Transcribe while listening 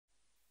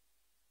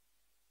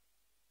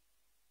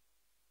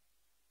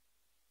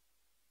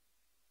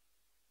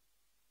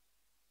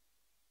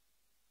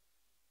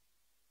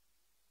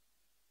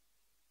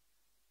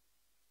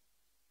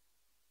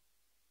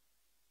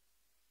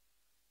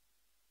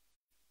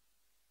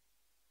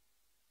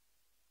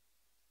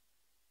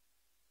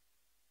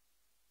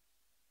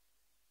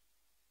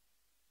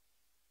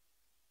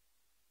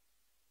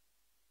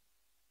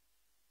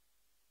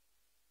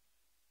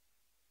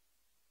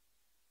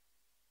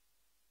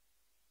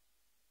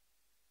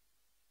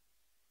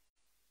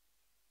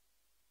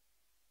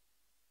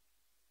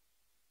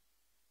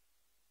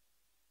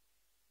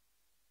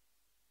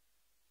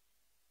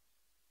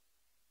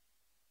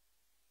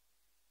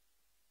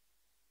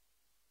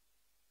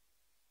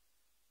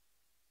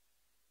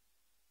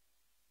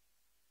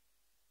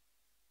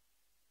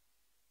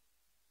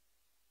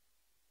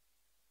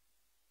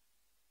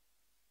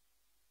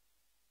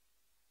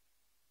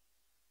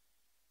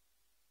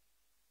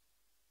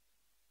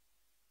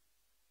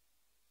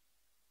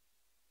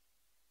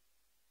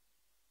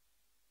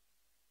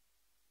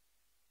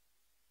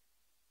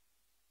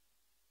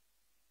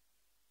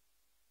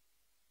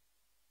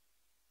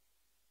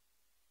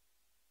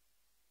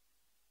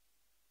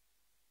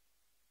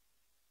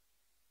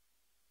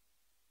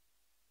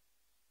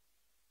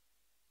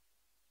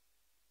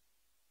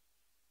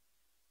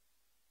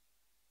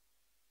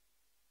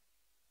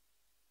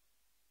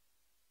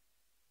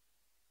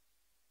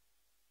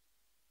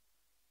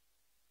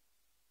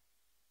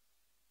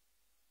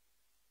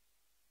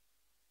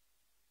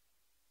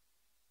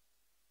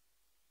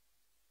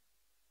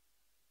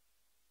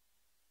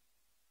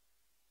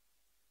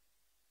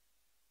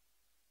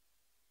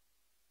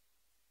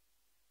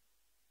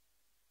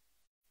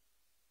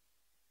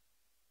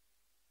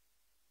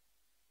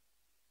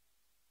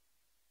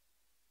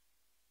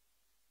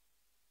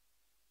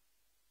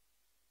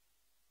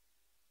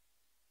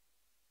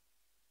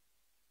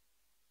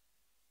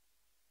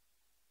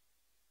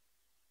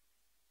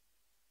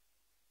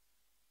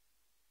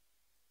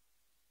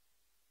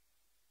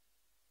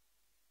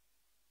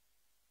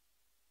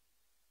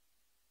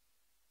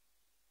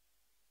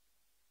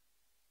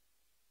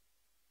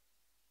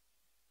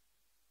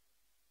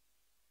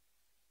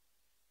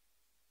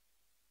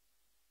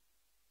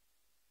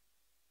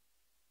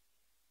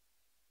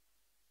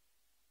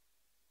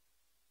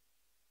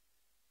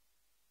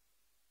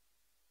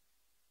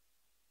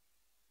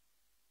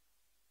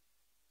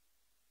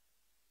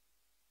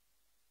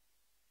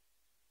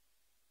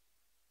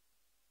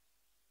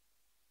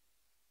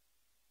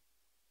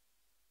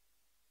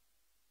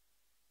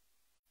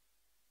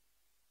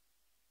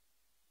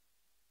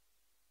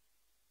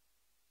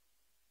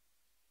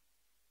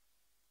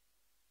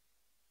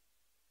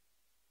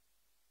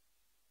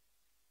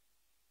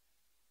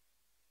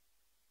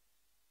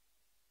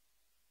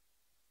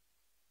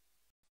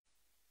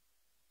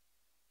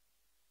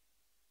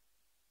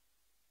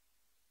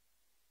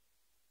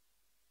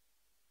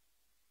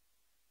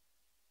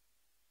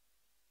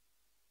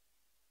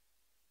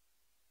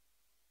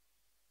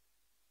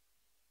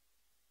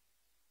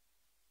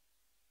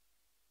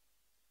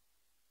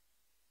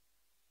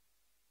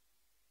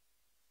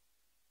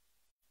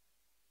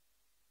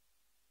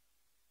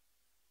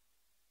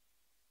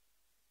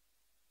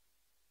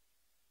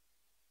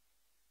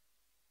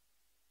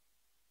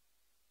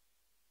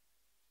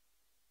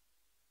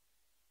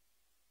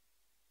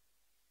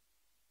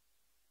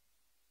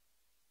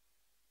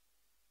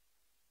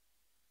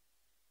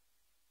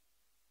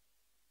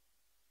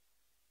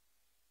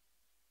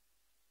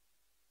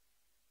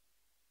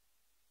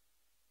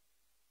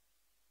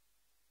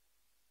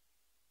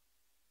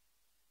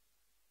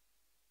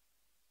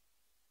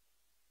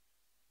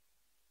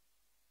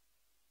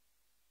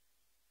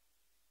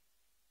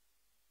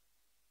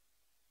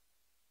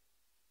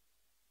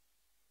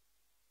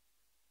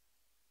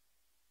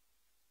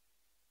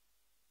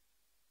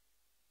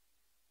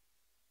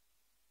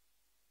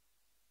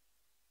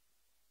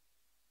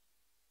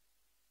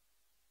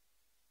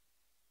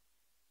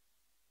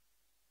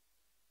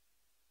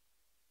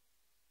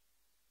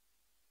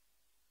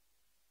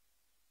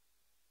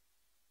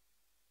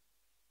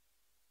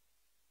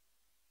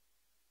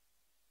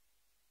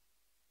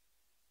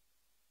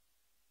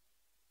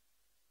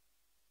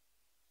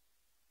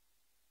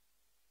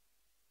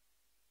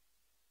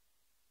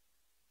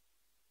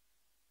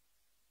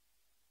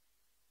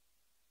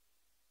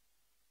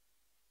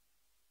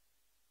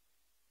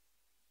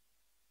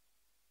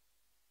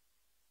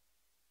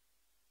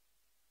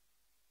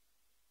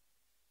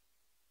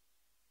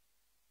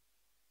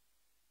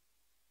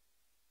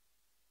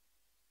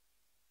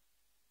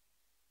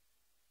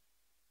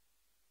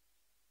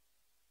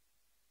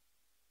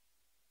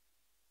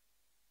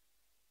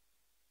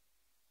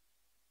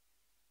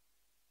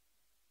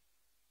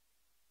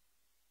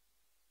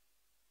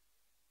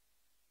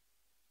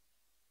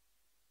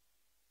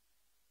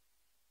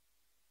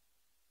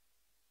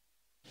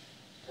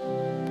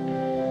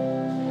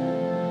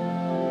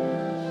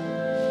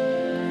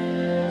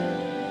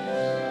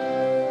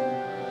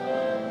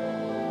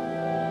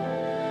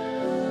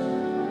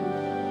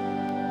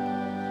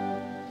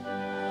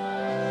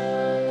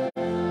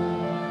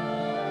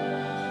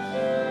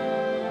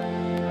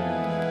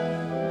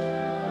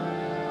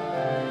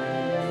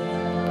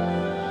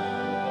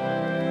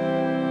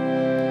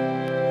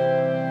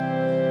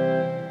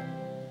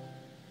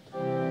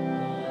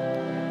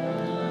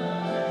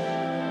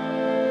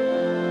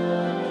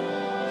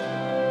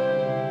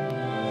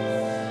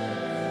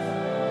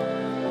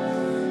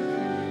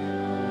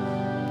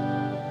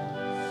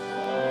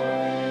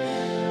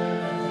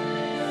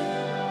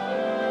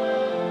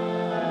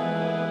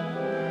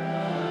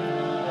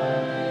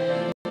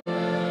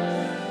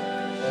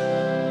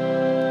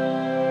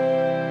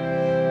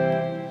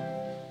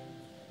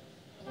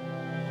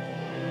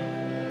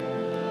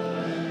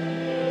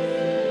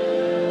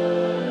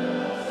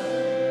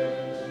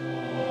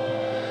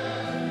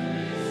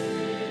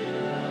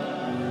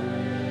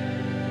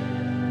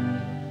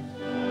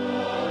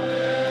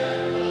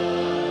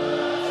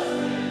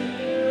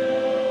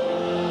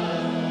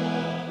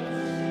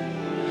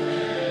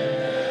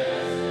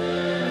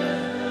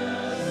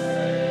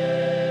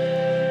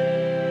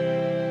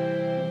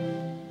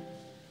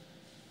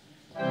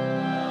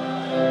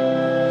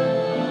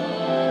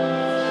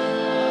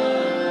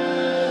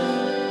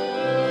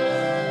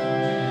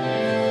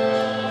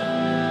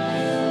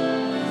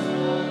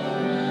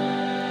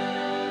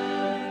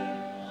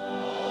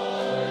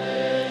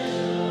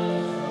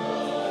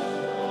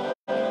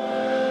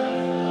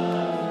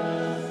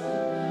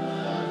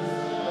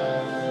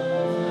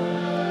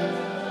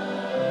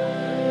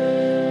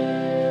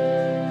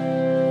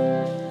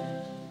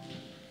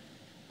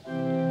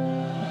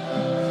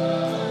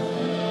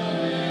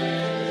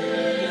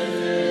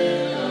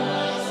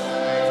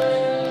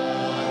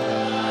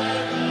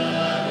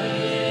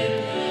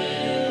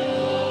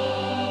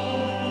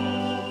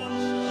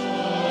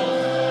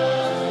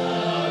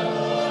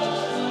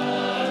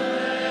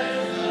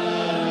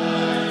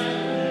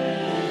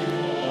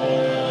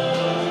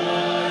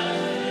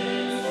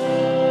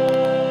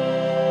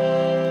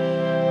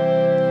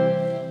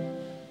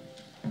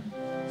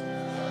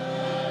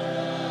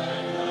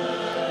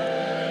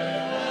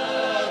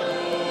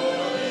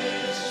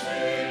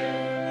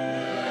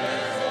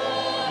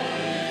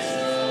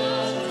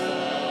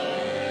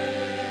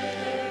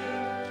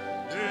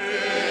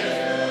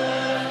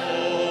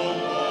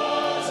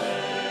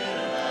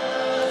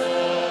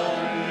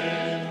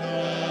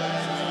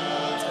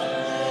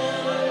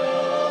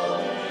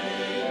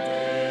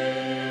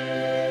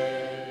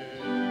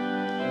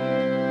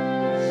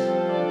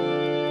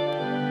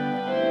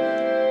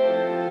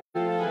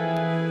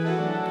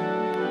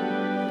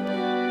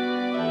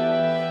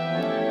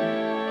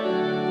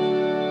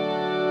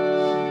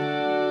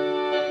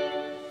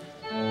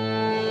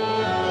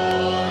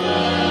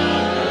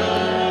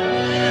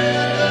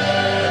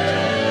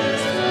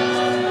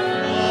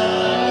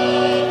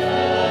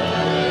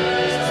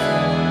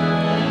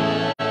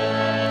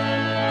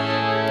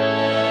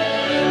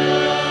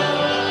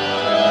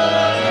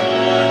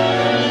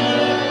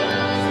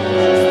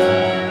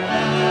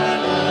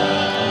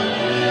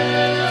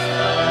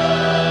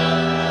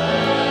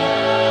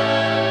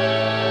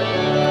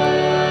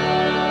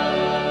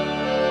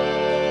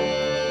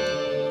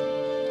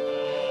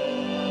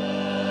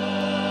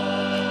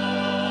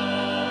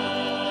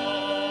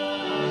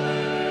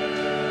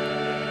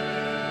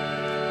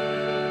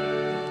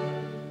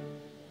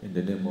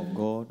In the name of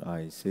God,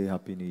 I say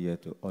Happy New Year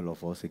to all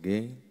of us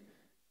again.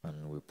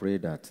 And we pray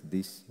that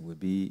this will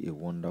be a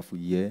wonderful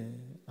year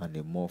and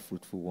a more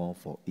fruitful one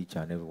for each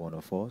and every one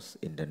of us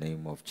in the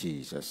name of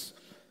Jesus.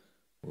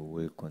 We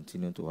will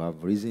continue to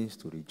have reasons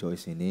to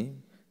rejoice in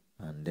Him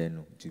and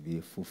then to be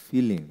a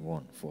fulfilling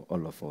one for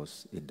all of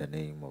us in the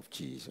name of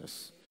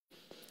Jesus.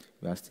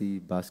 We are still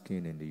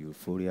basking in the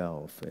euphoria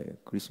of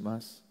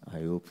Christmas.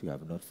 I hope you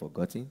have not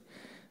forgotten.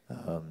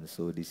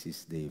 So this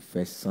is the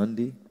first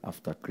Sunday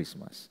after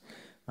Christmas.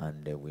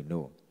 And we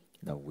know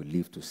that we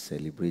live to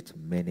celebrate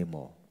many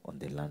more on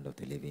the land of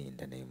the living in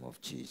the name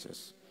of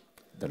Jesus.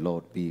 The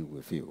Lord be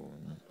with you.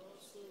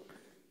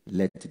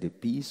 Let the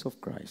peace of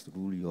Christ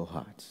rule your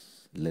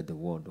hearts. Let the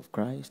word of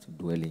Christ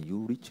dwell in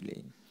you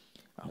richly.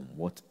 And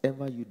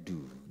whatever you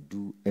do,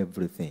 do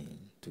everything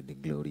to the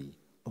glory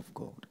of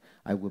God.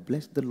 I will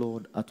bless the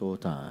Lord at all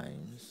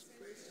times.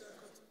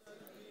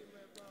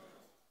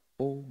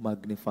 Oh,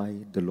 magnify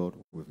the Lord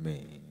with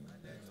me.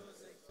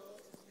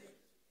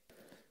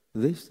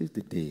 This is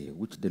the day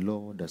which the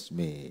Lord has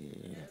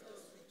made.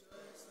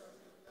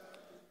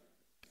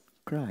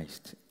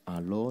 Christ,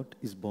 our Lord,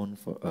 is born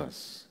for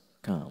us.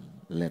 Come,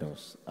 let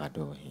us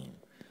adore Him.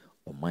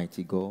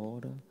 Almighty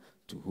God,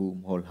 to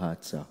whom all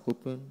hearts are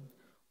open,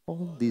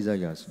 all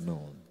desires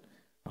known,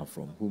 and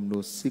from whom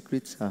no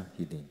secrets are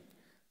hidden,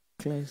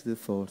 cleanse the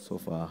thoughts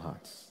of our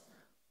hearts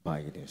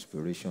by the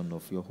inspiration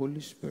of your Holy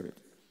Spirit,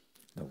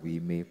 that we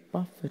may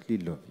perfectly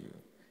love you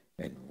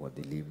and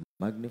worthily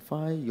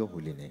magnify your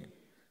holy name.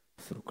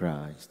 Through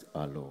Christ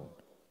our Lord.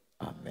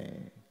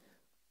 Amen.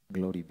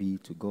 Glory be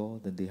to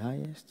God in the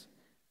highest,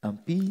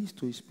 and peace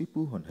to His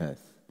people on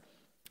earth.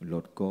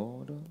 Lord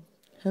God,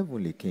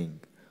 Heavenly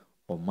King,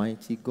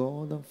 Almighty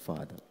God and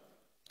Father,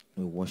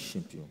 we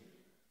worship you.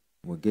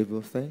 We give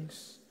you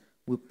thanks.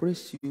 We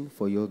praise you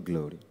for your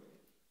glory.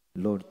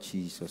 Lord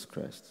Jesus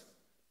Christ,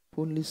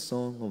 only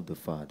Son of the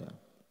Father,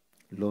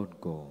 Lord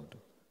God,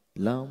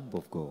 Lamb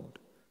of God,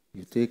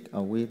 you take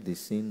away the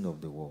sin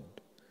of the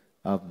world.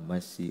 Have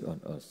mercy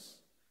on us.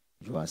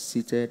 You are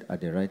seated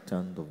at the right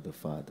hand of the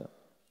Father.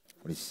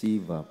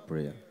 Receive our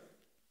prayer.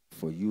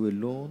 For you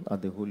alone are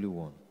the Holy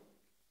One.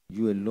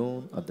 You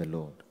alone are the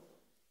Lord.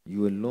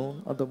 You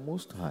alone are the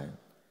Most High,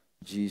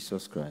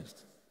 Jesus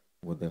Christ,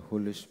 with the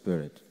Holy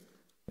Spirit,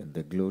 in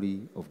the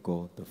glory of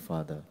God the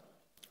Father.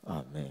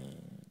 Amen.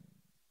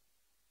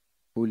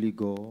 Holy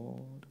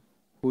God,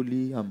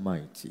 holy and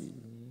mighty,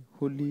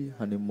 holy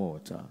and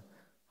immortal,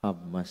 have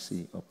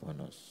mercy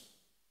upon us.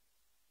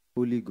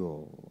 Holy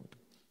God,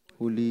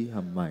 holy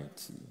and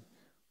mighty,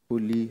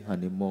 holy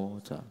and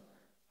immortal,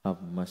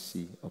 have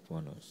mercy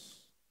upon us.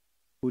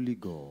 Holy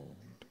God,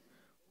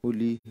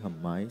 holy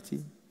and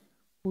mighty,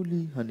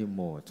 holy and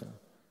immortal,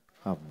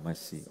 have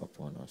mercy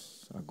upon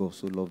us. Our God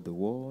so loved the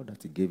world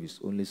that He gave His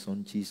only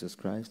Son, Jesus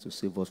Christ, to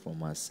save us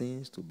from our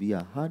sins, to be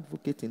our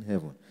advocate in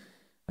heaven,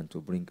 and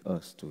to bring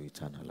us to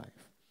eternal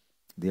life.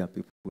 Dear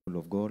people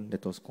of God,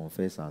 let us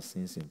confess our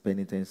sins in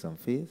penitence and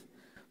faith,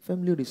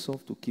 firmly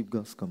resolved to keep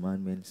God's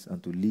commandments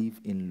and to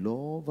live in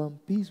love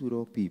and peace with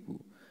all people.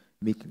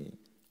 Meekly,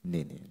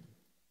 kneeling.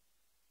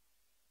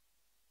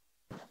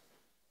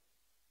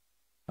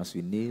 As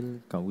we kneel,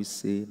 can we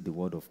say the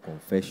word of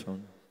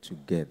confession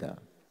together?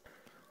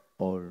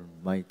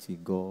 Almighty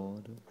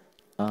God,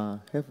 our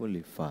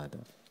Heavenly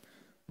Father,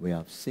 we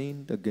have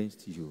sinned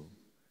against you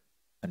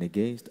and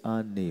against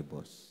our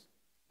neighbors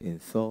in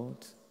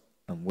thought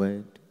and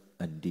word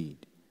and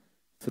deed,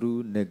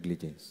 through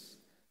negligence,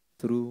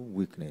 through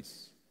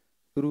weakness,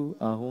 through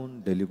our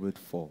own deliberate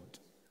fault.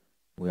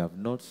 We have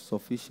not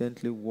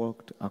sufficiently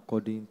walked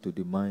according to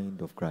the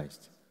mind of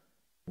Christ.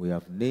 We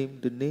have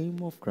named the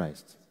name of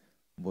Christ,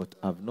 but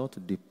have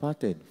not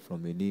departed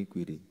from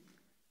iniquity.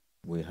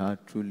 We are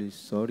truly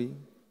sorry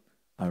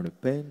and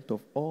repent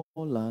of all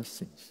our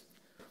sins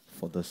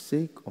for the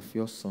sake of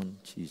your Son,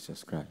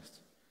 Jesus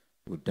Christ,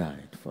 who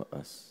died for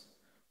us.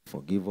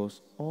 Forgive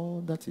us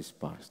all that is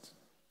past,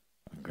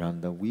 and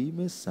grant that we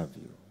may serve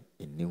you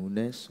in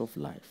newness of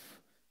life,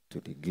 to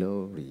the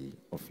glory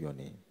of your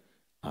name.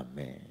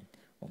 Amen.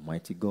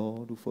 Almighty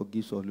God, who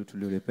forgives all who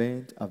truly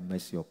repent, have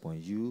mercy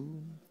upon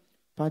you,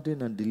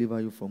 pardon and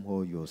deliver you from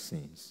all your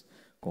sins,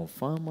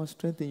 confirm and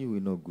strengthen you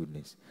in all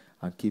goodness,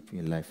 and keep you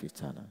in life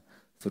eternal,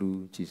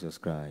 through Jesus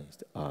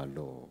Christ our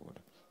Lord.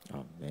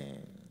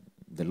 Amen.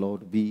 The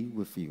Lord be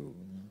with you.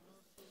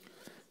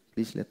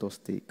 Please let us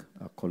take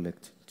a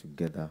collect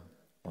together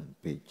on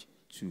page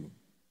 2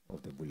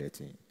 of the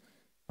bulletin,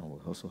 and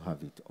we'll also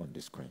have it on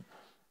the screen.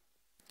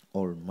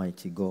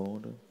 Almighty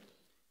God,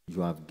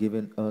 you have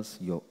given us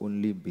your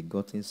only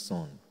begotten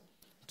Son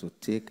to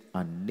take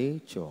a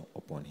nature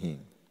upon Him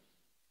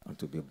and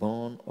to be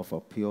born of a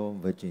pure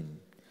virgin.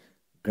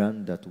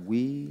 Grant that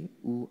we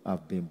who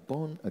have been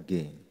born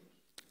again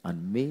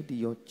and made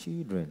your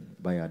children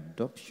by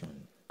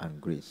adoption and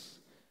grace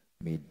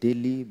may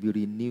daily be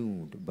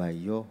renewed by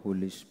your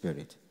Holy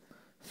Spirit,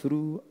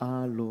 through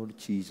our Lord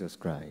Jesus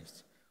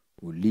Christ,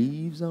 who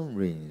lives and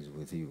reigns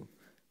with you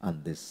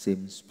and the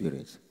same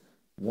Spirit,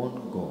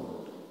 one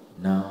God,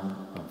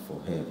 now and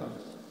forever.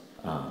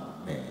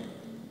 Amen.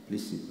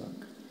 Please sit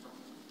back.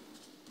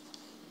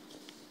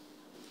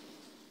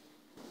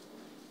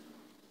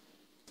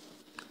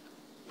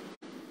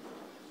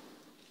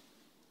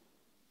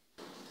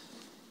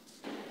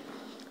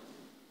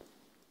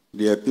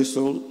 The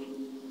epistle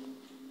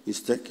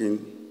is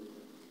taken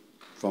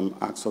from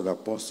Acts of the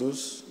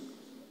Apostles,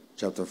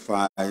 chapter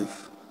 5,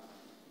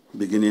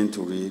 beginning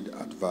to read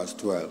at verse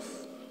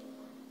 12.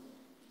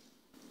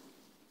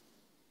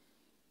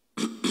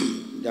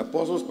 The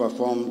apostles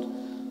performed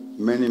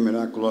many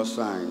miraculous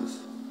signs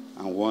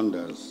and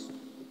wonders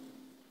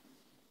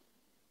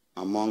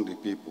among the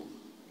people,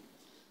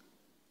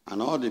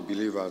 and all the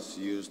believers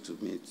used to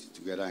meet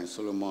together in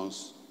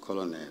Solomon's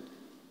colonnade.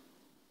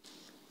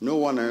 No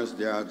one else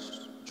dared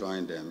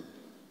join them,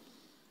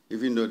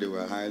 even though they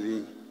were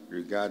highly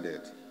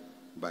regarded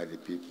by the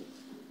people.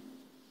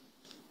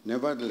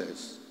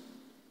 Nevertheless,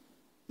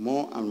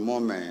 more and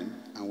more men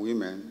and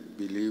women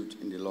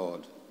believed in the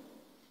Lord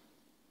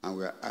and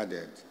were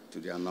added to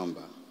their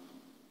number.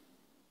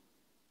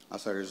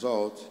 As a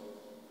result,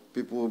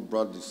 people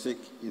brought the sick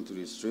into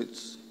the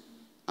streets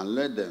and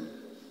laid them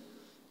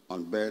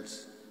on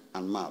beds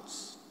and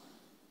mats,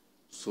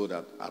 so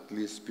that at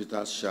least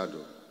Peter's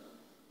shadow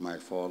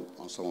might fall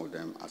on some of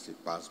them as he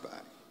passed by.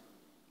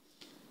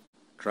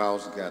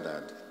 Crowds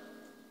gathered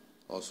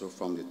also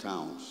from the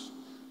towns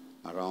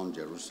around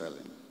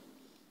Jerusalem,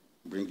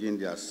 bringing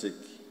their sick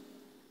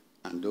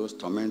and those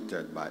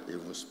tormented by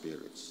evil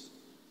spirits,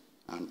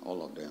 and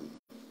all of them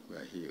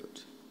were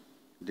healed.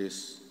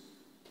 This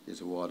is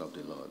the word of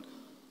the Lord.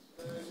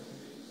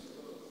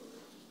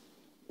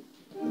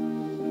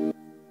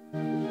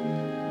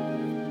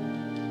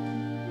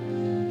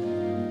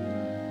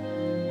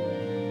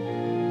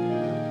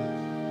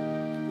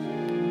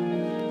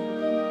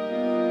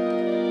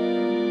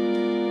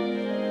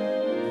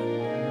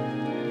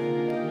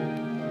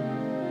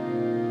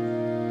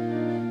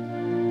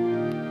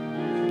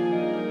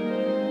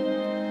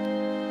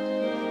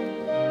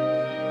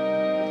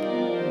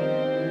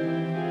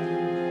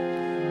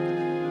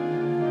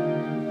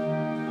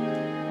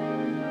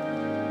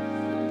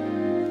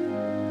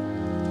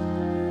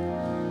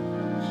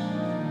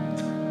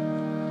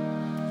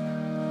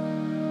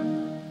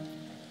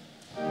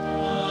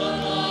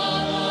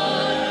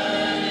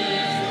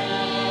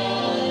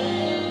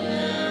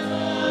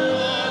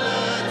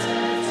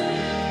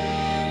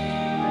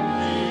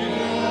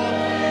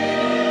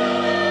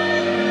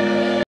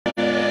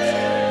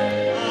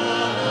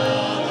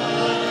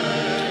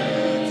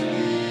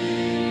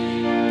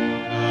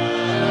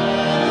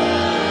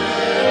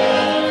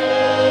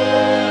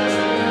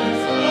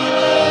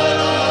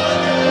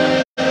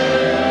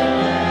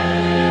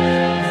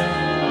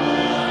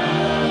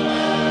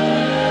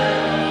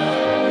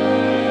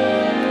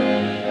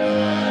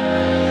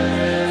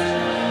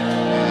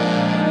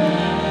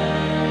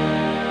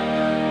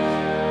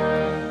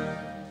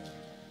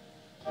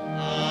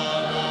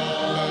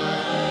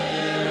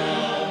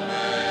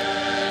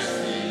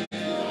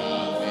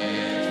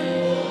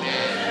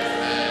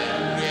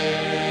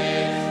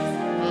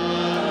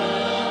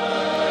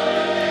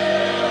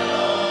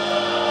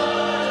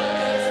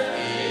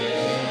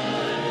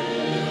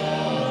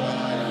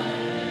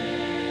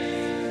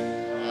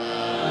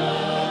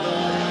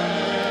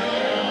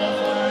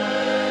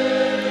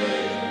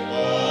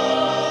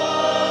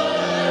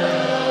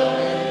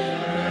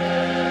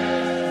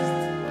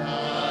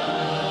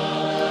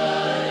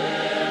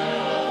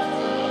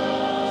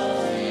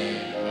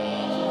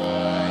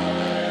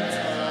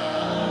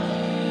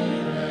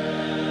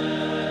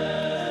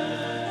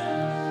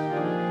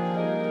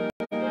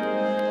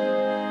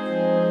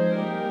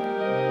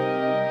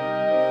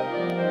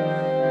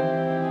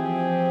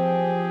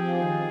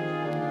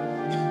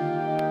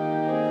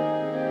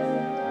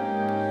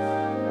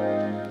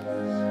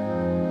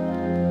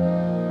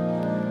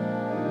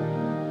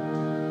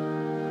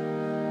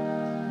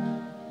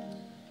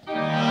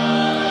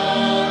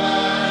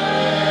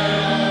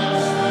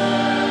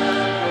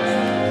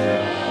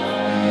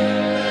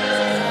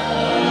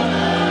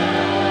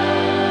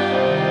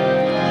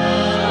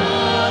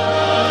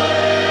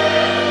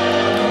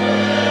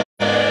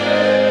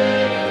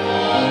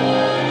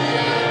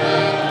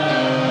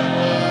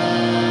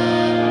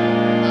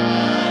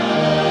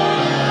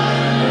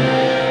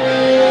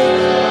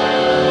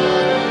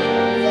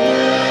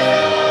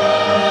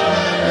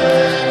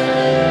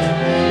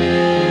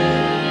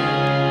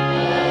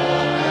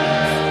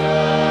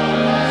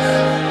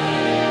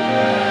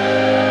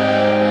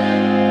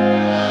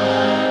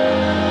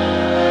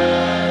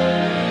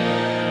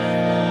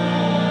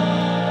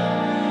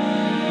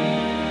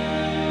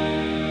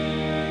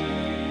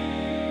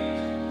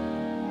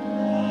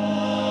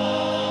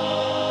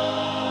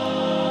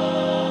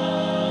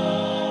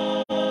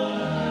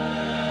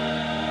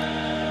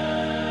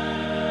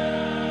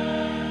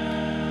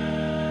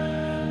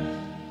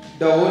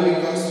 The Holy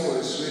Gospel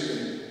is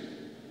written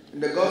in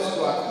the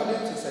Gospel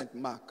according to St.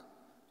 Mark,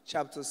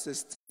 chapter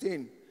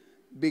 16,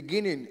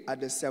 beginning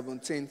at the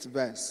 17th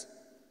verse.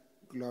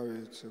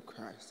 Glory to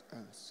Christ.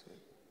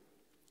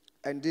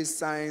 And these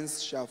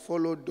signs shall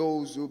follow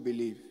those who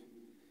believe.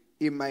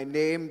 In my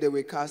name they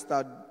will cast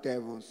out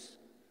devils.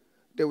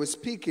 They will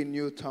speak in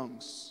new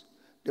tongues.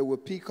 They will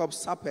pick up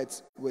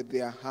serpents with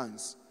their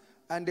hands,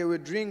 and they will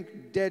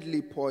drink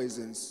deadly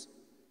poisons.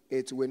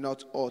 It will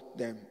not hurt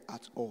them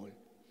at all.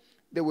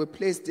 They will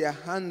place their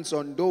hands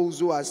on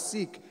those who are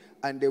sick,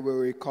 and they will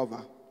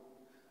recover.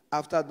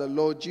 After the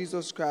Lord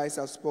Jesus Christ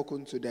had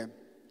spoken to them,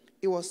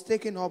 he was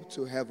taken up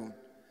to heaven,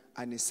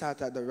 and he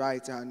sat at the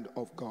right hand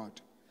of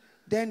God.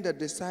 Then the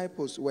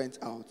disciples went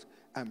out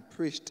and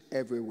preached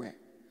everywhere,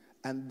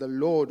 and the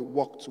Lord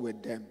walked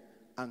with them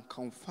and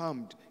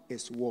confirmed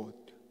his word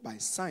by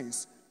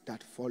signs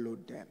that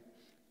followed them.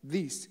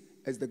 This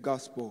is the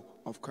gospel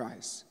of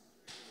Christ.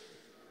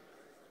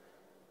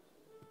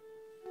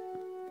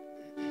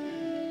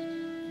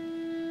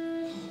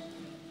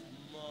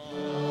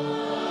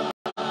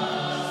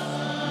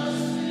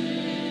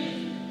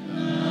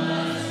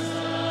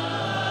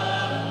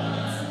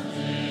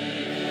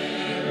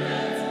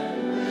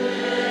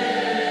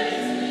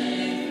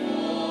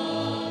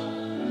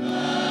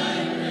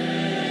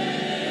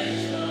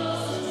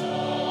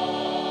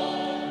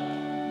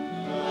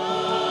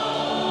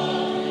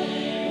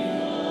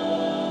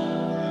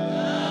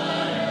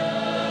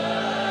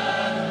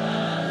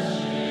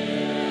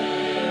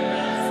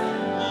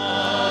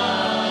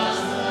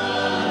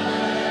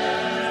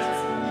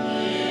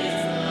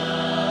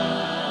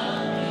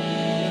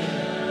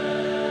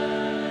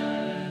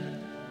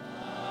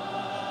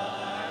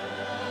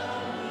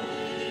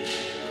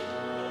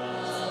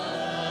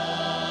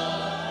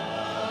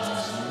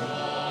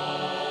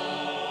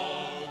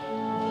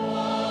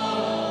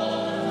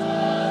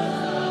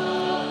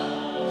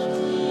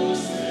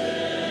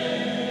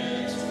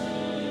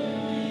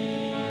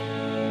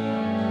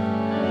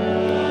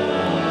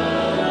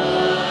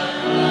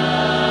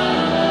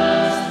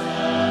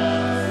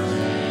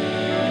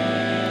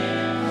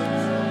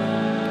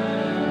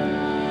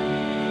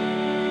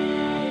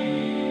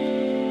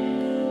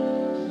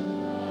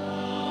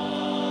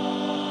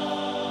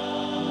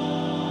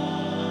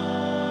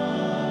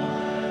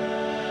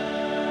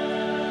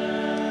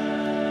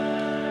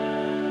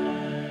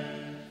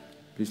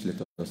 Please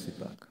let us sit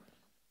back.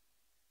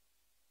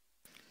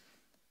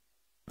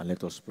 And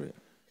let us pray.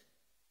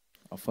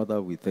 Our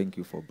Father, we thank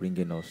you for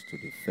bringing us to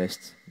the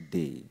first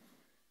day,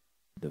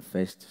 the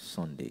first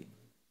Sunday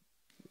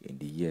in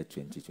the year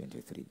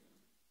 2023.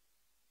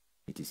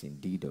 It is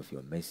indeed of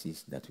your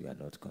mercies that we are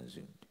not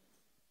consumed.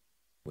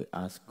 We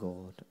ask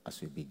God,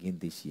 as we begin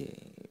this year,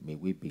 may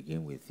we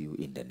begin with you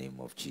in the name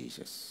of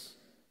Jesus.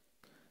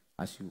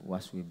 As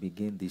we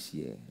begin this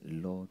year,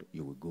 Lord,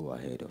 you will go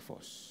ahead of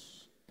us.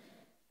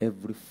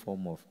 Every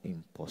form of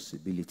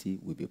impossibility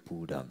will be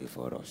pulled down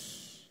before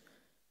us.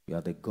 You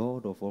are the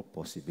God of all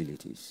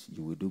possibilities.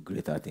 You will do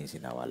greater things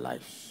in our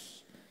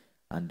lives.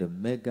 And the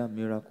mega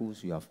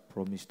miracles you have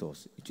promised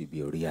us, it will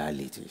be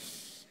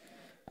realities.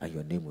 And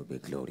your name will be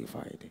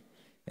glorified.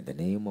 In the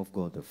name of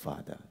God the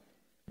Father,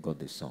 God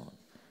the Son,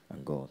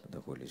 and God the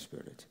Holy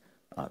Spirit.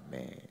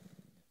 Amen.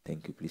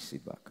 Thank you. Please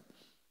sit back.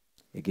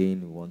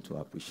 Again, we want to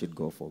appreciate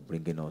God for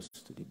bringing us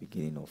to the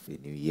beginning of a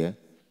new year.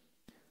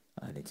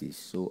 And it is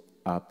so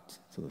apt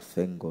to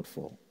thank God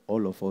for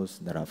all of us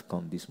that have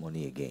come this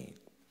morning again.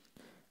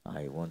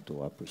 I want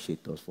to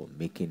appreciate us for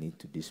making it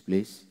to this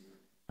place.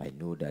 I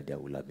know that there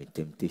will have been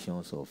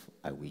temptations of,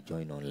 I will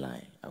join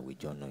online.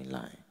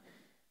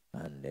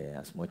 And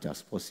as much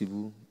as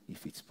possible,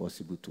 if it's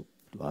possible to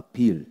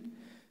appeal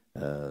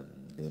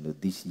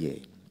this year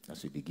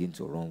as we begin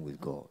to run with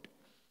God,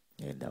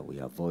 and that we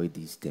avoid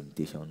this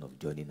temptation of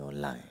joining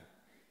online.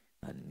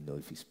 And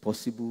if it's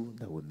possible,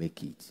 that we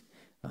make it.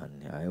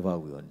 And however,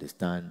 we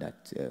understand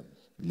that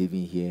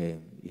living here,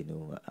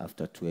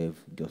 after 12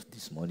 just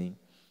this morning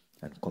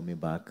and coming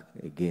back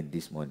again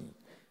this morning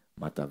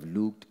might have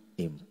looked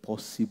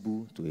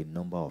impossible to a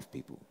number of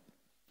people.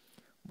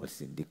 But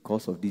in the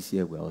course of this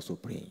year, we're also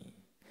praying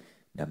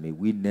that may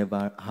we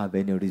never have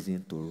any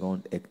reason to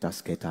run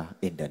hectare-scatter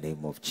in the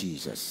name of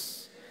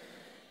Jesus.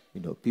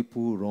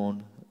 People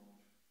run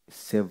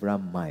several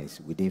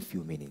miles within a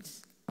few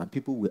minutes. And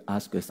people will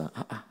ask questions,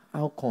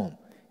 how come?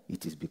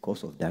 It is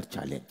because of that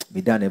challenge.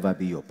 May that never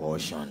be your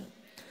portion.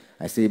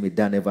 I say, may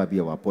that never be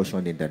our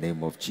portion in the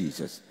name of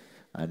Jesus.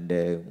 And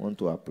I want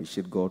to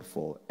appreciate God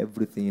for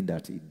everything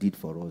that he did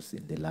for us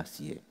in the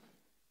last year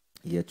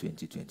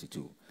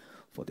 2022.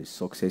 For the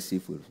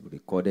successes we've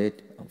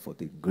recorded and for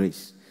the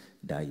grace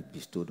that he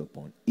bestowed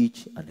upon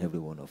each and every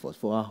one of us.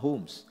 For our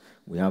homes,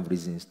 we have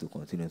reasons to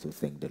continue to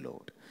thank the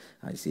Lord.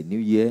 And it's a new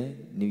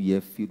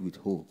year filled with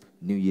hope,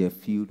 new year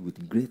filled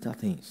with greater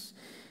things.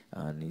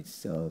 And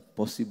it's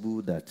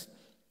possible that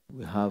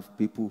we have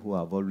people who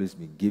have always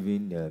been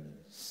giving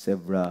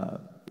several,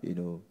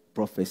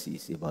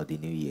 prophecies about the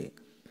new year.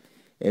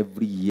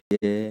 Every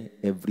year,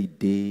 every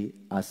day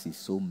has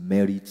its own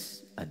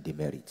merits and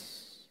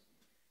demerits.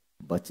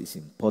 But it's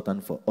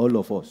important for all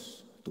of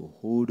us to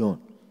hold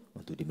on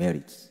onto the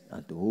merits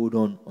and to hold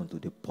on onto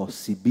the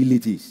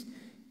possibilities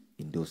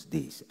in those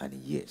days and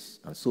years.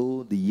 And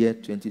so the year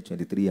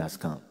 2023 has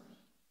come,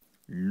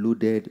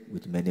 loaded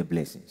with many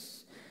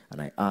blessings.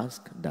 And I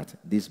ask that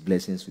these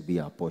blessings will be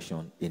our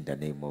portion in the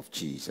name of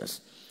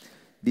Jesus.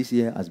 This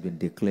year has been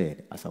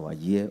declared as our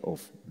year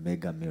of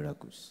mega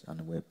miracles.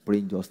 And we're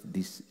praying just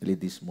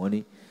this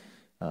morning.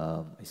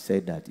 I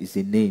said that it's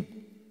a name.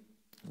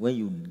 When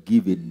you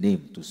give a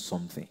name to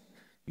something,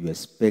 you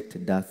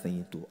expect that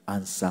thing to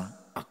answer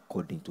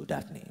according to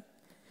that name.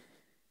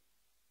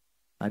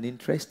 And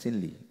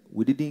interestingly,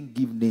 we didn't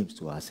give names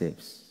to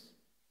ourselves.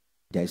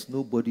 There is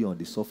nobody on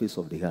the surface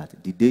of the earth.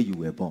 The day you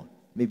were born,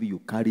 maybe you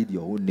carried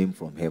your own name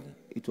from heaven.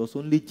 It was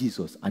only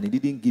Jesus, and he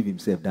didn't give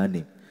himself that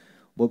name.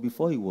 But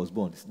before he was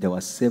born, there were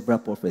several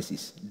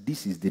prophecies.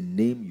 This is the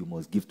name you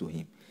must give to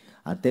him.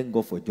 And thank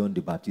God for John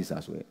the Baptist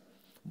as well.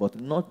 But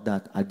not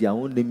that at their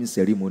own naming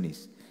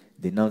ceremonies,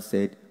 they now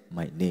said,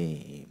 my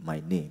name,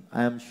 my name.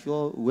 I am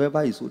sure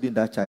whoever is holding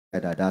that child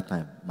at that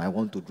time might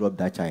want to drop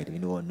that child,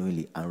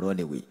 unknowingly and run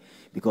away,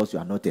 because you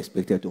are not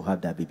expected to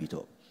have that baby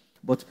top.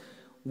 But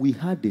we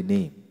had the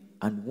name,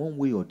 and one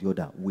way or the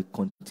other, we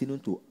continue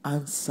to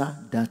answer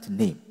that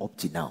name up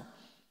to now.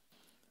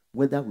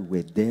 Whether we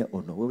were there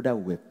or not, whether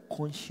we were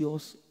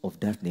conscious of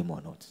that name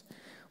or not.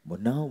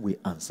 But now we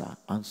answer.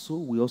 And so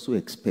we also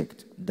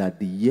expect that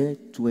the year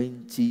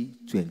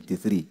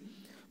 2023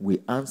 will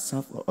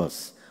answer for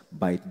us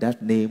by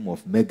that name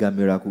of mega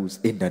miracles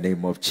in the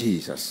name of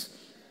Jesus.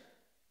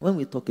 When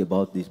we talk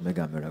about these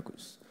mega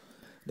miracles,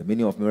 the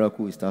meaning of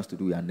miracle starts to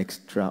do with an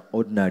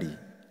extraordinary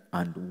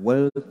and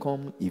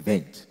welcome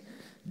event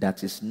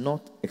that is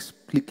not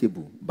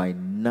explicable by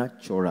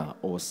natural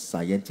or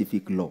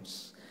scientific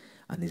laws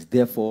and is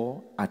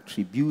therefore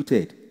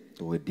attributed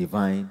to a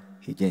divine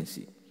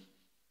agency.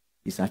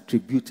 It's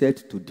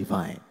attributed to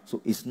divine.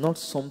 So it's not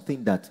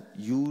something that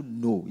you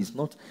know.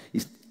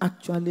 It's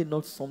actually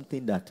not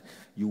something that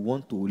you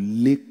want to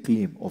lay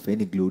claim of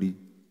any glory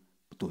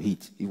to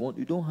it.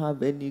 You don't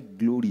have any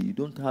glory. You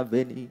don't have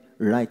any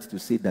right to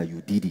say that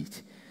you did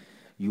it.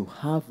 You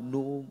have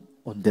no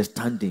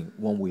understanding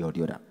one way or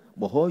the other.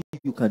 But all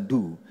you can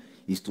do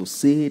is to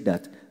say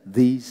that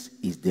this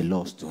is the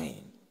Lord's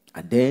doing.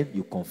 And then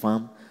you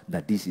confirm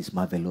that this is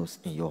marvelous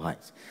in your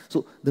eyes.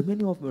 So the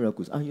meaning of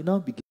miracles, and you now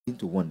begin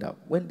to wonder,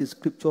 when the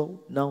scripture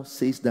now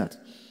says that,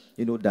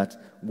 that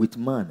with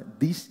man,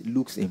 this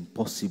looks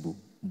impossible,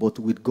 but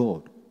with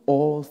God,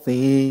 all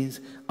things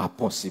are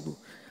possible.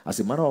 As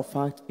a matter of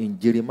fact, in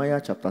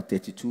Jeremiah chapter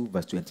 32,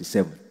 verse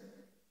 27,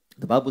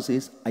 the Bible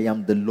says, I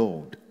am the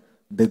Lord,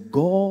 the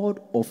God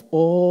of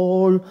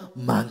all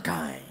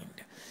mankind.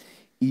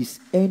 Is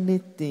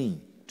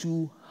anything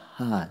too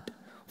hard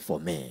for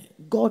me?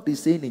 God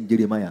is saying in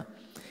Jeremiah.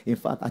 In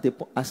fact,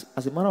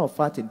 as a matter of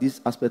fact, in this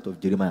aspect of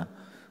Jeremiah,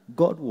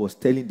 God was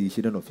telling the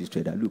children of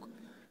Israel that, look,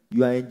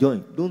 you are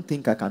enjoying. Don't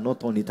think I cannot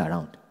turn it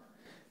around.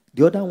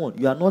 The other one,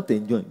 you are not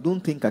enjoying.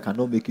 Don't think I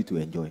cannot make you to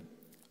enjoy.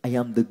 I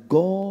am the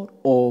God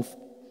of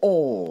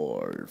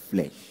all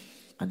flesh.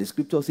 And the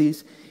scripture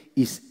says,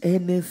 is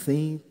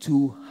anything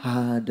too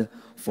hard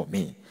for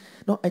me?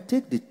 Now, I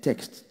take the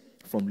text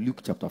from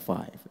Luke chapter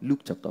 5.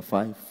 Luke chapter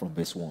 5 from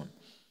verse 1.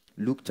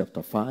 Luke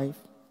chapter 5.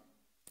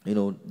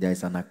 There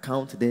is an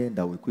account there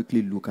that we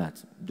quickly look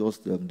at.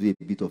 Just do a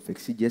bit of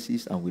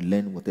exegesis and we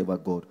learn whatever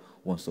God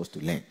wants us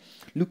to learn.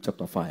 Luke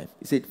chapter 5,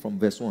 it said from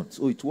verse 1.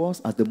 So it was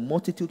as the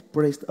multitude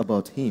pressed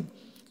about him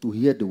to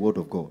hear the word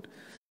of God,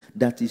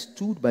 that he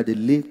stood by the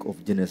lake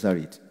of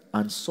Gennesaret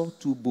and saw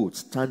two boats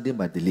standing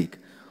by the lake.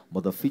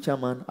 But the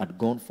fishermen had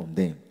gone from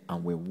them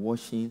and were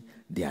washing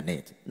their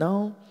net.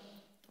 Now,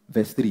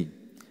 verse 3.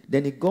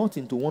 Then he got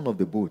into one of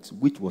the boats,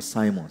 which was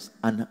Simon's,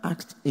 and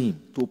asked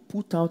him to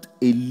put out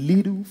a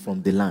little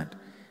from the land.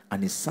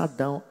 And he sat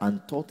down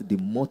and taught the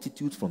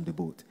multitude from the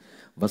boat.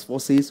 Verse 4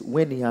 says,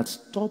 when he had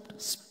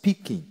stopped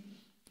speaking,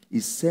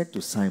 he said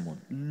to Simon,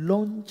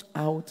 launch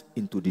out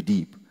into the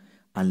deep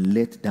and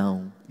let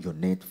down your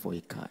net for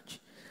a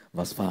catch.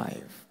 Verse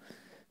 5.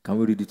 Can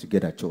we read it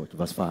together, church?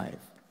 Verse 5.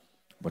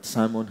 But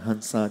Simon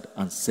answered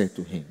and said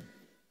to him,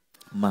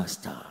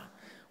 Master,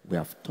 we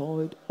have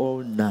toiled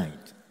all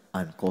night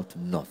and caught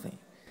nothing.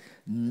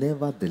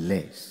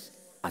 Nevertheless,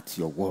 at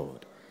your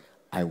word,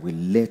 I will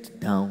let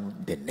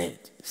down the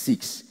net.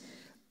 6.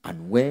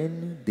 And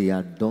when they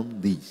had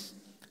done this,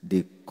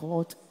 they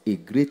caught a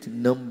great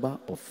number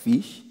of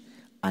fish,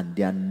 and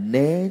their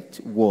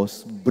net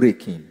was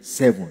breaking.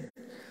 7.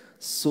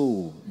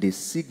 So they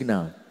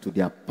signaled to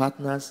their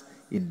partners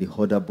in the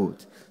other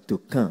boat to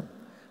come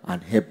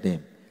and help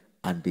them,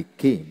 and they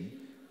came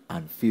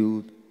and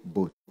filled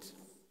both.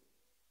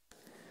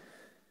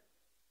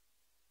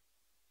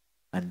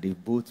 And the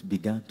boat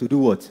began to do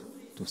what?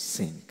 To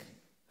sink.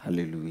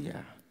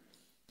 Hallelujah.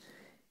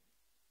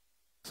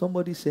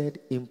 Somebody said,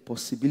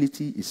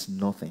 impossibility is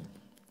nothing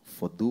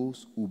for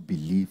those who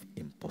believe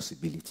in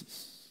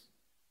possibilities.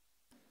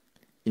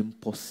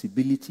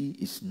 Impossibility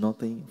is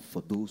nothing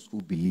for those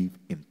who believe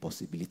in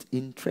possibility.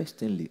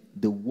 Interestingly,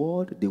 the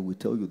word, they will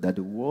tell you that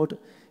the word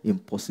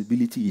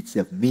impossibility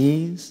itself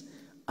means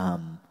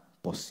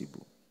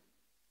possible.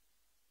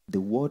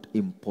 The word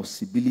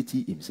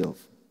impossibility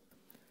himself.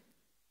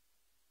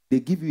 They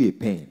give you a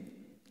pen.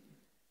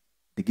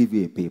 They give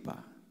you a paper.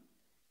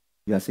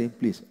 You are saying,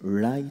 please,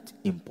 write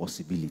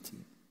impossibility.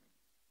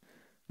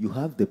 You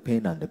have the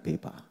pen and the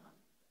paper,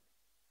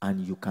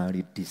 and you can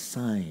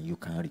redesign, you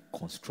can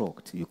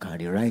reconstruct, you can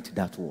rewrite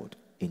that word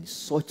in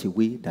such a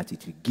way that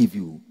it will give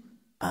you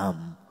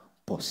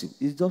possible.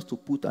 It's just to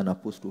put an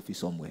apostrophe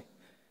somewhere.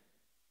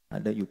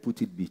 And then you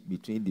put it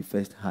between the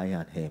first I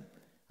and him.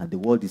 And the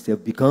word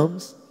itself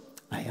becomes,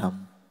 I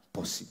am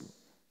possible.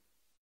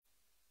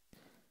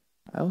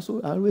 I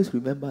always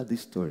remember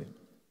this story.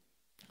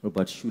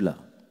 Robert Schuller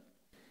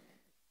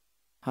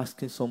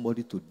asking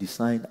somebody to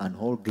design an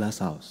all-glass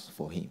house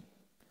for him.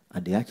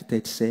 And the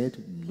architect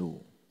said,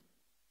 no,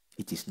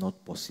 it is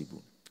not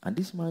possible. And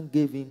this man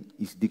gave him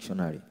his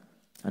dictionary.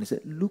 And he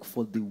said, look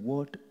for the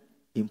word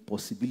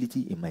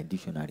impossibility in my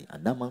dictionary.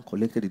 And that man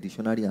collected the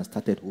dictionary and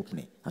started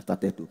opening.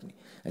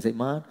 I said,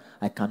 man,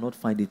 I cannot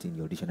find it in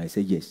your dictionary. He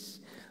said, yes,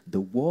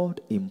 the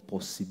word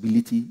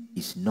impossibility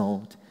is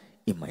not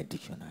in my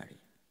dictionary.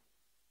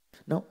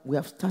 Now, we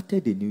have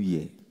started a new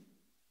year.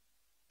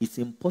 It's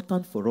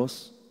important for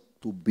us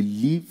to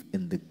believe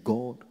in the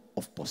God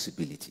of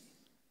possibility.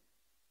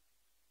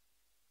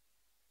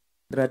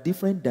 There are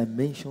different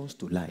dimensions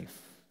to life.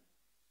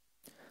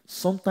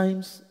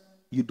 Sometimes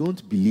you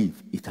don't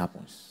believe it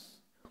happens.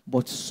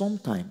 But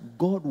sometimes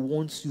God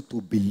wants you to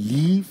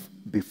believe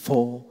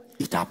before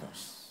it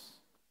happens.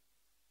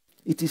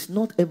 It is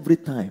not every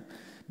time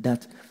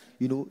that,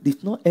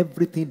 it's not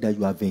everything that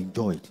you have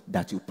enjoyed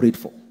that you prayed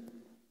for.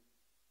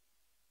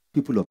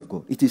 People of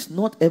God, it is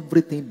not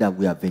everything that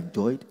we have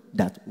enjoyed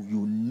that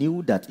you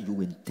knew that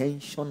you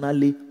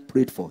intentionally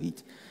prayed for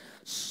it.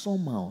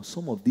 Somehow,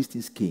 some of these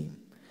things came,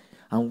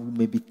 and we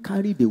may be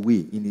carried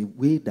away in a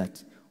way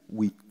that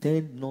we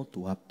tend not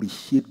to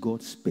appreciate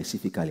God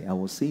specifically. I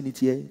was saying it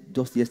here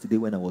just yesterday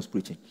when I was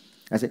preaching.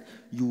 I said,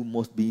 you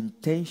must be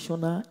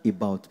intentional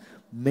about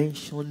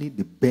mentioning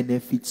the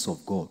benefits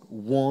of God,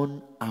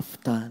 one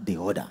after the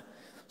other,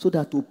 so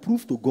that to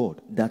prove to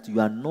God that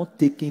you are not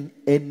taking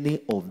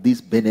any of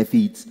these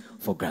benefits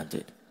for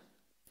granted.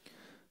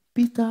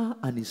 Peter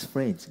and his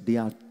friends, they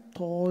are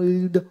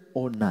toiled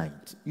all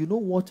night. You know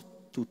what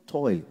to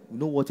toil? You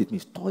know what it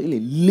means?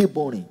 Toiling,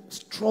 laboring,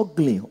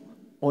 struggling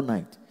all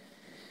night.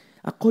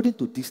 According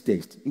to this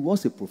text, he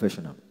was a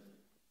professional.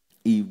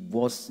 He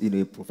was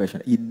a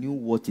professional. He knew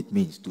what it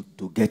means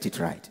to get it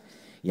right.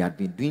 He had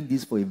been doing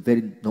this for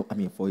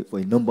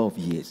a number of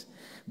years.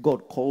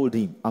 God called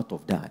him out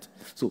of that.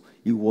 So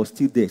he was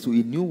still there. So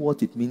he knew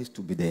what it means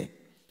to be there.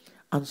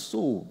 And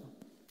so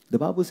the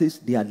Bible says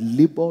they had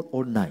labored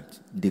all night.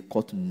 They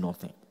caught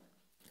nothing.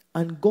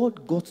 And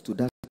God got to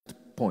that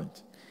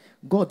point.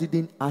 God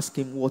didn't ask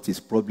him what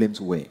his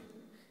problems were.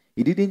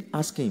 He didn't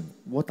ask him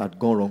what had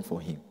gone wrong for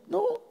him.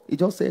 No, he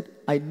just said,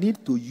 I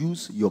need to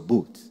use your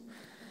boat.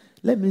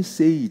 Let me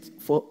say it.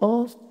 For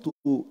us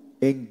to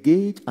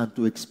engage and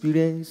to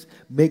experience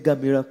mega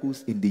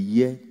miracles in the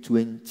year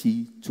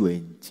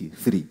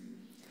 2023,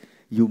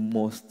 you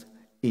must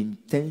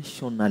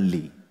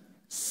intentionally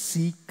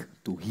seek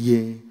to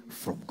hear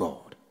from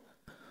God.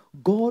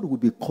 God will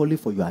be calling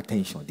for your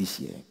attention this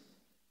year.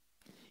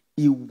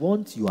 He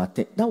wants your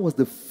attention. That was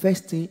the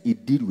first thing he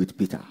did with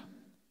Peter.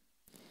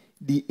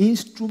 The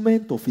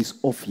instrument of his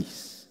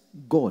office,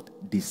 God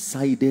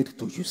decided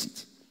to use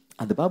it.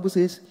 And the Bible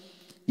says,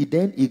 he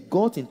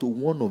got into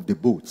one of the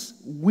boats,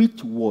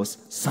 which was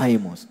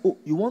Simon's. Oh,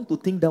 you want to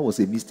think that was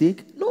a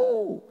mistake?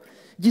 No.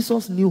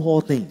 Jesus knew all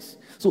things.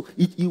 So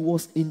it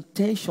was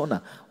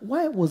intentional.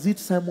 Why was it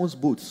Simon's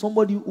boat?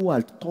 Somebody who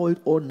had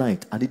toiled all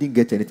night and didn't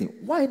get anything.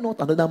 Why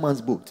not another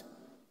man's boat?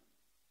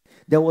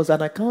 There's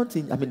an account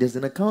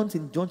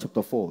in John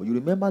chapter 4. You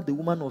remember the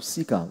woman of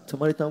Sychar,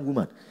 Samaritan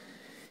woman.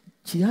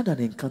 She had an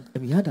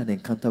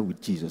encounter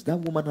with Jesus. That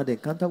woman had an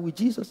encounter with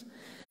Jesus.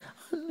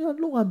 And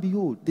lo and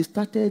behold, they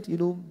started,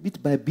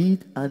 bit by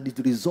bit, and it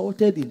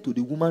resulted into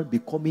the woman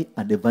becoming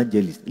an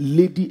evangelist,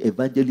 lady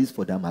evangelist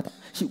for that matter.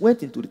 She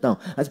went into the town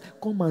and said,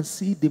 come and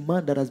see the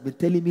man that has been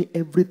telling me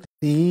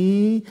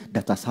everything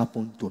that has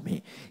happened to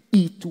me.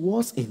 It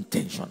was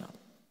intentional.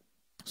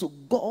 So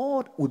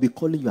God will be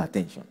calling your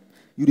attention.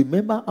 You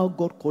remember how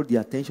God called the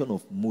attention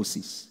of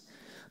Moses.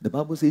 The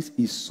Bible says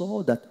he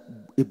saw that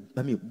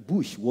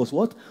bush was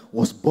what?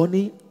 Was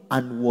burning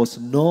and was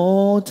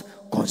not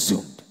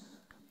consumed.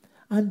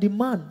 And the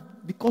man,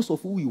 because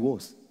of who he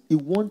was, he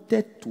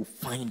wanted to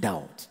find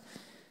out.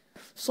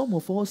 Some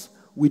of us,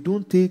 we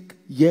don't take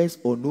yes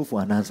or no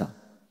for an answer.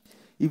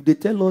 If they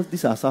tell us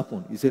this has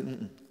happened, you say,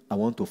 I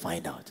want to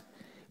find out.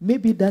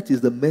 Maybe that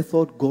is the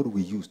method God will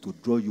use to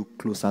draw you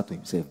closer to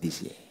himself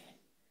this year.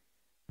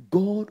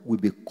 God will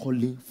be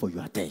calling for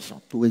your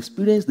attention to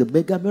experience the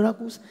mega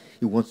miracles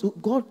he wants. So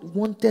God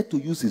wanted to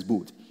use his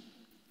boat.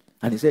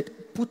 And he said,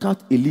 put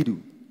out a little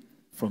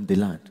from the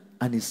land.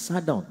 And he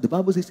sat down. The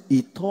Bible says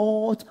he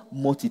taught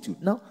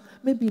multitude. Now,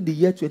 maybe in the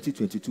year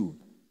 2022,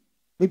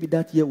 maybe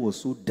that year was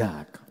so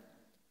dark.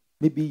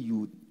 Maybe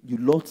you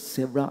lost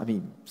several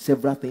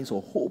things,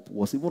 or hope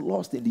was even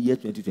lost in the year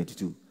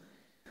 2022.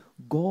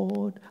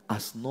 God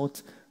has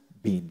not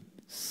been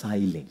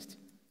silenced.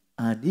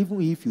 And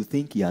even if you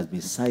think he has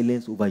been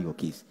silenced over your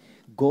case,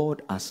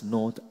 God has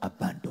not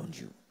abandoned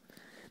you.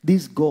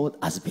 This God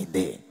has been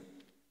there.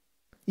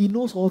 He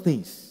knows all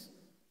things.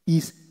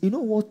 You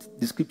know what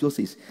the scripture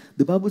says?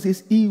 The Bible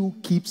says, he who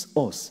keeps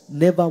us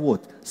never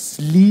what?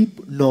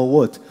 Sleep nor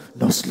what?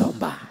 Nor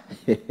slumber.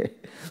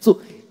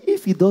 So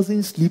if he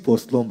doesn't sleep or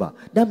slumber,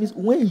 that means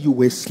when you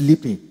were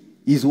sleeping,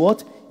 he's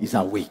what? He's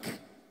awake.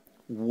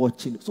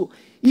 Watching. So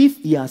if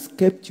he has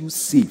kept you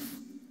safe,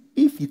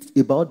 if it's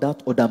about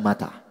that other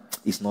matter,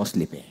 he's not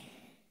sleeping.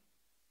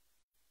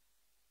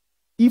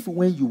 If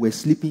when you were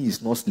sleeping,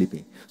 he's not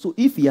sleeping. So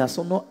if he has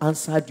not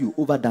answered you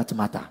over that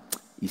matter,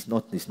 he's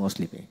not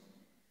sleeping.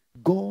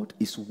 God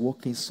is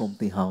working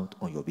something out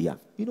on your behalf.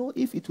 You know,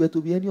 if it were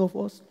to be any of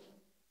us,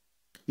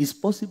 it's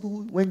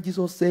possible when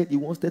Jesus said he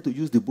wanted to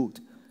use the boat,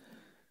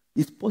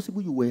 it's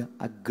possible you were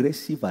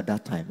aggressive at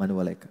that time and you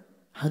were like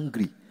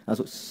hungry. And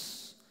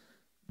so,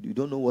 you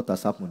don't know what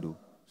has happened though.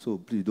 So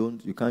please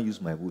you can't use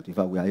my boat. In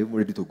fact, we are even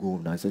ready to go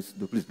home now. I said,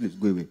 no, please,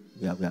 go away.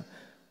 We are.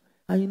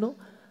 And you know,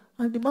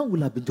 and the man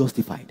will have been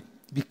justified.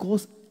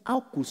 Because how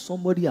could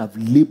somebody have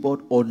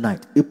labored all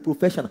night? A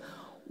professional.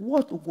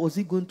 What was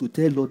he going to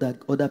tell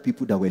other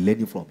people that were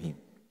learning from him?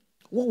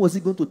 What was he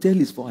going to tell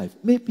his wife?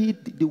 Maybe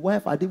the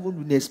wife had even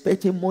been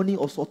expecting money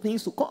or some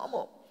things to come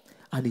up.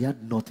 And he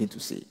had nothing to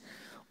say.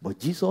 But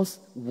Jesus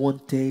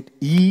wanted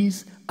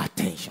his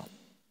attention.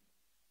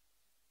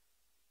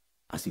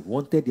 As he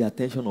wanted the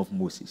attention of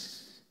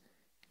Moses,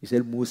 he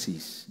said,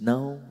 Moses,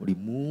 now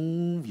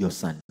remove your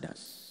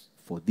sandals.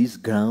 For this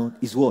ground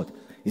is what?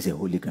 It's a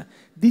holy ground.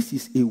 This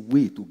is a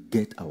way to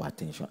get our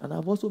attention. And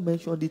I've also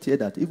mentioned it here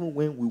that even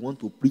when we want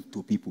to preach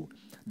to people,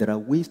 there are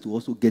ways to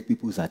also get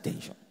people's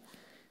attention.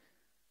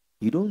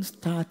 You don't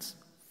start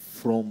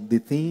from the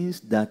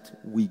things that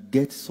we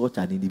get such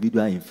an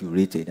individual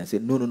infuriated and say,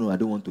 no, I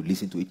don't want to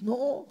listen to it.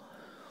 No.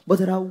 But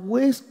there are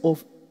ways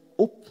of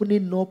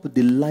opening up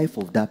the life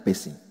of that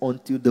person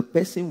until the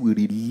person will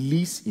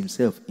release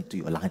himself into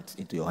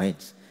your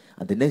hands.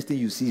 And the next thing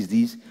you see is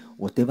this: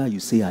 whatever you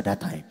say at that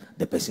time,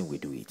 the person will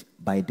do it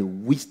by the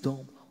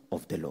wisdom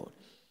of the Lord.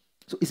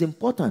 So it's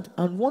important.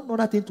 And one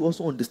other thing to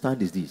also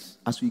understand is this: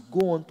 as we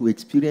go on to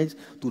experience,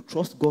 to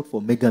trust God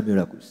for mega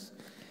miracles,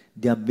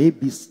 there may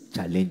be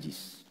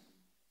challenges.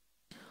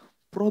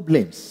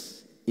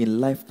 Problems in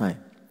lifetime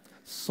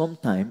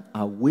sometimes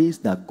are ways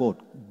that God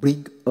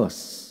brings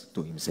us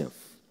to himself.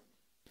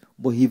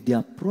 But if there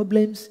are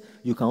problems,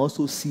 you can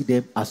also see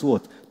them as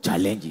what?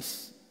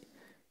 Challenges.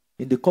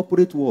 In the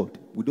corporate world,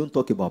 we don't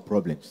talk about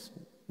problems.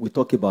 We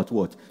talk about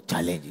what?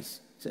 Challenges.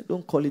 So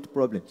don't call it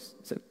problems.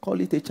 So call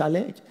it a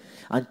challenge.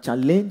 And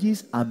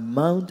challenges are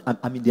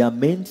they are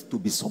meant to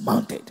be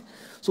surmounted.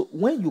 So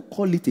when you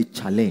call it a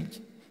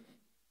challenge,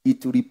 it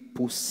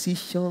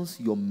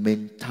repositions your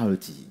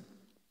mentality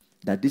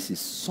that this is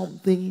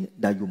something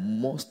that you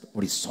must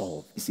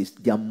resolve. It says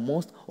there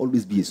must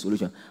always be a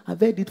solution.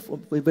 I've heard it for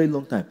a very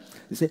long time.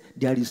 They say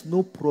there is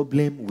no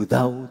problem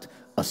without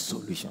a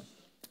solution.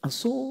 And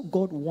so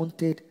God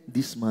wanted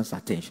this man's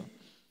attention,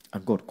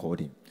 and God called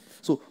him.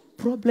 So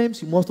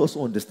problems, you must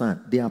also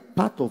understand, they are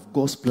part of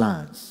God's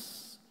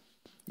plans.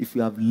 If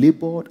you have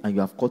labored and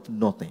you have caught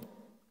nothing,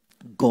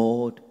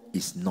 God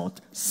is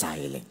not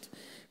silent.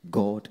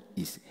 God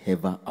is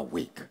ever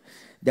awake.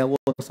 There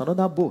was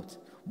another boat,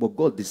 but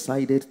God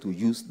decided to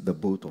use the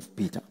boat of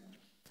Peter.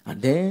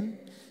 And then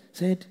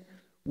said,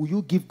 will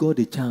you give God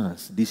a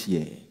chance this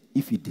year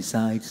if he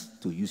decides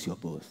to use your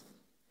boat?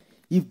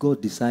 If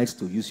God decides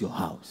to use your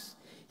house?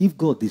 If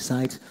God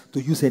decides to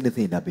use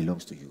anything that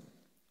belongs to you?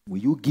 Will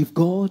you give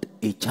God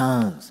a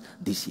chance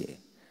this year?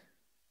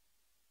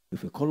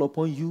 If we call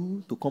upon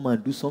you to come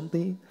and do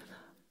something,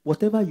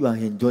 whatever you are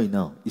enjoying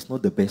now is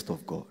not the best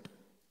of God,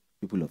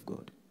 people of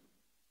God.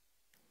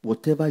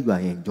 Whatever you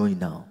are enjoying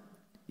now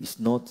is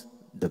not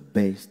the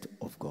best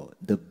of God.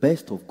 The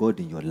best of God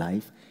in your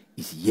life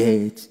is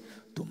yet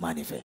to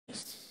manifest.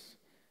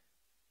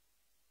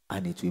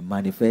 And it will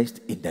manifest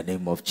in the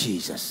name of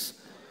Jesus.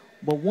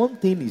 But one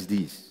thing is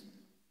this: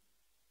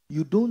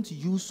 you don't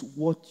use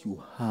what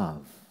you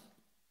have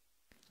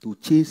to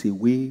chase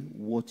away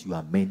what you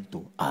are meant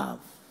to have.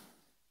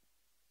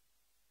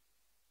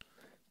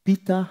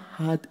 Peter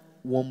had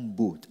one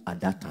boat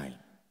at that time.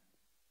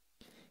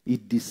 He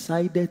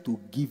decided to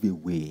give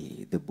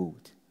away the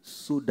boat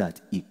so that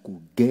he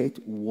could get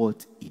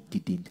what he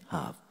didn't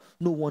have.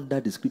 No wonder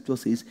the scripture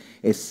says,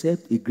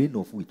 except a grain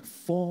of wheat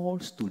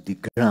falls to the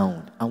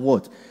ground and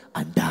what?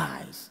 And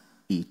dies,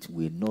 it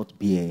will not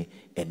bear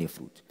any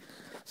fruit.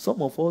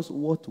 Some of us,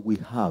 what we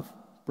have,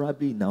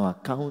 probably in our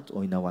account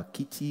or in our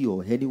kitty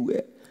or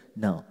anywhere,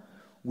 now,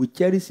 we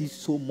cherish it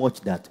so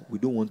much that we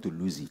don't want to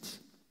lose it.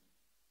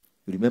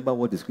 You remember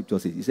what the scripture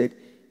says? He said,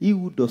 he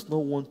who does not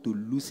want to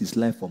lose his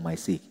life for my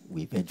sake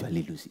will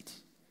eventually lose it.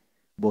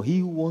 But he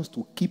who wants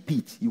to keep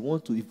it, you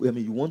want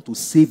to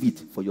save it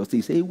for your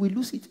sake, say, he will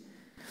lose it.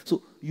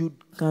 So you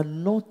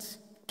cannot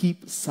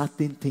keep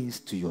certain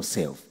things to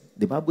yourself.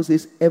 The Bible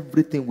says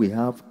everything we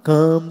have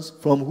comes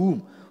from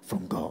whom?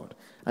 From God.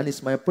 And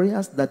it's my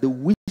prayers that the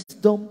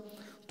wisdom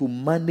to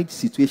manage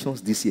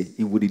situations this year,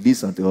 it will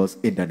release unto us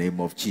in the name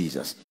of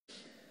Jesus.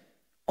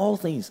 All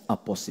things are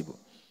possible.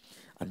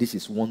 And this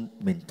is one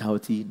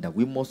mentality that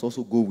we must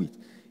also go with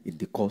in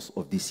the course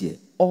of this year.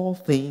 All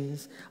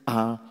things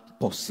are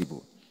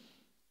possible.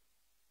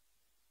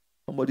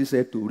 Somebody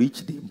said to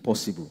reach the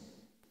impossible,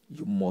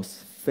 you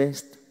must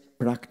first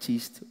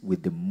practice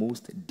with the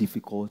most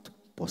difficult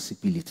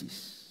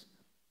possibilities.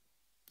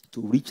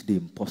 To reach the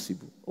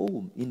impossible.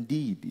 Oh,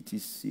 indeed, it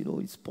is,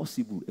 it's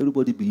possible.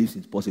 Everybody believes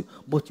it's possible.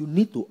 But you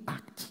need to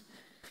act.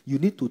 You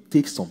need to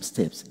take some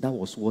steps. That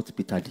was what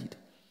Peter did.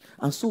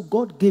 And so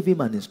God gave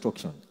him an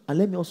instruction. And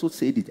let me also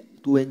say this.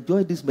 To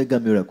enjoy these mega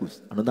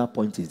miracles, another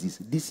point is this.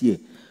 This year,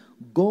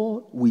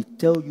 God will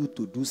tell you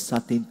to do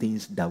certain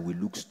things that will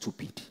look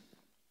stupid.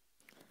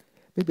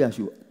 Maybe I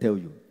should tell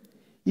you.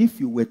 If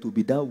you were to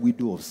be that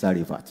widow of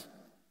Zarephath,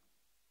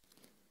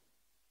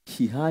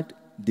 she had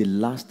the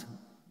last,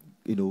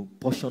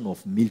 portion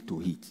of meal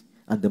to eat.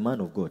 And the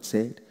man of God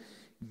said,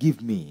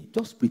 give me,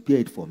 just prepare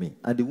it for me.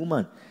 And the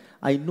woman,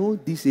 I know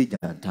this age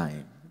and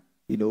time.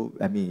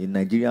 In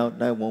Nigeria,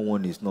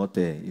 911 is not,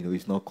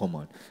 it's not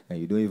common. And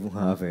you don't even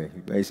have a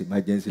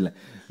emergency line.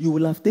 You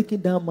will have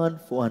taken that man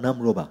for an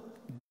armed robber.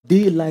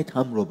 Daylight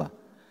armed robber.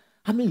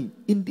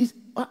 In this,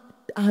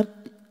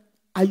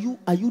 are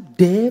you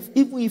deaf?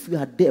 Even if you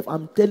are deaf,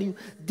 I'm telling you,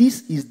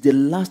 this is the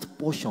last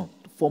portion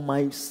for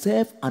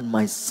myself and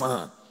my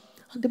son.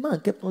 And the man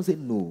kept on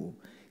saying, no,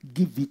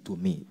 give it to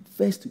me.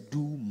 First do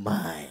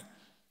mine.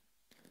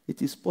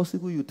 It is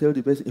possible you tell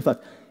the person. In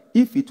fact,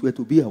 if it were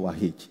to be our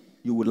age,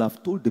 you would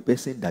have told the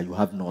person that you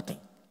have nothing.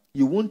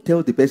 You won't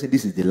tell the person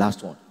this is the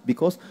last one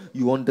because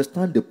you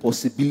understand the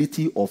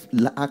possibility of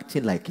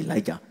acting like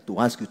Elijah to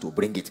ask you to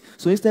bring it.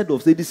 So instead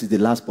of saying this is the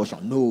last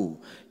portion,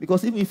 no.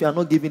 Because even if you are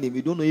not giving him,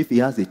 you don't know if he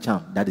has a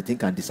charm that the thing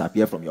can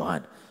disappear from your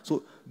hand.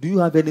 So do you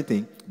have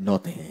anything?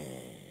 Nothing.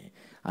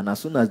 And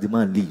as soon as the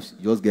man leaves,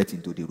 you just get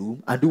into the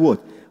room and do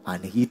what?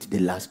 And hit the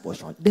last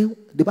portion. Then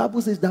the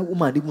Bible says that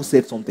woman even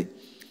said something.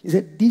 He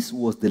said this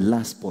was the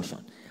last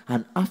portion.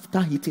 And after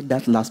hitting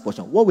that last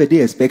portion, what were they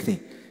expecting?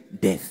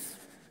 Death.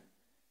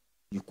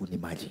 You could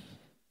imagine.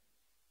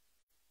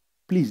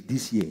 Please,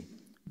 this year,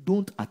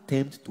 don't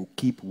attempt to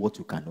keep what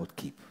you cannot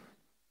keep.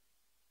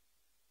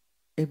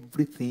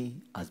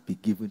 Everything has been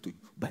given to you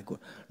by God.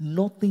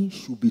 Nothing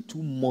should be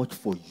too much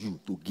for you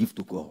to give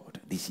to God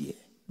this year.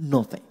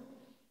 Nothing.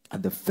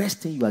 And the first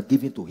thing you are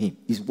giving to him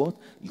is what?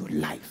 Your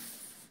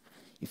life.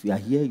 If you are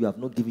here, you have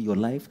not given your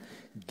life,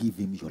 give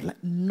him your life.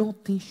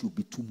 Nothing should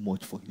be too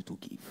much for you to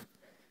give.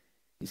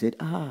 He said,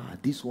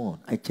 this one,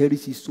 I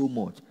cherish it so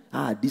much.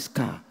 This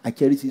car, I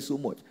cherish it so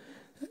much.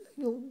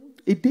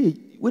 A day,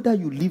 whether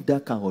you leave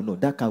that car or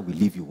not, that car will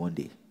leave you one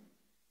day.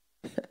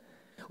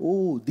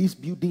 This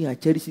building, I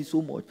cherish it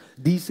so much.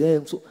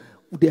 So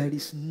there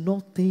is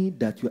nothing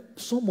that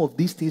some of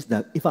these things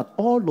that, in fact,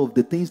 all of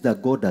the things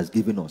that God has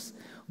given us,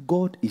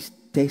 God is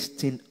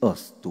testing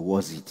us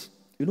towards it.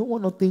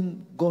 One of the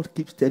things God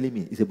keeps telling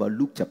me is about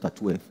Luke chapter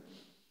 12.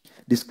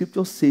 The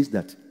scripture says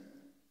that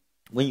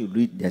when you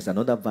read, there's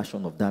another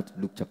version of that,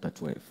 Luke chapter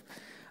 12.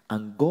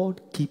 And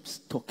God keeps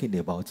talking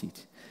about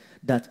it.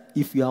 That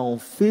if you are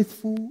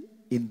unfaithful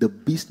in the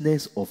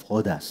business of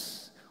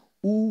others,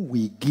 who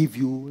will give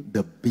you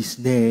the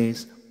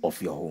business of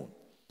your own?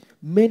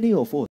 Many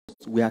of us,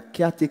 we are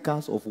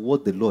caretakers of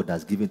what the Lord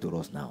has given to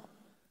us now.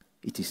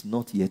 It is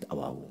not yet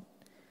our own.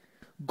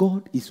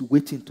 God is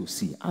waiting to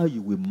see how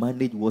you will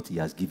manage what he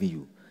has given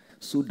you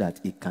so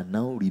that he can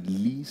now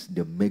release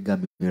the mega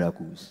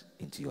miracles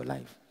into your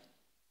life.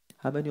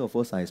 How many of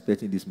us are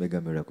expecting these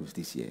mega miracles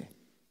this year?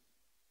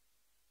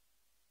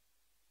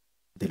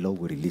 The Lord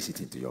will release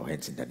it into your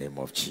hands in the name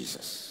of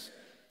Jesus.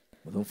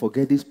 But don't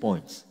forget these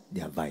points.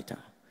 They are vital.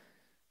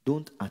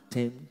 Don't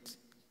attempt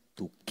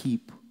to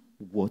keep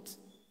what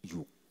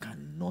you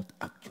cannot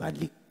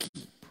actually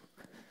keep.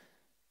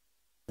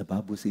 The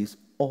Bible says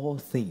all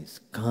things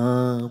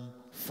come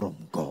from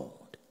God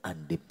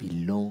and they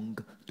belong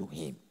to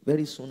him.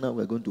 Very soon now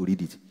we're going to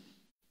read it.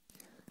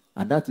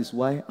 And that is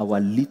why our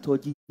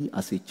liturgy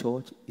as a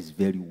church is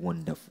very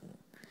wonderful.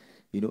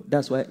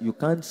 That's why you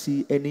can't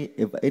see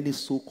any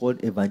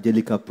so-called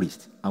evangelical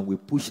priest and we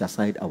push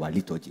aside our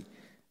liturgy.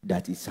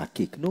 That is a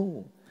cake.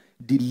 No.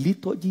 The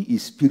liturgy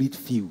is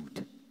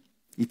spirit-filled.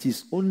 It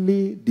is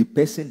only the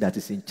person that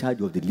is in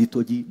charge of the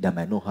liturgy that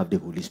might not have the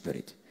Holy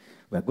Spirit.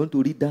 We are going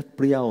to read that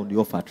prayer on the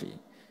offertory.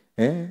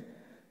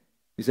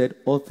 He said,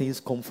 all things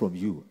come from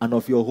you. And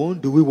of your own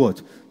do we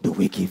what? Do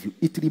we give you?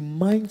 It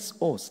reminds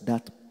us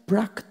that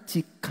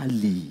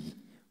practically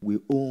we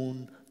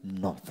own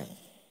nothing.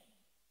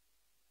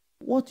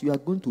 What you are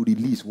going to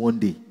release one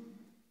day,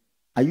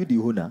 are you the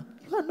owner?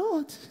 You are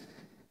not.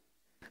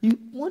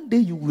 One day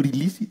you will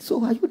release it.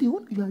 So are you the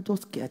owner? You are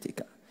just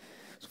caretaker.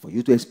 So for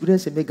you to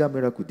experience a mega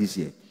miracle this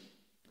year,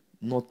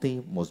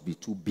 nothing must be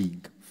too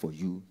big for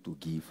you to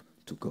give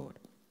to God.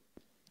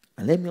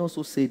 And let me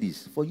also say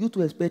this. For you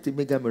to expect a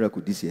mega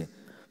miracle this year,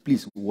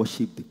 please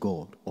worship the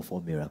God of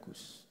all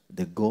miracles.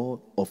 The God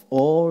of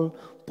all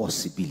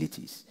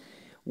possibilities.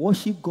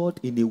 Worship God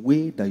in a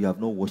way that you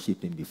have not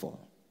worshipped him before.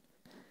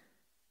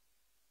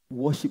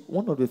 worship,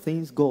 one of the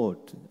things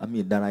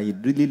that I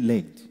really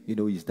learned,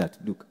 is that,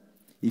 look,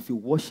 if you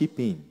worship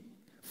him,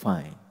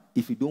 fine.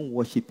 If you don't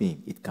worship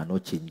him, it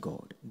cannot change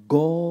God.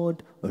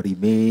 God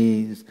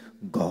remains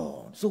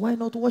God. So why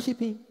not worship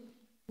him?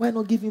 Why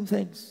not give him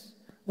thanks?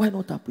 Why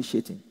not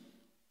appreciate him?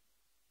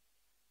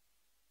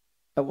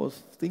 I was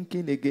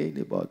thinking again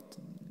about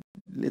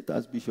late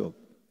Archbishop,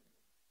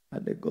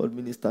 and the God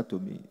ministered to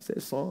me. He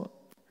said, son,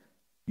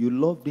 you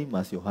loved him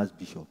as your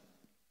Archbishop,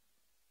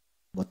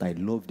 but I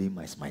loved him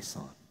as my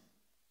son.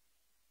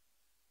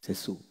 He said,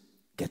 so,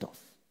 get off.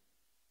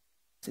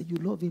 He said, you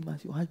love him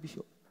as your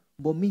Archbishop,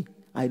 but me,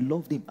 I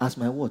loved him as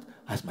my what?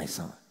 As my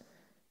son.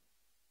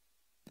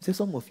 He said,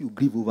 some of you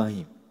grieve over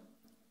him,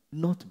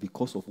 not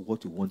because of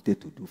what you wanted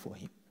to do for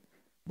him,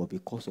 but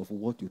because of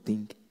what you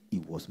think he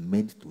was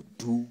meant to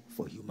do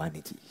for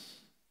humanity.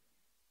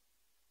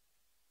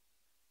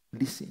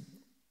 Listen,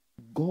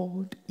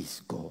 God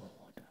is God.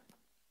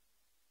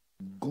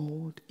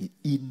 God,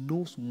 he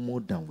knows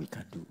more than we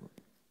can do.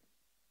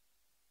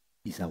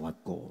 He's our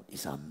God.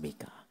 He's our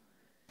maker.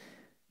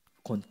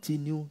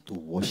 Continue to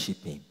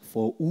worship him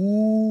for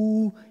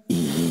who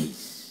he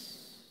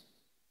is.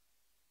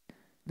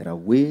 There are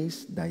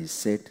ways that he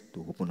said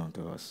to open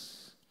unto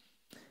us.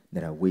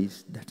 There are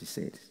ways that he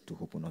said to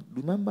open up.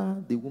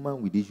 Remember the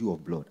woman with the issue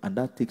of blood, and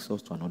that takes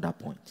us to another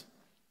point.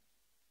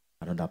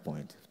 Another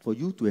point. For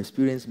you to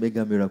experience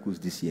mega miracles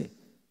this year,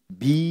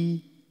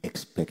 be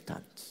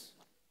expectant.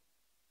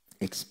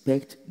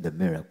 Expect the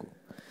miracle.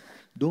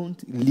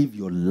 Don't live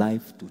your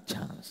life to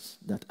chance.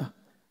 That,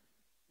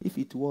 if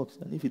it works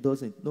and if it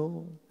doesn't,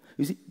 no.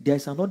 You see,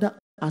 there's another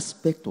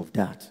aspect of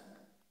that.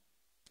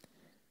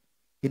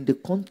 In the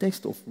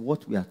context of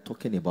what we are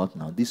talking about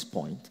now, this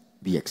point,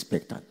 be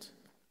expectant.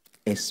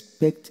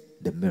 Expect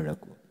the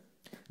miracle.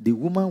 The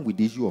woman with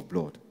the issue of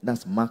blood,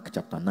 that's Mark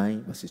chapter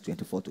 9, verses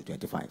 24 to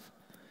 25.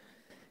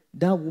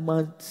 That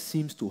woman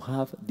seems to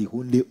have the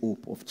only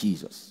hope of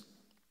Jesus.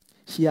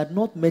 She had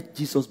not met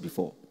Jesus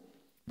before,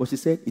 but she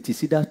said, it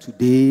is either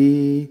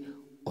today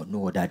or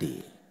no other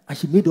day. And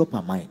she made up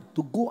her mind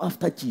to go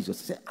after Jesus.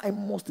 She said, I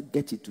must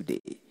get it today.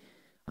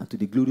 And to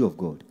the glory of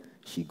God,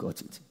 she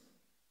got it.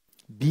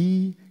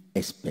 Be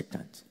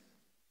expectant.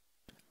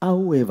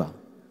 However,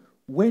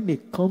 when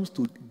it comes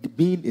to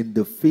being in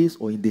the face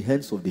or in the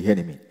hands of the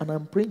enemy, and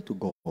I'm praying to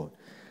God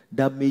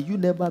that may you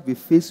never be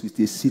faced with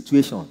a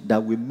situation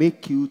that will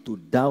make you to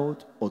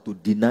doubt or to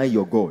deny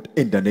your God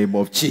in the name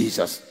of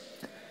Jesus.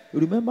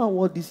 Remember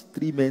what these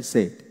three men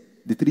said,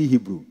 the three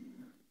Hebrew,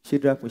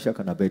 Shadrach, Meshach,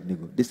 and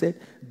Abednego. They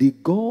said, the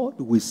God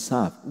we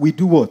serve, we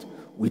do what?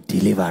 We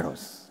deliver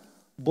us.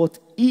 But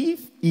if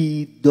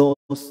he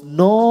does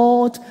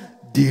not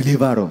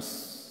deliver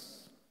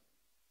us,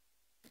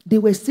 they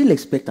were still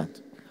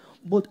expectant.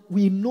 But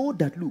we know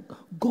that, look,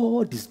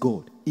 God is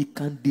God. He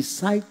can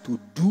decide to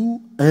do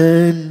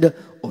and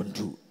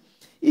undo.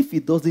 If he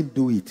doesn't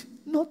do it,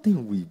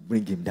 nothing will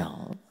bring him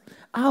down.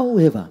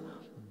 However,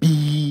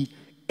 be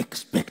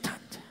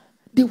expectant.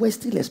 They were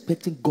still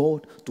expecting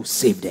God to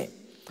save them.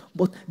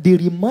 But they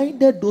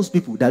reminded those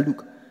people that,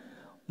 look,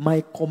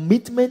 my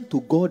commitment to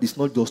God is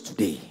not just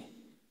today.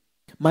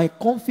 My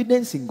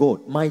confidence in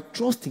God, my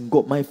trust in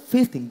God, my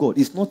faith in God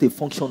is not a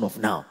function of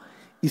now.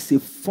 It's a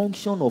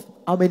function of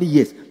how many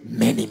years?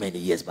 Many, many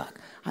years back.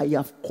 I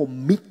have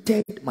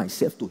committed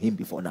myself to him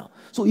before now.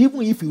 So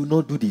even if you will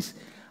not do this,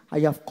 I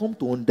have come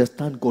to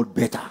understand God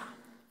better.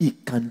 He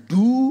can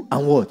do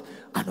and what?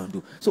 And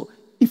undo. So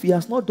if he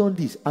has not done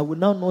this, I will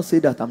now not say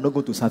that I'm not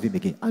going to serve him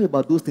again. How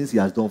about those things he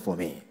has done for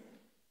me?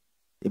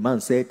 A man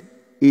said,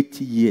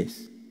 80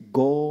 years,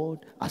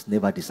 God has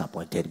never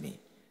disappointed me.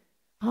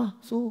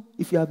 So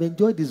if you have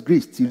enjoyed this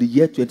grace till the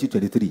year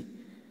 2023,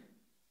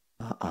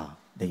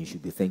 then you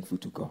should be thankful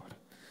to God.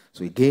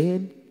 So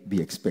again,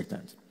 be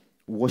expectant.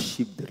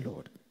 Worship the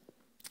Lord.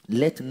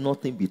 Let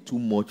nothing be too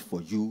much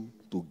for you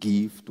to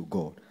give to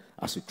God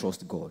as you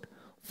trust God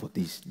for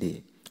this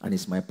day. And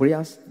it's my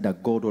prayers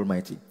that God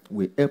Almighty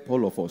will help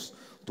all of us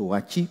to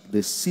achieve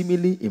the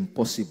seemingly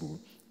impossible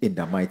in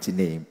the mighty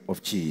name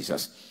of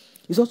Jesus.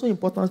 It's also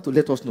important to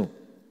let us know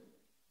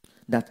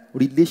that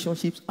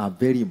relationships are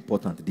very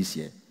important this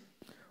year.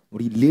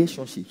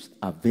 Relationships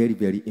are very,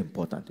 very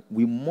important.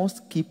 We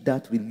must keep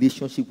that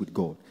relationship with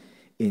God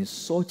in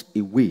such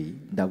a way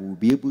that we'll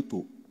be able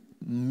to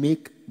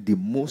make the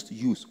most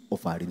use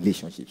of our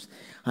relationships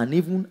and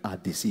even our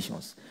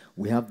decisions.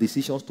 We have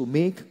decisions to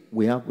make.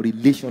 We have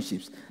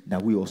relationships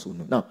that we also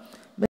know. Now,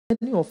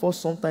 many of us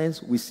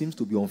sometimes we seem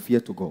to be unfair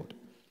to God,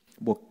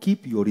 but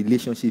keep your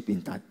relationship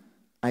intact.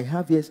 I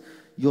have yes,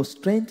 your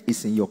strength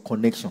is in your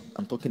connection.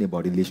 I'm talking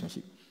about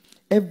relationship.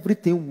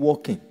 Everything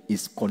working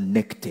is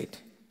connected.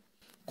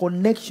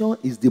 Connection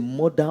is the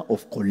mother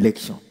of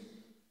collection.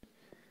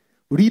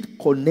 Read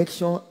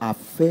connection are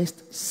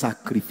first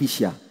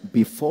sacrificial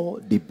before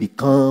they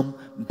become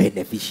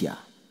beneficial.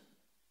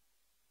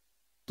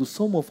 To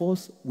some of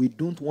us, we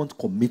don't want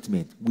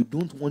commitment. We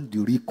don't want the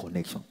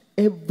reconnection.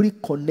 Every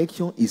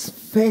connection is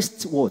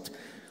first what?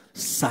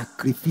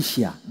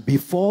 Sacrificial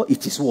before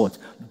it is what?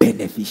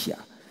 Beneficial.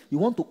 You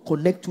want to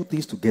connect two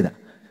things together.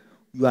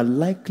 you are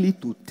likely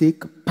to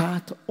take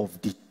part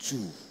of the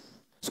two.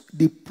 So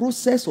the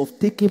process of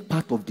taking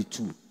part of the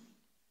two,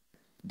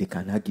 they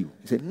can argue.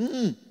 He said,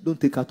 don't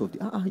take out of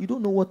the, you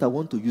don't know what I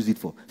want to use it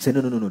for. He said,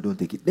 no, don't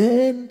take it.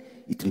 Then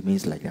it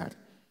remains like that.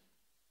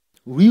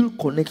 Real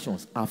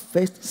connections are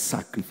first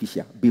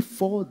sacrificial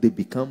before they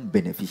become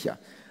beneficial.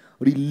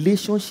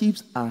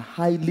 Relationships are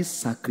highly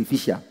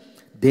sacrificial,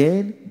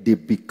 then they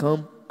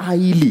become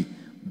highly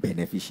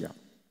beneficial.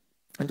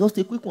 And just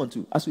a quick one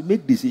too. As we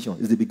make decisions,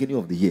 it's the beginning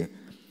of the year.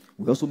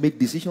 We also make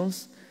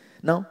decisions.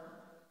 Now,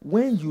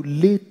 when you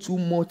lay too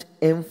much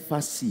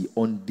emphasis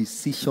on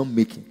decision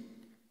making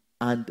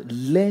and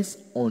less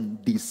on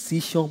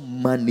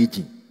decision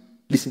managing,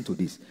 listen to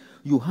this.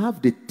 You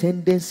have the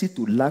tendency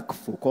to lack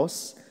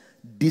focus,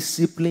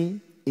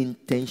 discipline,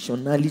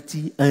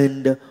 intentionality,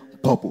 and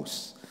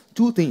purpose.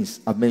 Two things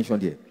I've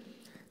mentioned here: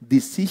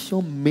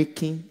 decision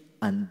making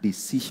and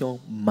decision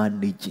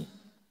managing.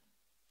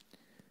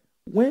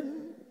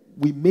 When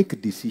we make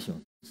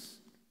decisions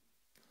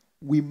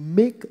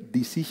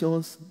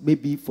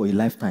maybe for a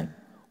lifetime,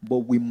 but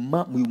we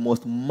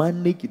must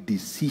manage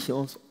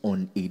decisions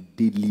on a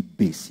daily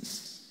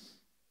basis.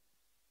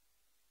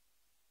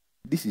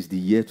 This is the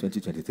year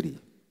 2023.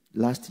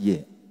 Last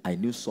year, I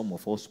knew some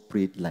of us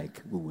prayed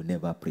like we will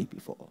never pray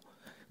before.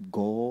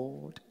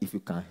 God, if you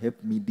can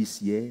help me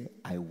this year,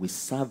 I will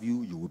serve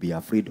you. You will be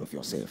afraid of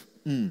yourself.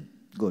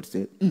 God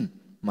said,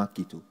 mark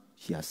it.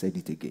 She has said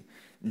it again.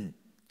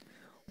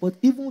 But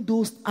even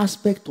those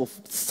aspects of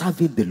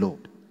serving the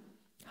Lord,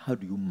 how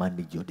do you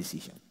manage your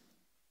decision?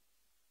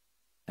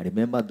 I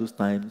remember those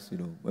times,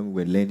 when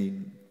we were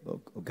learning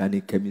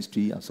organic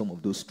chemistry and some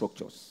of those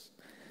structures.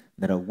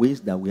 There are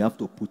ways that we have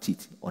to put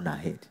it on our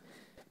head.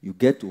 You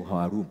get to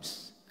our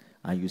rooms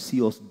and you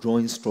see us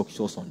drawing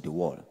structures on the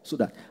wall, so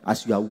that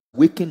as you are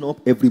waking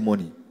up every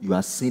morning, you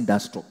are seeing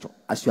that structure.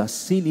 As you are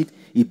seeing it,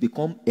 it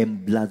becomes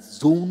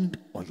emblazoned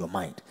on your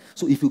mind.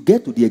 So if you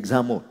get to the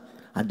exam hall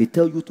and they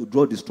tell you to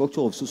draw the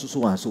structure of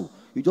so and so,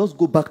 you just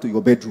go back to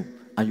your bedroom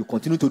and you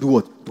continue to do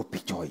what? To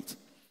picture it.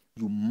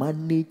 You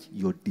manage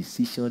your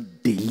decision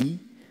daily,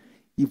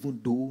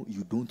 even though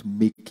you don't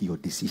make your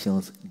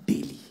decisions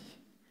daily.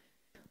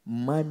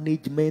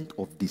 Management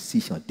of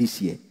decision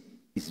this year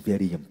is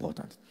very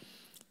important.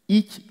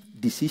 Each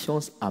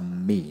decisions are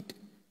made.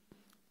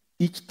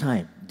 Each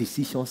time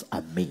decisions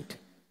are made,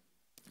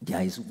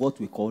 there is what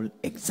we call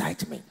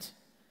excitement.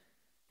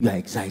 You are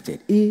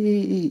excited.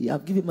 Hey,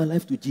 I've given my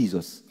life to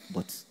Jesus.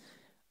 But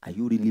are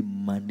you really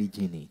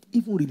managing it?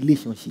 Even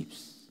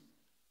relationships.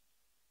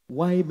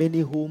 Why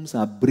many homes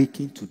are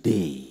breaking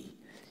today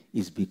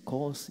is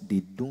because they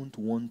don't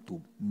want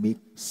to make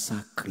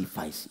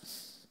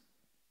sacrifices.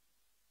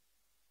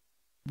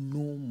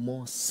 No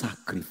more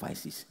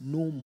sacrifices.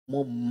 No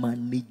more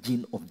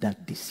managing of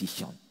that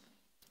decision.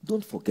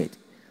 Don't forget,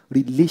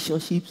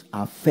 relationships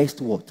are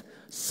first what?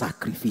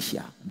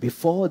 Sacrificial.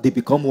 Before they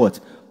become what?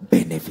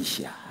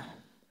 Beneficial.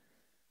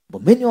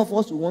 But many of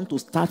us want to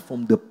start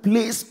from the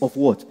place of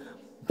what?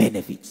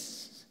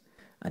 Benefits.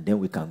 And then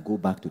we can go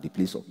back to the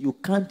place of, you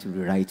can't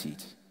rewrite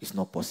it. It's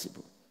not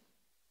possible.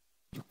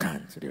 You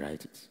can't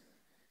rewrite it.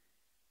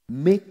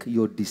 Make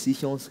your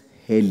decisions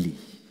early,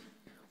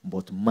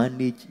 but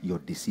manage your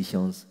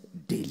decisions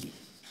daily.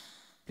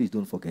 Please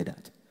don't forget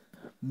that.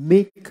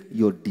 Make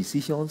your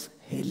decisions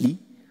early,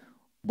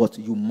 but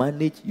you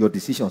manage your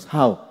decisions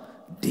how?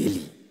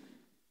 Daily.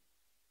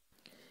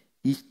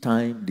 Each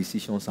time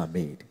decisions are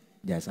made,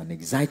 there's an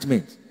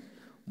excitement.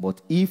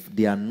 But if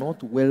they are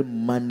not well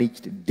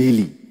managed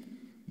daily,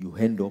 you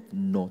end up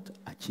not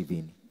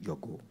achieving your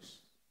goals.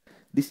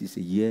 This is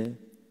a year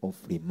of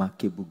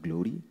remarkable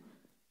glory,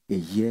 a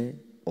year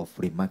of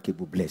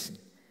remarkable blessing.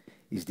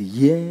 It's the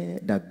year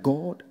that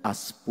God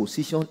has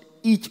positioned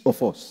each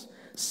of us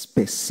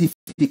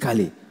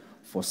specifically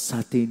for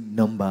certain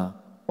number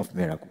of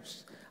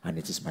miracles. And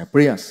it is my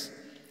prayers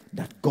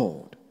that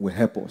God will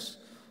help us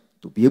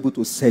to be able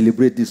to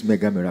celebrate these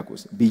mega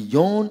miracles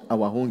beyond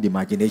our own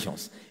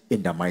imaginations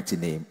in the mighty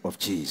name of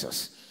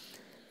Jesus.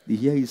 The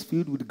year is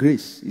filled with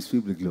grace, is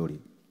filled with glory.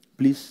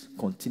 Please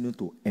continue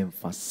to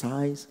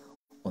emphasize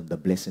on the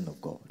blessing of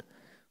God.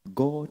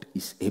 God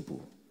is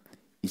able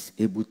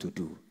to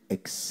do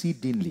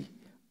exceedingly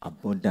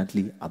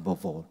abundantly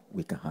above all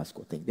we can ask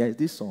or think. There is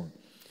this song,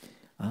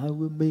 I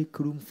will make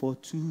room for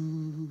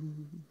two,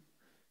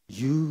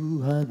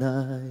 you and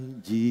I,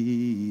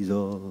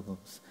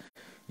 Jesus.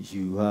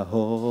 You are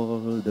all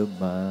that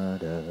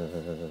matters.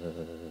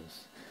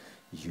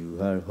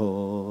 You are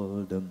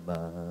all that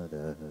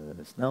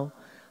matters. Now,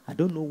 I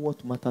don't know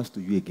what matters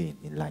to you again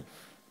in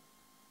life.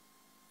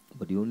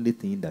 But the only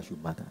thing that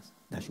should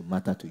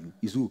matter to you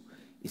is who?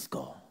 Is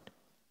God.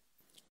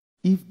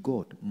 If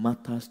God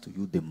matters to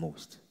you the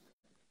most,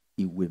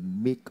 He will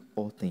make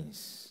all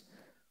things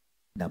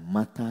that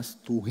matters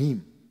to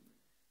Him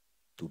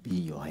to be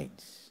in your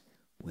hands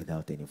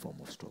without any form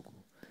of struggle.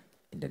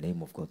 In the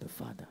name of God the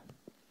Father,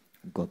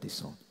 God the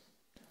Son,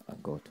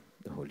 and God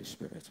the Holy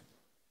Spirit.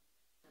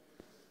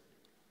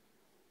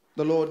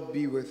 The Lord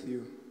be with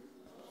you.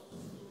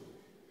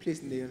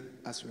 Please kneel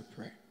as we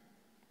pray.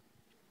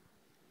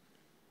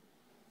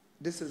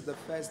 This is the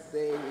first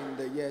day in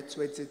the year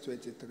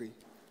 2023.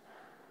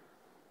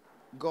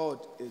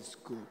 God is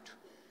good.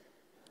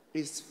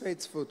 He's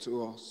faithful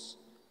to us.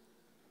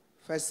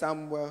 1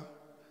 Samuel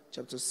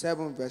chapter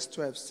 7 verse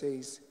 12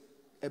 says,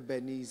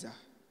 Ebenezer,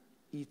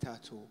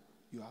 hitherto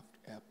you have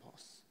helped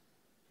us.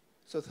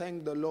 So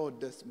thank the Lord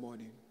this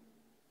morning.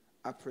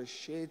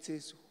 Appreciate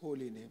his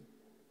holy name.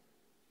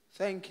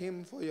 Thank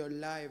him for your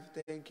life.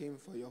 Thank him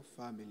for your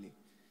family.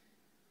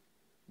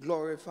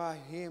 Glorify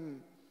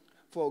him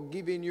for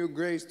giving you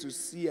grace to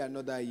see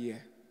another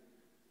year.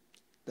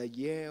 The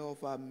year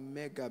of our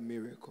mega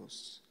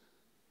miracles.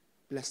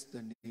 Bless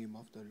the name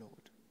of the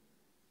Lord.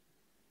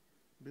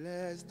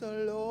 Bless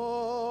the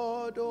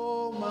Lord,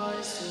 oh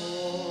my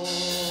soul.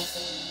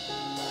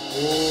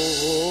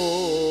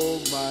 Oh,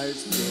 my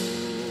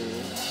soul.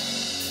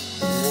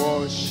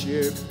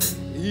 Worship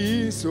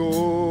his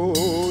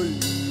holy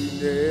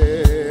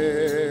name.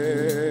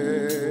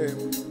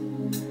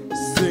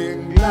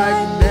 Sing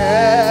like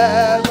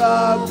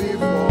never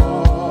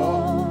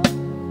before.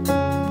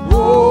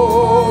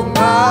 Oh,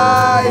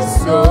 my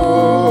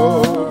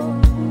soul.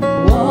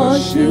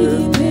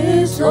 Worship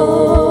his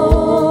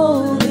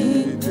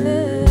holy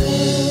name.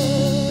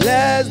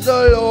 Bless the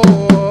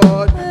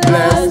Lord.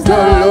 Bless the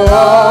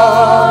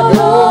Lord,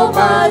 oh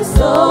my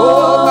soul.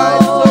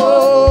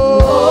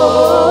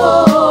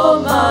 Oh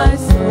my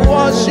soul.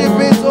 Worship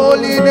his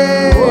holy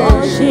name.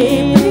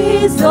 Worship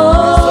his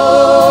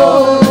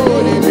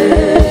holy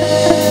name.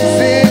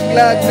 Sing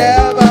like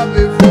never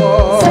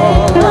before.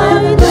 Sing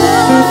like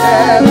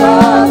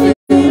never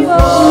before.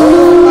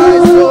 Oh my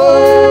soul.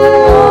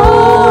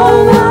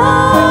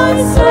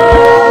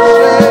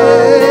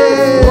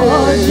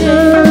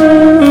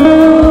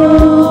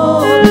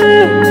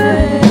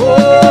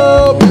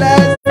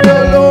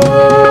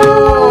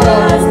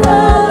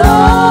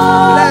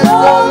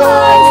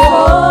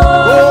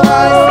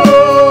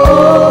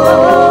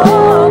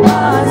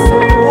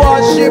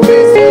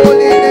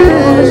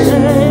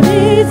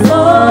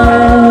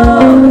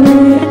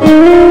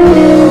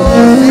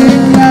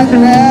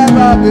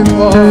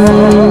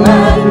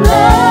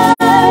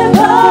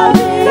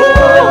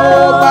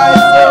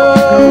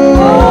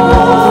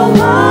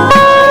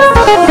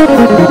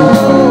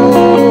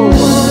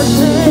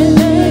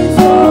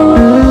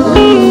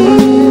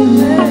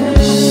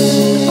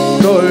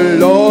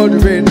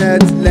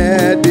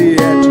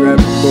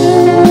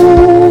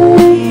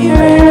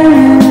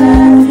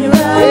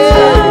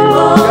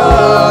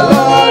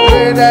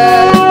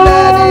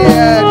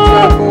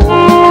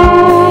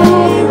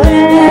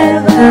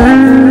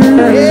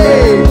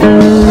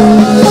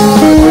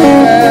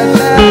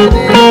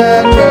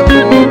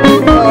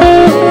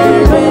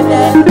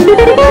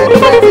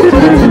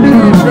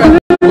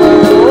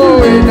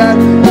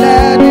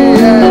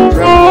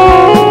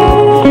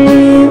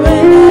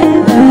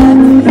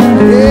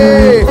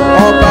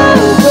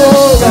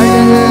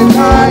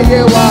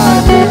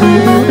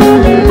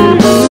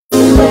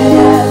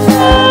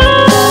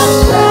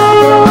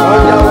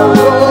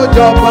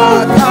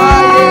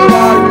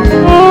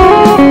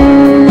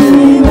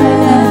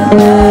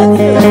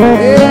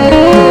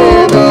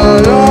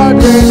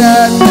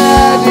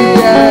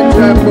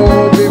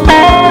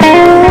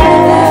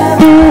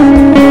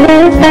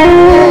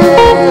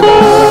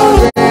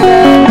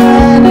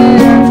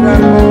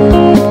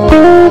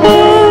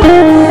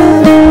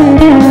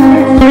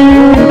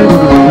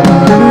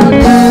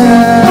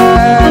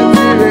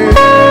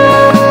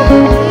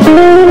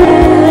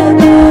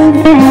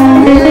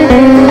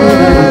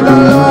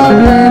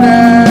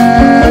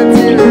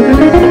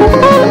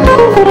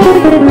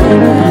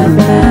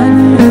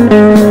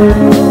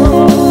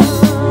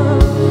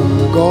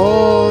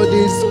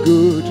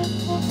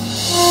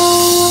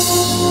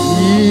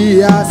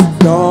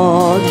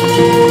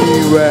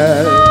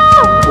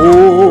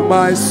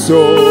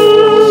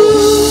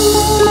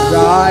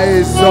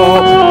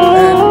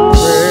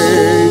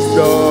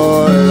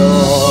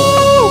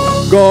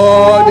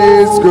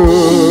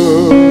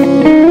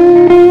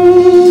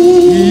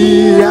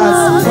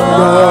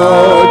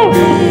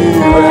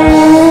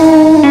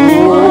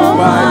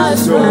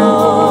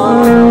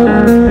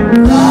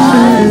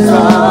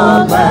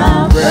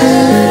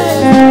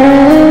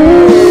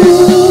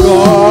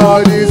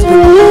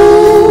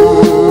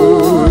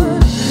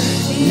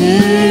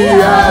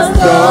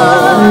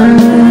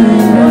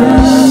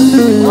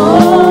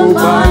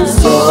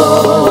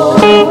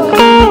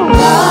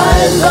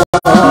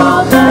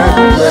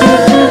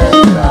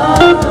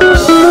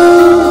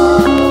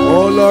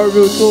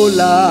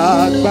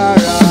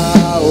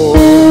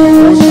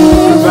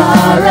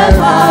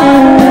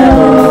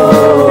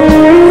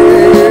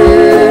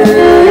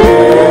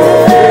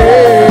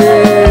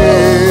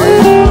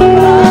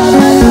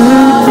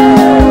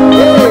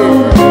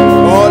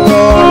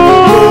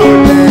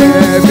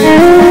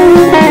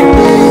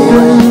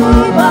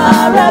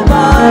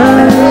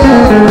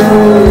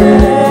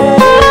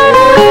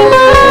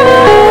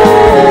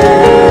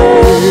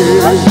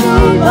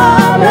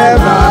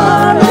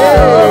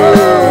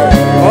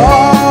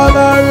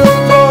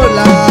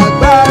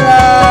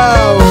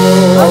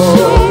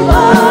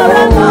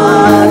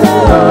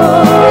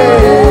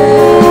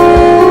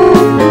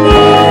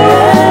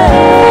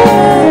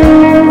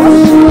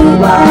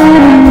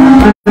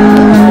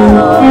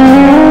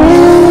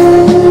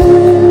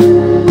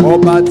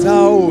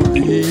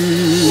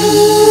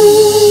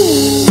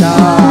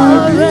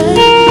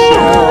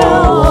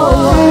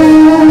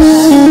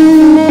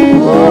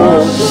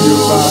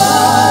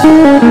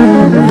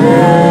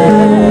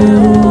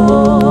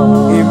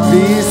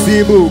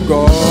 Invisible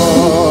God,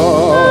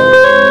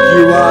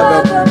 you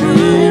are the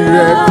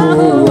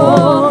miracle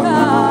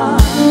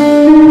worker.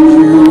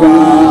 You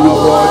are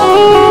what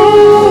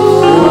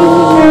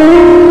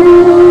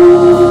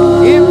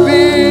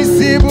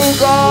invisible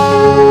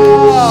God,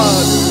 you are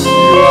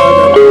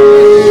the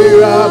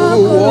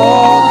miracle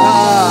worker.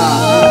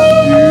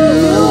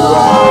 You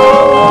are.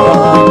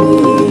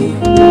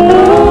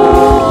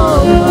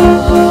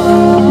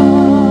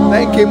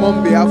 Thank him on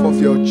behalf of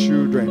your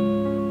children.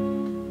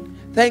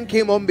 Thank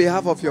him on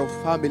behalf of your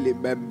family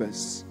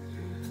members.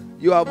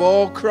 You have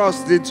all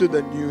crossed into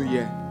the new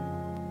year.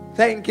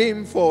 Thank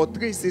him for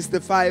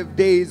 365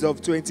 days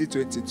of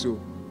 2022.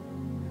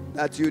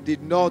 That he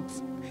did not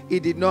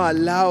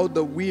allow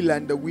the will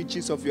and the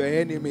witches of your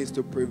enemies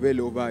to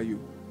prevail over you.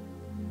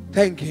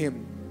 Thank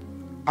him.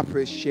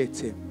 Appreciate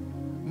him.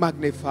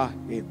 Magnify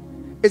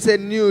him. It's a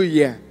new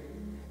year.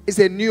 It's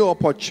a new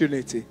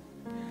opportunity.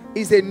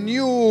 It's a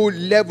new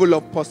level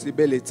of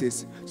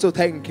possibilities. So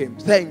thank him.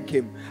 Thank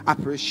him.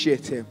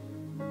 Appreciate him.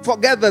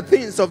 Forget the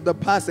things of the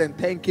past and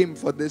thank him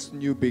for this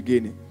new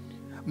beginning.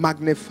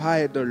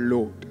 Magnify the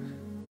Lord.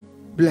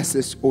 Bless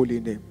his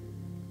holy name.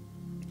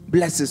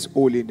 Bless his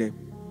holy name.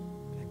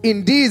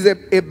 Indeed,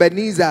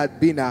 Ebenezer had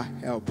been our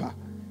helper.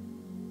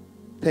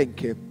 Thank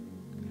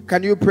him.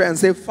 Can you pray and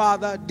say,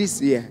 Father,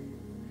 this year,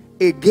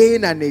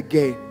 again and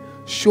again,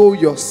 show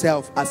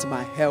yourself as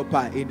my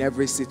helper in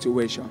every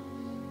situation.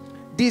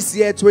 This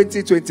year,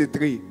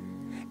 2023,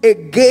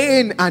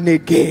 again and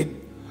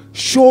again,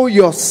 show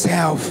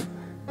yourself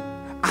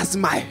as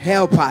my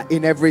helper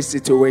in every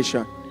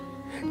situation.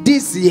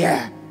 This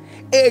year,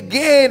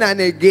 again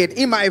and again,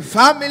 in my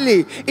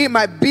family, in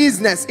my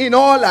business, in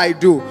all I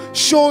do,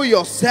 show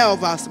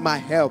yourself as my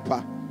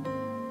helper.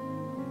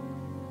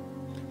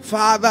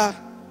 Father,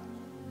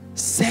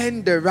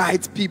 send the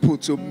right people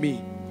to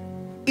me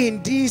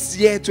in this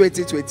year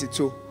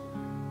 2022.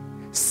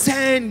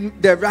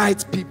 Send the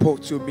right people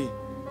to me.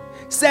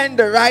 Send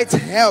the right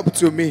help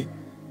to me.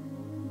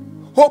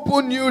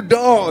 Open new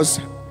doors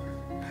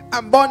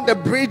and burn the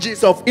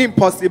bridges of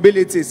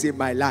impossibilities in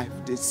my life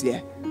this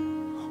year.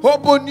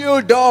 Open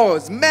new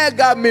doors,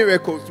 mega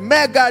miracles,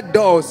 mega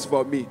doors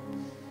for me.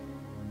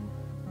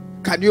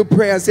 Can you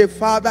pray and say,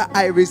 Father,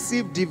 I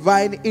receive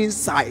divine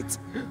insight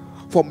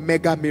for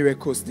mega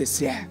miracles this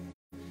year.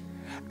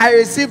 I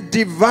receive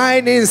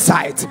divine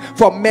insight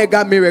for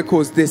mega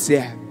miracles this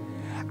year.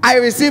 I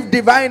receive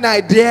divine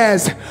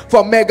ideas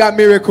for mega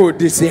miracle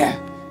this year.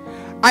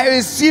 I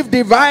receive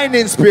divine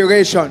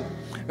inspiration,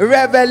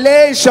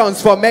 revelations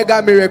for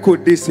mega miracle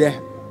this year.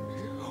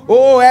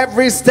 Oh,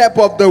 every step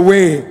of the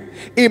way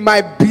in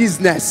my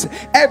business,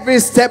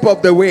 every step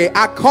of the way,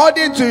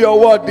 according to your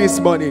word this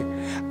morning,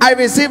 I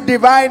receive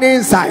divine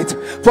insight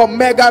for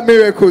mega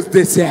miracles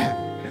this year.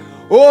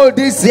 Oh,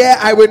 this year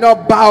I will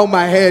not bow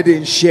my head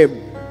in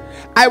shame.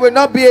 I will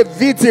not be a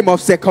victim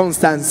of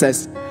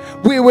circumstances.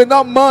 We will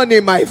not mourn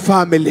in my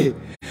family,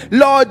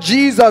 Lord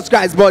Jesus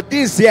Christ. But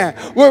this year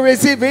we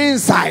receive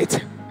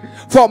insight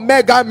for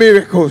mega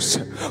miracles.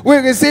 We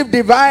receive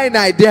divine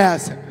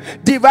ideas,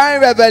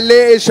 divine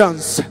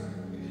revelations.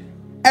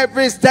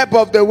 Every step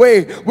of the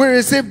way we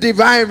receive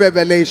divine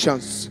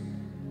revelations.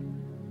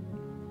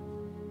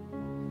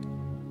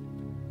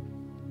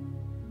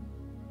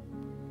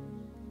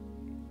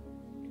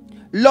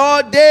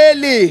 Lord,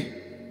 daily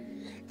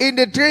in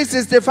the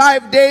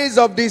 365 days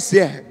of this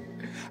year,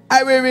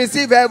 I will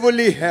receive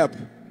heavenly help.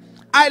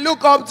 I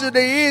look up to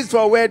the east,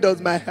 for where does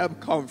my help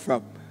come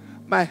from?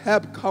 My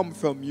help comes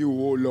from you,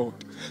 O Lord.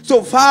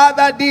 So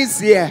Father,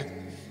 this year,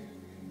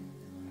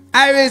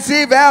 I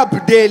receive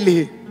help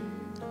daily.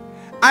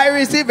 I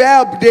receive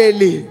help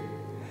daily.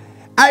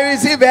 I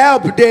receive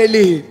help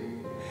daily.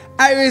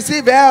 I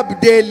receive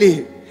help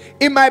daily.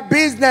 In my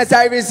business,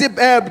 I receive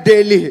help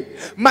daily.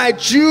 My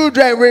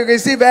children will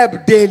receive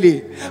help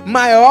daily.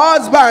 My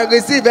husband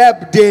receive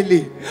help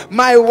daily.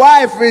 My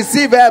wife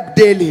receive help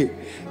daily.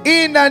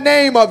 In the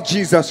name of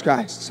Jesus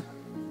Christ.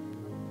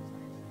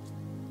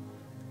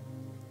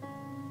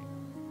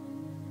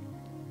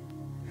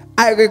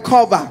 I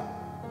recover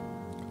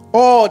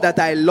all that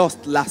I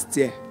lost last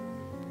year.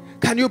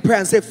 Can you pray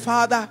and say,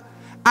 Father,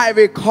 I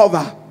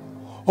recover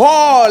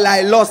all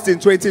I lost in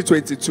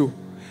 2022.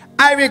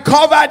 I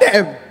recover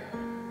them.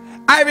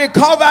 I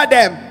recover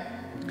them.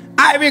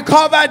 I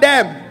recover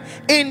them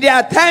in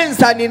their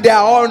tens and in their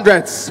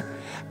hundreds.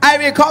 I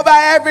recover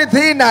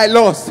everything I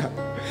lost.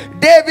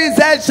 David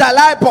said, shall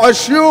I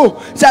pursue?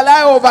 Shall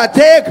I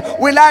overtake?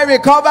 Will I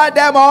recover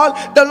them all?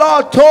 The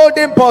Lord told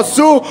him,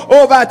 pursue,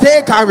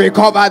 overtake, and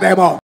recover them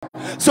all.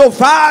 So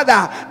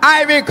Father,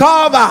 I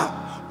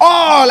recover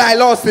all I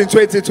lost in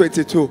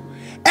 2022.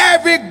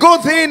 Every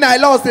good thing I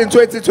lost in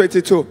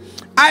 2022.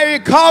 I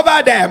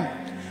recover them.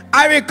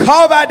 I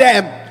recover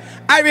them.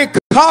 I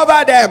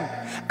recover them.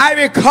 I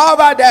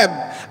recover them.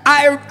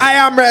 I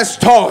am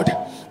restored.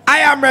 I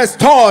am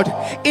restored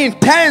in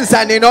tens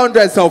and in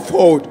hundreds of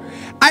fold.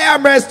 I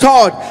am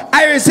restored.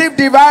 I receive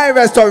divine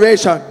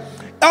restoration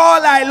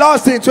All I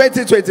lost in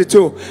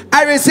 2022,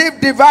 I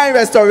received divine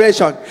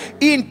restoration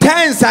in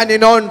tens and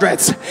in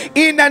hundreds.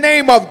 In the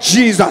name of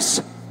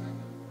Jesus.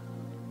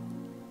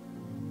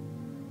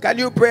 Can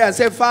you pray and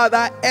say,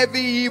 Father,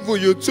 every evil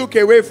you took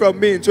away from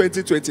me in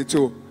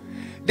 2022,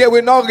 they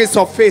will not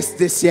resurface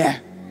this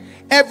year.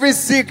 Every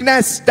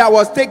sickness that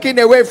was taken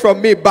away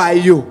from me by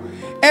you,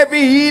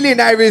 every healing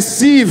I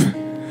receive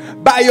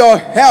by your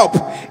help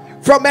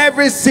from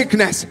every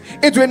sickness,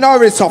 it will not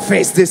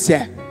resurface this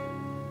year.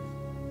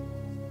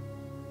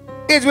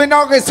 It will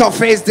not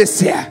resurface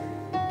this year.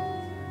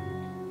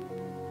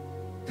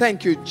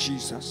 Thank you,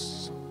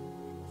 Jesus.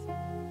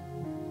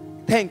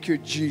 Thank you,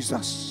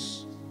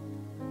 Jesus.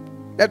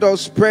 Let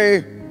us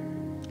pray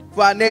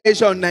for our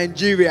nation,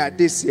 Nigeria,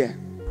 this year.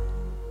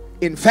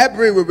 In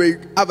February, we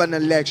will have an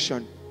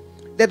election.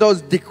 Let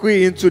us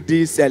decree into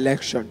this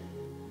election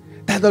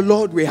that the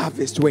Lord will have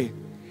his way.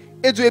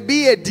 It will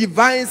be a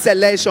divine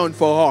selection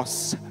for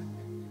us.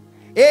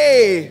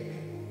 Hey,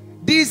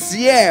 this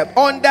year,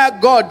 under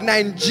God,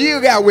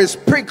 Nigeria will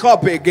spring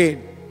up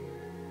again.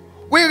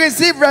 We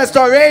receive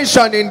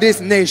restoration in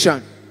this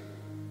nation.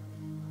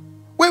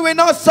 We will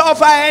not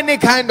suffer any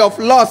kind of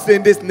loss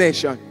in this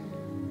nation.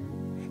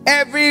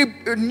 Every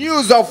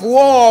news of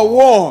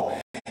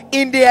war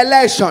in the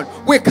election,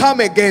 we come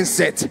against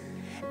it.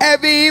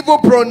 Every evil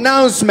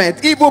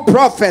pronouncement, evil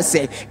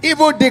prophecy,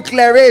 evil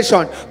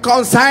declaration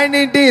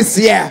concerning this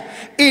year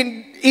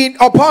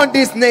upon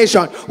this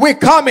nation, we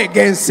come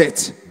against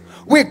it.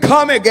 We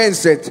come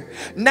against it.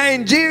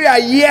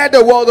 Nigeria, hear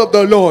the word of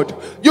the Lord.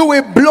 You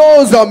will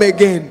blossom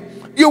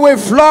again. You will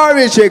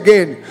flourish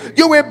again.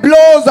 You will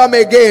blossom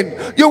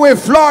again. You will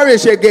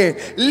flourish again.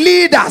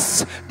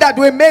 Leaders that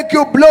will make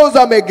you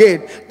blossom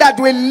again. That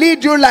will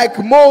lead you like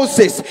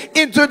Moses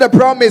into the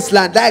promised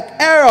land. Like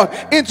Aaron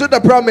into the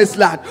promised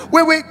land.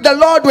 The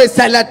Lord will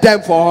select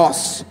them for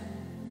us.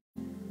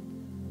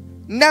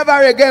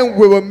 Never again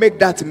we will make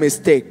that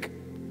mistake.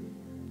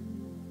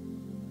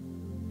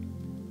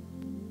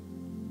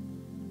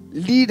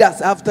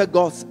 Leaders after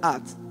God's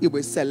heart, He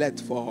will select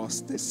for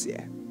us this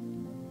year.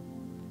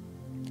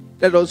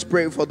 Let us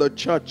pray for the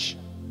church.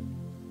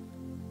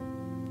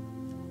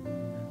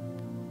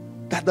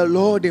 That the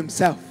Lord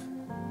Himself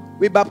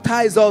will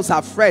baptize us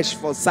afresh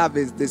for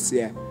service this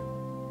year.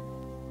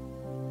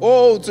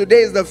 Oh,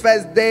 today is the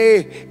first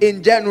day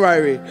in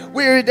January.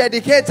 We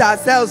rededicate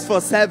ourselves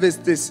for service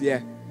this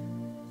year.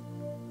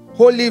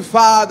 Holy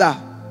Father,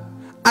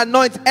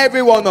 anoint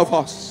every one of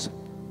us.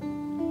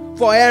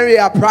 For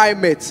area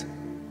primate,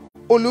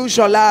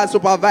 Olushola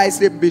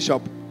supervising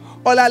bishop,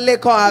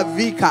 Olaleko our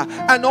Vicar,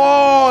 and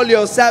all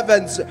your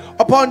servants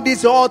upon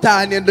this altar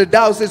and in the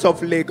diocese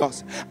of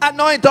Lagos.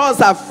 Anoint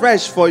us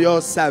afresh for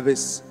your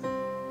service.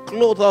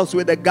 Clothe us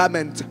with a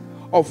garment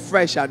of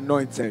fresh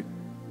anointing.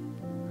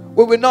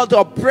 We will not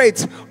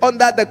operate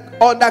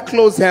under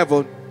closed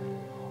heaven,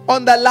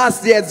 under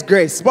last year's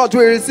grace, but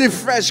we receive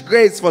fresh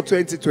grace for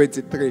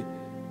 2023.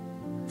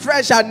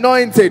 Fresh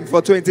anointing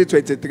for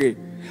 2023.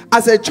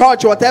 As a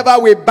church, whatever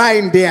we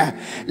bind there,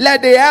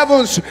 let the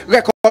heavens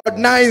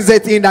recognize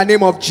it in the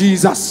name of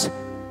Jesus.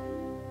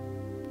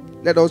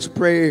 Let us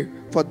pray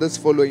for these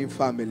following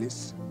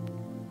families.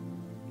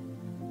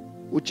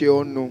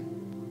 Ucheonu,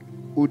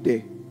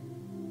 Ude,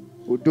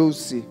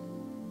 Udosi,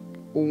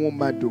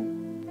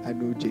 Uwumadu,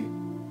 and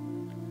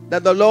Uje.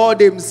 That the Lord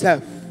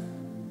Himself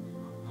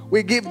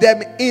will give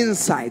them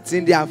insights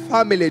in their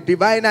family,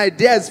 divine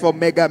ideas for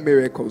mega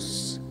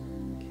miracles.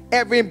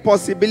 Every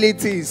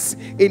impossibilities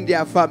in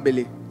their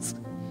family,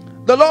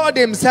 the Lord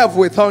Himself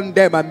will turn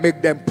them and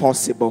make them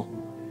possible.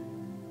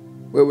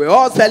 We will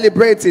all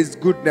celebrate His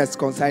goodness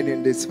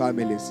concerning these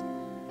families.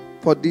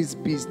 For this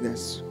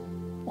business,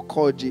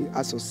 Okoji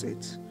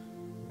Associates,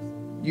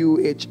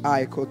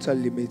 UHI Kota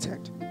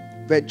Limited,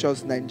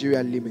 Ventures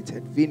Nigeria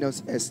Limited,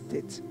 Venus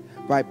Estate,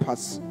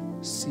 Bypass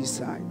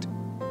Seaside,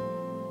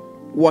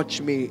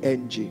 Watch Me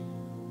NG,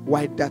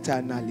 White Data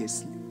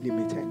Analyst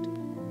Limited.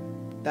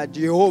 That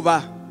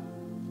Jehovah,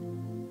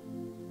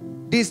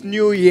 this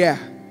new year,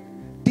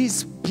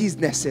 these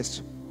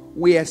businesses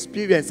will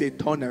experience a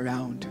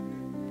turnaround.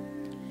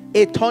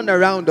 A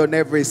turnaround on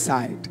every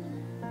side.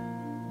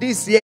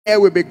 This year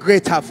will be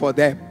greater for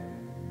them.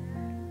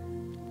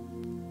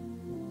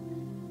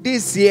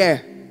 This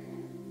year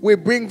will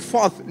bring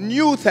forth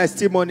new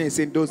testimonies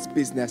in those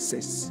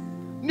businesses.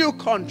 New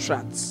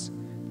contracts,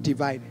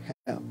 divine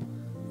help.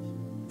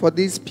 For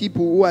these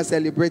people who are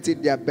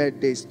celebrating their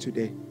birthdays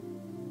today,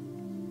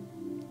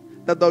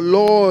 that the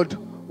Lord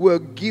will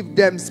give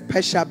them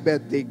special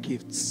birthday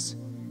gifts.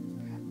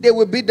 They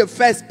will be the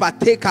first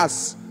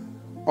partakers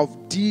of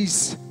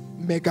these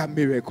mega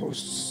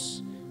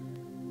miracles.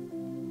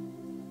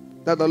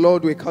 That the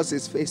Lord will cause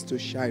His face to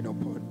shine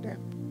upon them.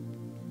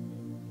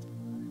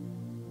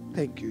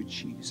 Thank you,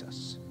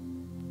 Jesus.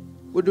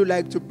 Would you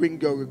like to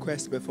bring your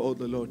request before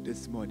the Lord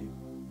this morning?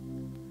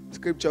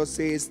 Scripture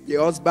says the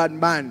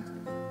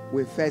husbandman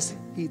will first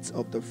eat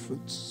of the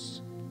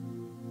fruits.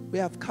 We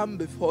have come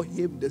before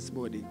Him this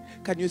morning.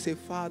 Can you say,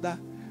 Father,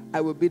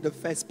 I will be the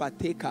first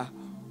partaker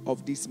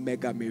of these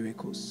mega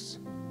miracles.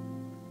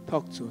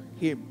 Talk to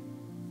him.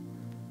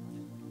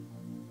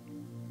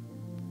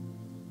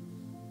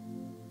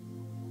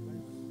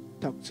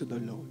 Talk to the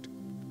Lord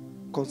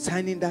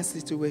concerning that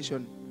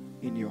situation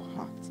in your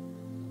heart.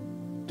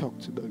 Talk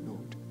to the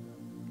Lord.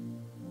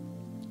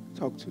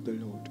 Talk to the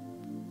Lord.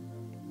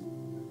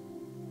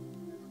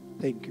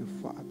 Thank you,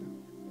 Father.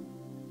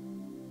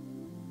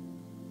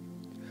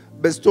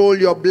 Bestow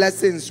your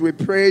blessings, we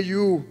pray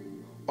you,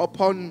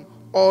 upon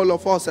all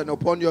of us and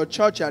upon your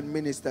church and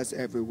ministers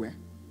everywhere.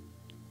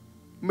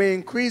 May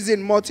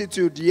increasing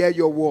multitude hear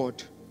your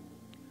word.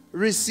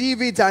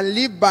 Receive it and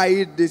live by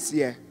it this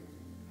year.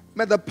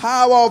 May the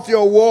power of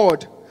your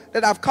word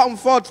that have come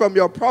forth from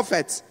your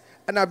prophets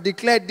and have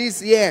declared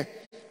this year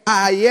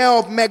a year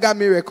of mega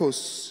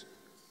miracles.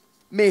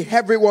 May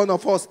every one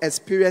of us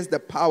experience the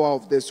power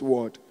of this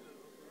word.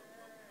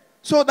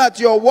 So that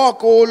your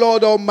work, O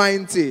Lord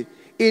Almighty,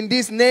 in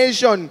this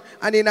nation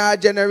and in our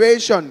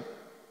generation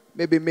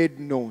may be made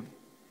known.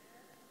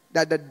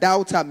 That the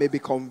doubter may be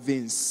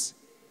convinced.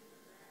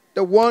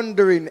 The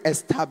wandering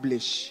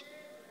established.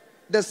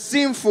 The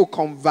sinful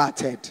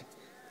converted.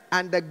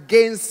 And the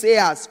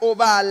gainsayers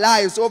over our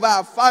lives, over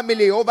our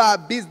family, over our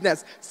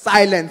business,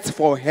 silent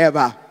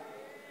forever.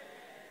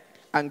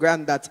 And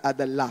grant that at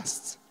the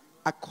last,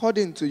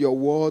 according to your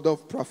word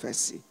of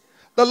prophecy,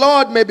 the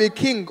Lord may be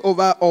king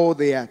over all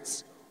the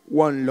earth,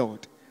 one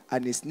Lord,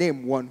 and his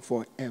name one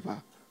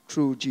forever,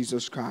 through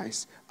Jesus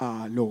Christ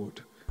our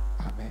Lord.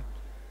 Amen.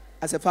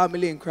 As a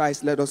family in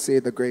Christ, let us say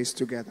the grace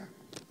together.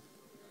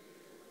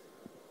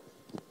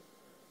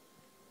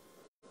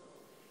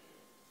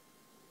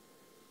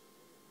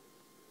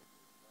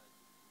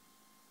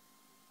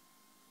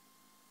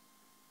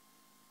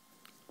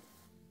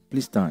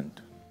 Please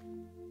stand.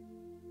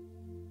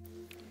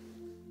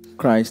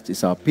 Christ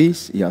is our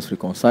peace. He has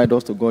reconciled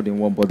us to God in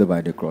one body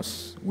by the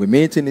cross. We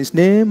meet in his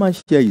name and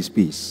share his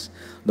peace.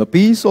 The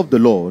peace of the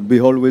Lord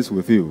be always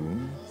with you.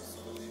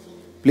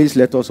 Please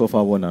let us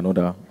offer one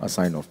another a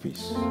sign of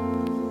peace.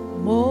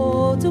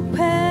 Mo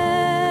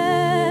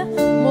dúpẹ́,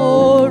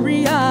 mo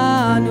rí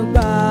àánú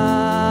gbà.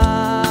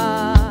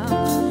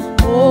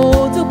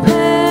 Mo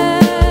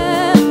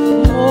dúpẹ́,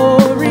 mo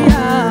rí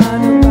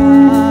àánú gbà.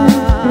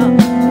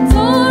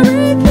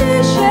 Torí kì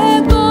í ṣe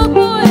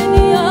gbogbo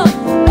ènìyàn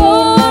ló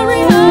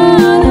rí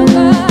àánú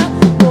gbà.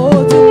 Mo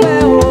dúpẹ́,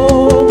 mo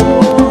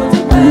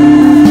dúpẹ́,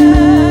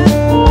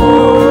 mo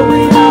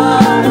rí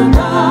àánú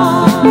gbà.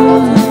 Mo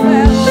dúpẹ́,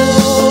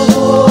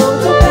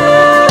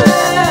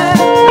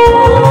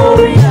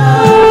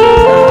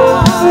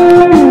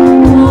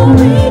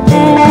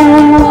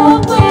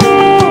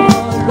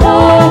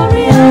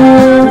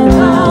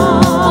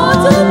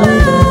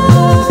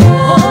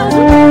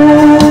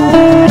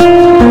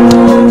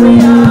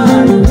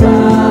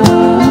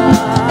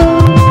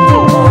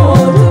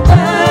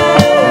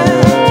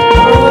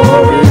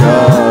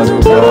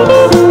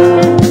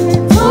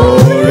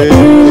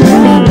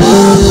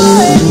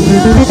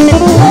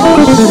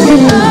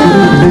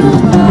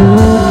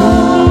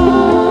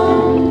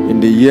 In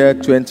the year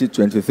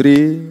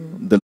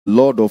 2023, the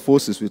Lord of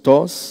hosts is with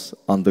us,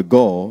 and the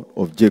God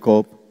of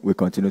Jacob will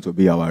continue to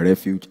be our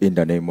refuge in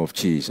the name of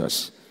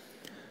Jesus.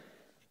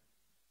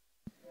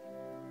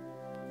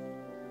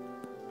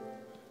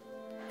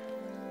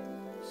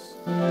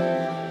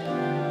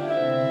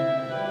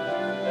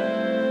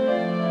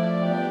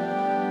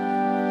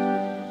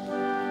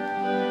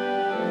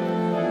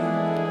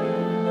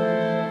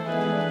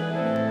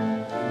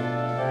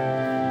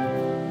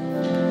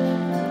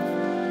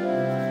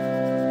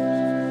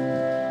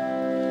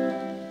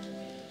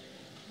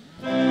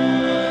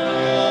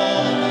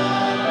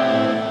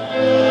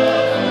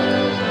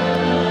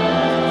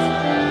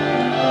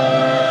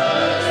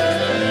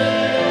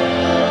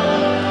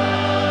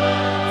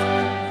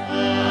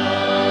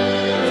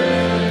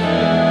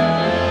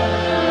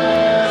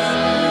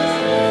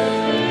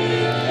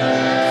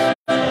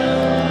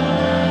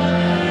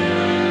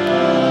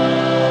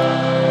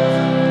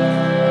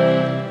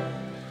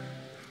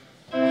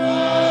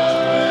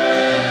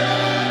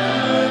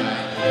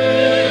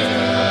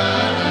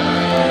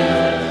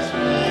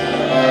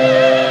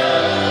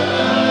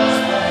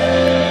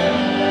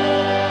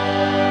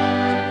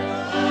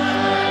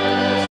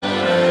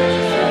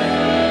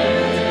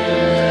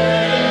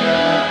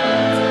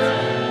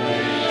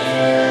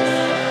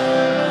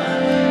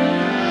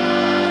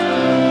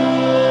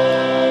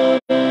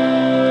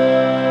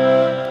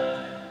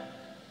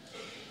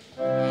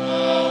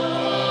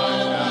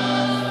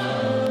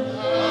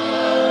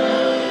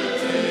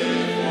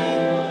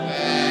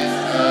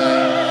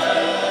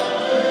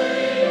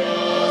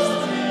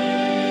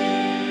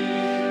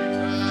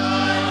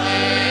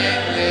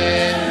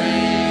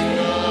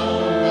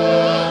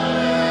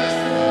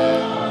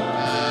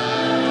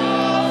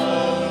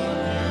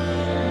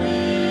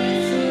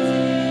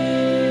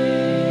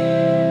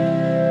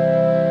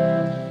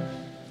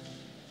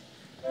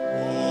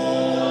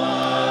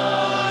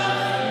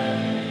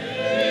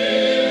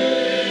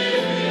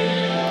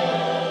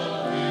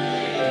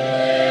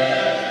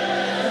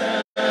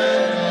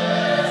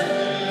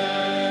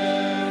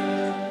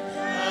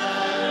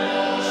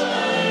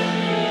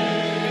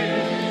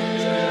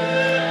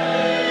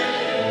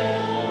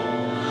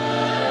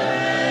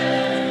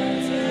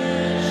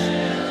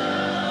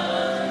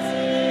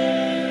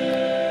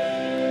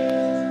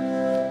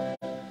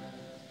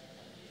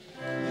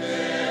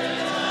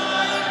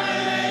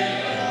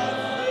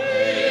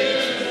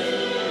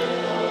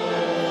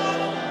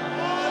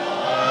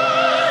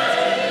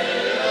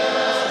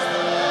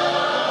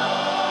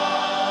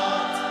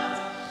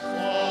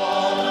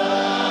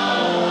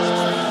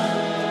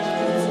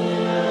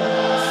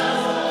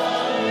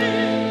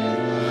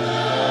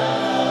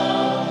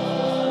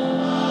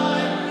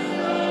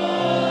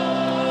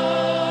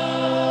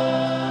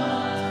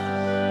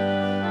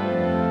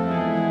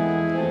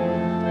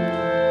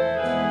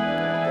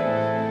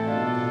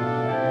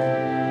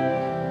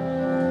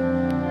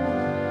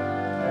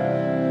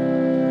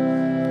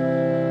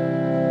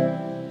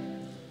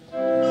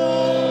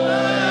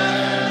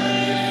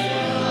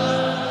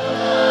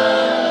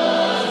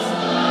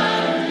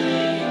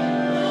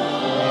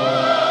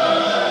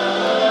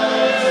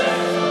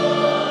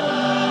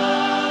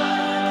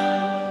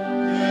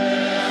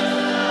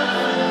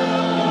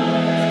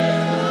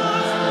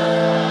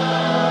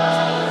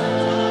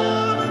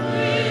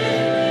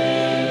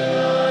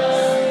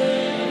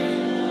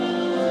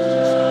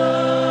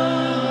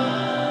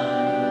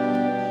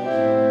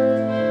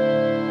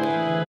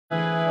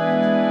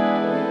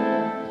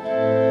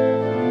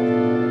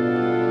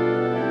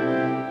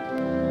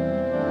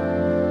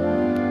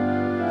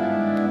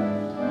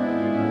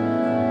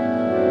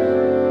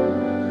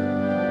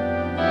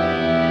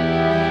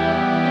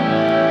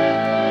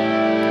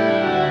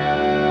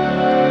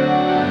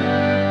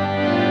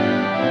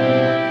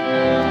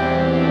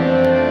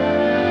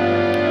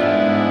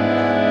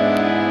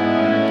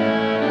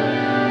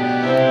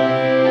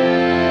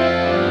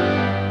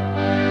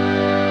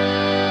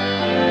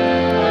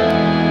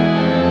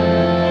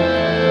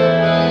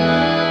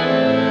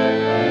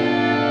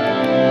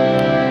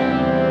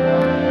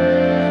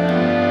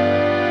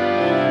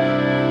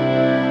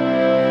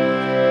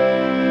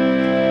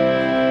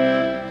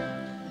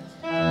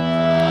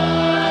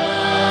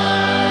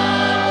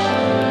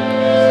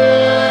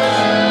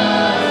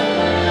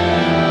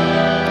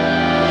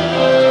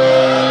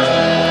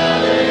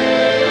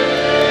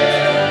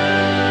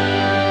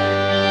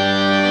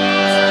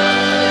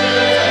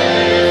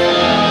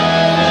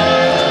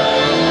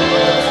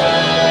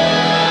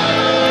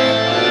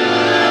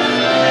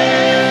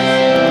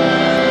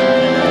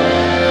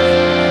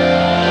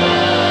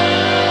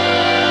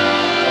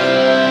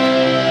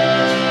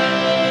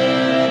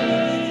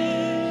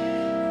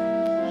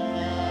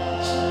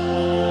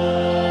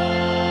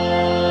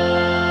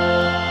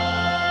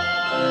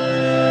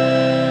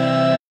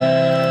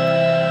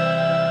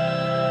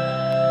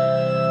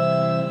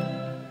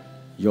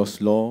 Yours,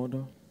 Lord,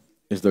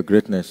 is the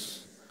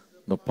greatness,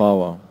 the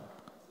power,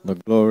 the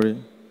glory,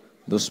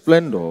 the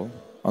splendor,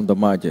 and the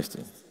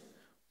majesty.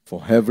 For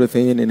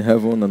everything in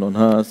heaven and on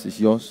earth is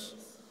yours.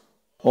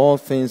 All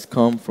things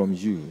come from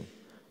you,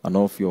 and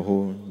of your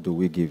own do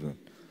we give you.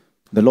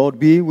 The Lord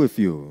be with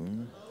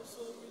you.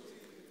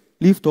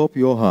 Lift up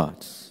your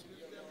hearts.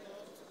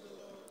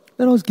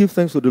 Let us give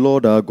thanks to the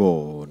Lord our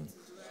God.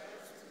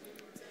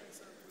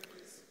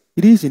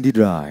 It is indeed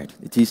right.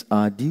 It is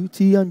our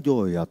duty and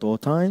joy at all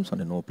times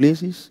and in all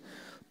places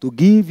to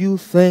give you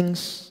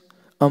thanks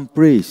and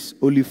praise,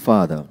 Holy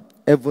Father,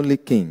 Heavenly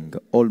King,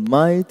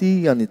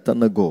 Almighty and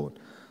eternal God,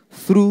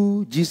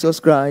 through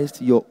Jesus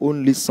Christ, your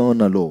only Son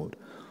and Lord.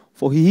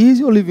 For he is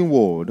your living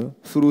word.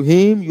 Through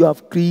him you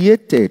have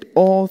created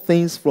all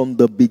things from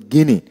the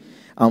beginning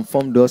and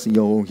formed us in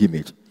your own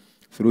image.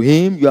 Through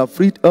him you have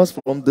freed us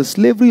from the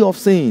slavery of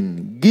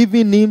sin,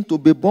 giving him to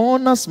be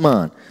born as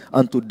man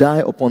and to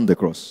die upon the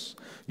cross.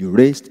 You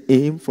raised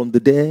him from the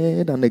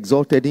dead and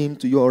exalted him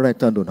to your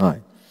right hand on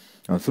high.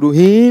 And through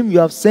him you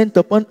have sent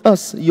upon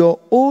us your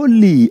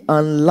holy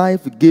and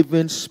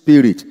life-giving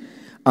Spirit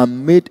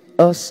and made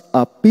us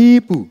a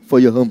people for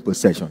your own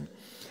possession.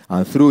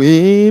 And through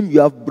him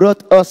you have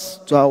brought us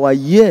to our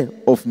year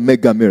of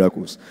mega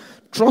miracles,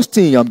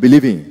 trusting and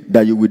believing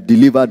that you will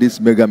deliver these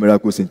mega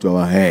miracles into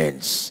our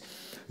hands.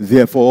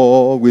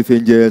 Therefore, with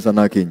angels and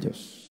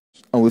archangels,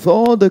 and with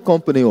all the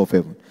company of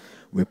heaven,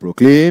 we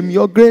proclaim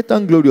your great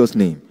and glorious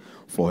name,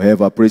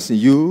 forever praising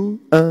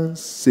you and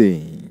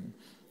saying,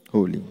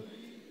 Holy,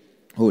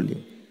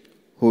 holy,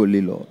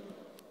 holy Lord,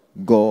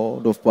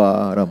 God of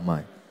power and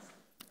might,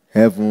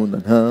 heaven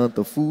and earth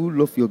are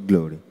full of your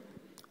glory.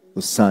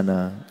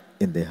 Hosanna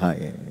in the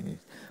highest.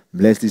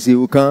 Blessed is he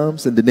who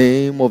comes in the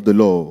name of the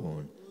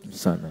Lord.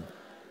 Hosanna.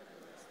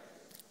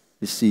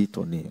 Be seated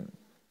on him.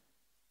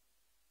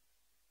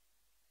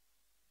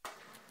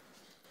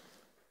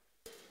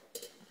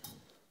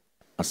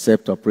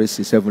 Accept our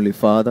praises, Heavenly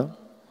Father,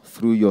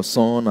 through your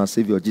Son, our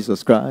Savior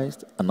Jesus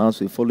Christ, and as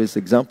we follow his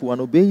example and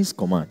obey his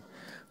command,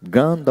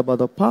 grant that by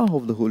the power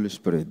of the Holy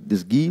Spirit,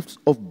 these gifts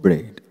of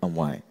bread and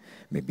wine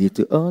may be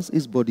to us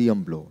his body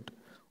and blood,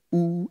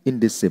 who in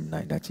the same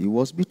night that he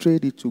was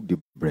betrayed, he took the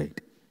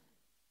bread.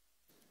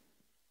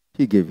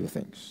 He gave you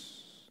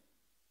thanks.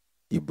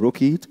 He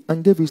broke it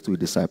and gave it to his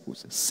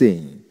disciples,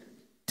 saying,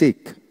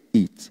 Take,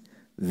 eat.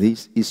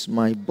 This is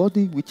my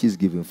body which is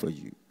given for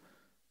you.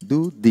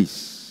 Do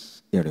this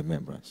in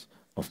remembrance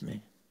of me.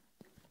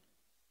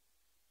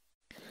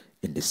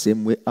 In the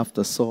same way,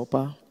 after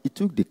supper, he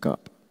took the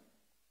cup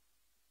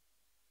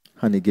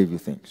and he gave you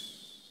thanks.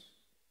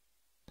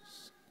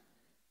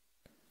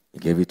 He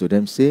gave it to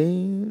them,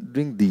 saying,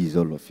 Drink these,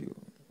 all of you.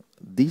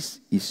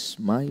 This is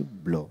my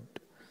blood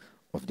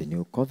of the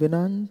new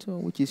covenant,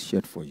 which is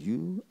shed for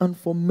you and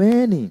for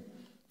many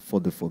for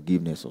the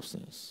forgiveness of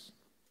sins.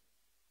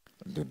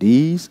 Do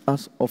this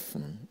as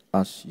often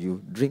as you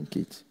drink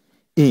it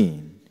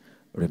in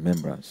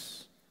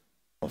remembrance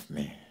of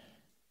me.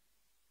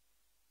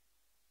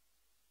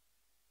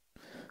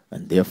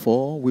 And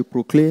therefore we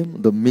proclaim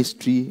the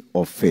mystery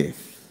of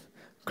faith.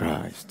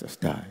 Christ has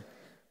died.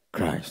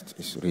 Christ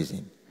is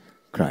risen.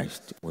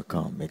 Christ will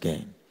come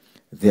again.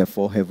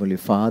 Therefore, Heavenly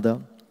Father,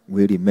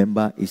 we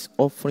remember his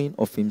offering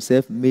of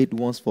himself made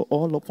once for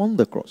all upon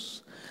the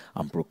cross,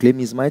 and proclaim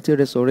his mighty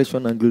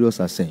resurrection and glorious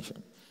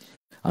ascension.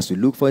 As we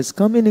look for his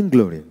coming in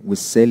glory, we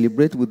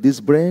celebrate with this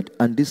bread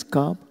and this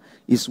cup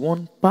is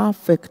one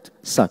perfect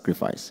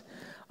sacrifice.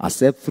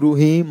 Accept through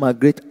him, our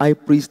great high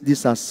priest,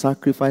 this as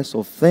sacrifice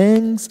of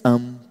thanks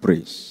and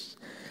praise.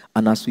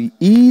 And as we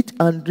eat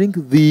and drink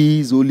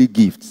these holy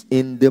gifts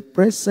in the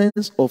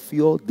presence of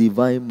your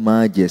divine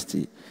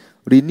majesty,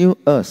 renew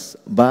us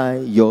by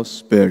your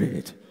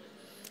Spirit.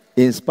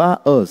 Inspire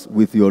us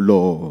with your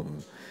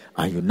love,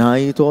 and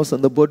unite us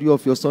in the body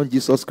of your Son,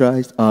 Jesus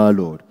Christ, our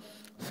Lord.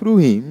 Through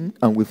him,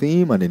 and with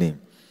him, and in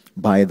him,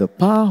 by the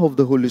power of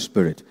the Holy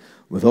Spirit,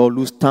 with all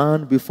who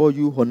stand before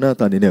you on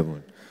earth and in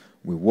heaven,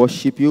 we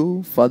worship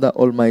you, Father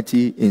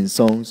Almighty, in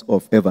songs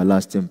of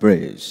everlasting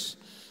praise.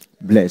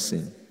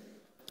 Blessing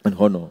and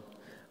honor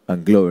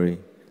and glory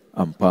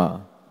and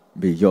power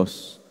be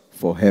yours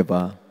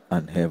forever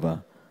and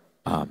ever.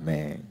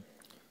 Amen.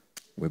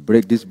 We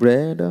break this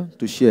bread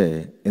to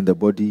share in the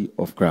body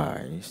of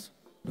Christ.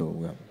 Though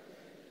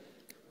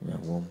we are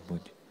one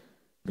body,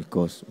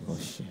 because we are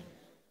sharing.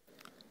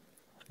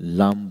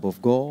 Lamb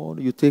of God,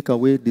 you take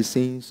away the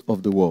sins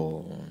of the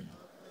world.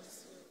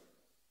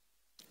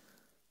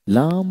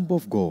 Lamb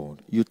of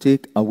God, you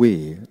take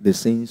away the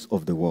sins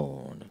of the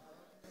world.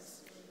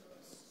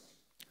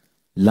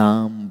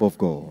 Lamb of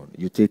God,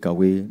 you take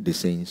away the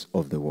sins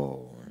of the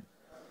world.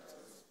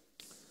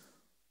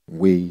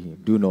 We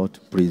do not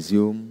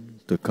presume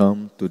to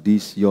come to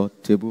this your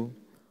table,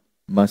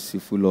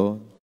 merciful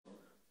Lord,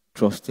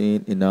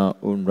 trusting in our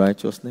own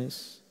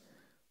righteousness,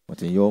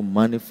 but in your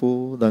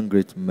manifold and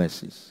great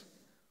mercies.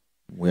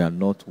 We are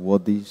not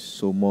worthy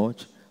so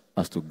much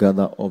as to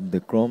gather up the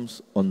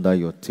crumbs under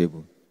your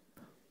table.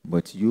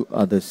 But you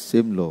are the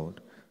same Lord,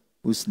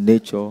 whose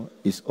nature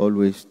is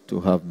always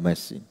to have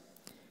mercy.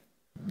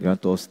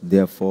 Grant us,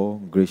 therefore,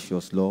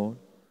 gracious Lord,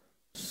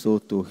 so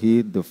to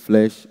eat the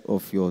flesh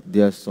of your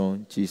dear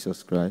Son,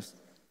 Jesus Christ,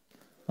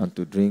 and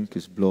to drink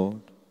his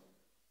blood,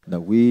 that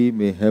we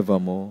may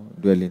evermore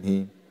dwell in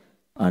him,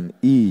 and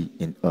he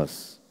in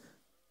us.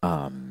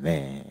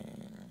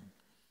 Amen.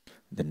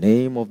 The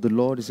name of the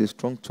Lord is a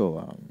strong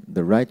tower.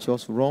 The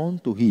righteous run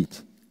to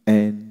it,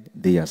 and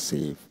they are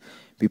saved.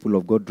 People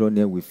of God, draw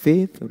near with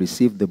faith,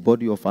 receive the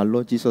body of our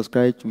Lord Jesus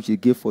Christ, which he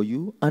gave for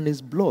you, and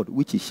his blood,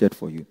 which he shed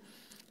for you.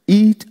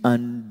 Eat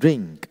and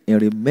drink in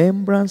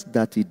remembrance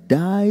that he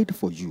died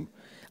for you,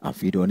 and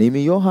feed on him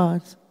in your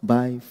hearts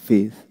by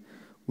faith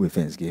with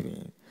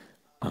thanksgiving.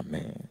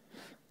 Amen.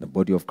 The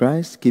body of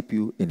Christ keep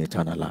you in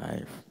eternal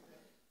life,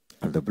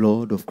 and the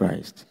blood of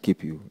Christ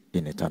keep you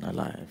in eternal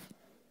life.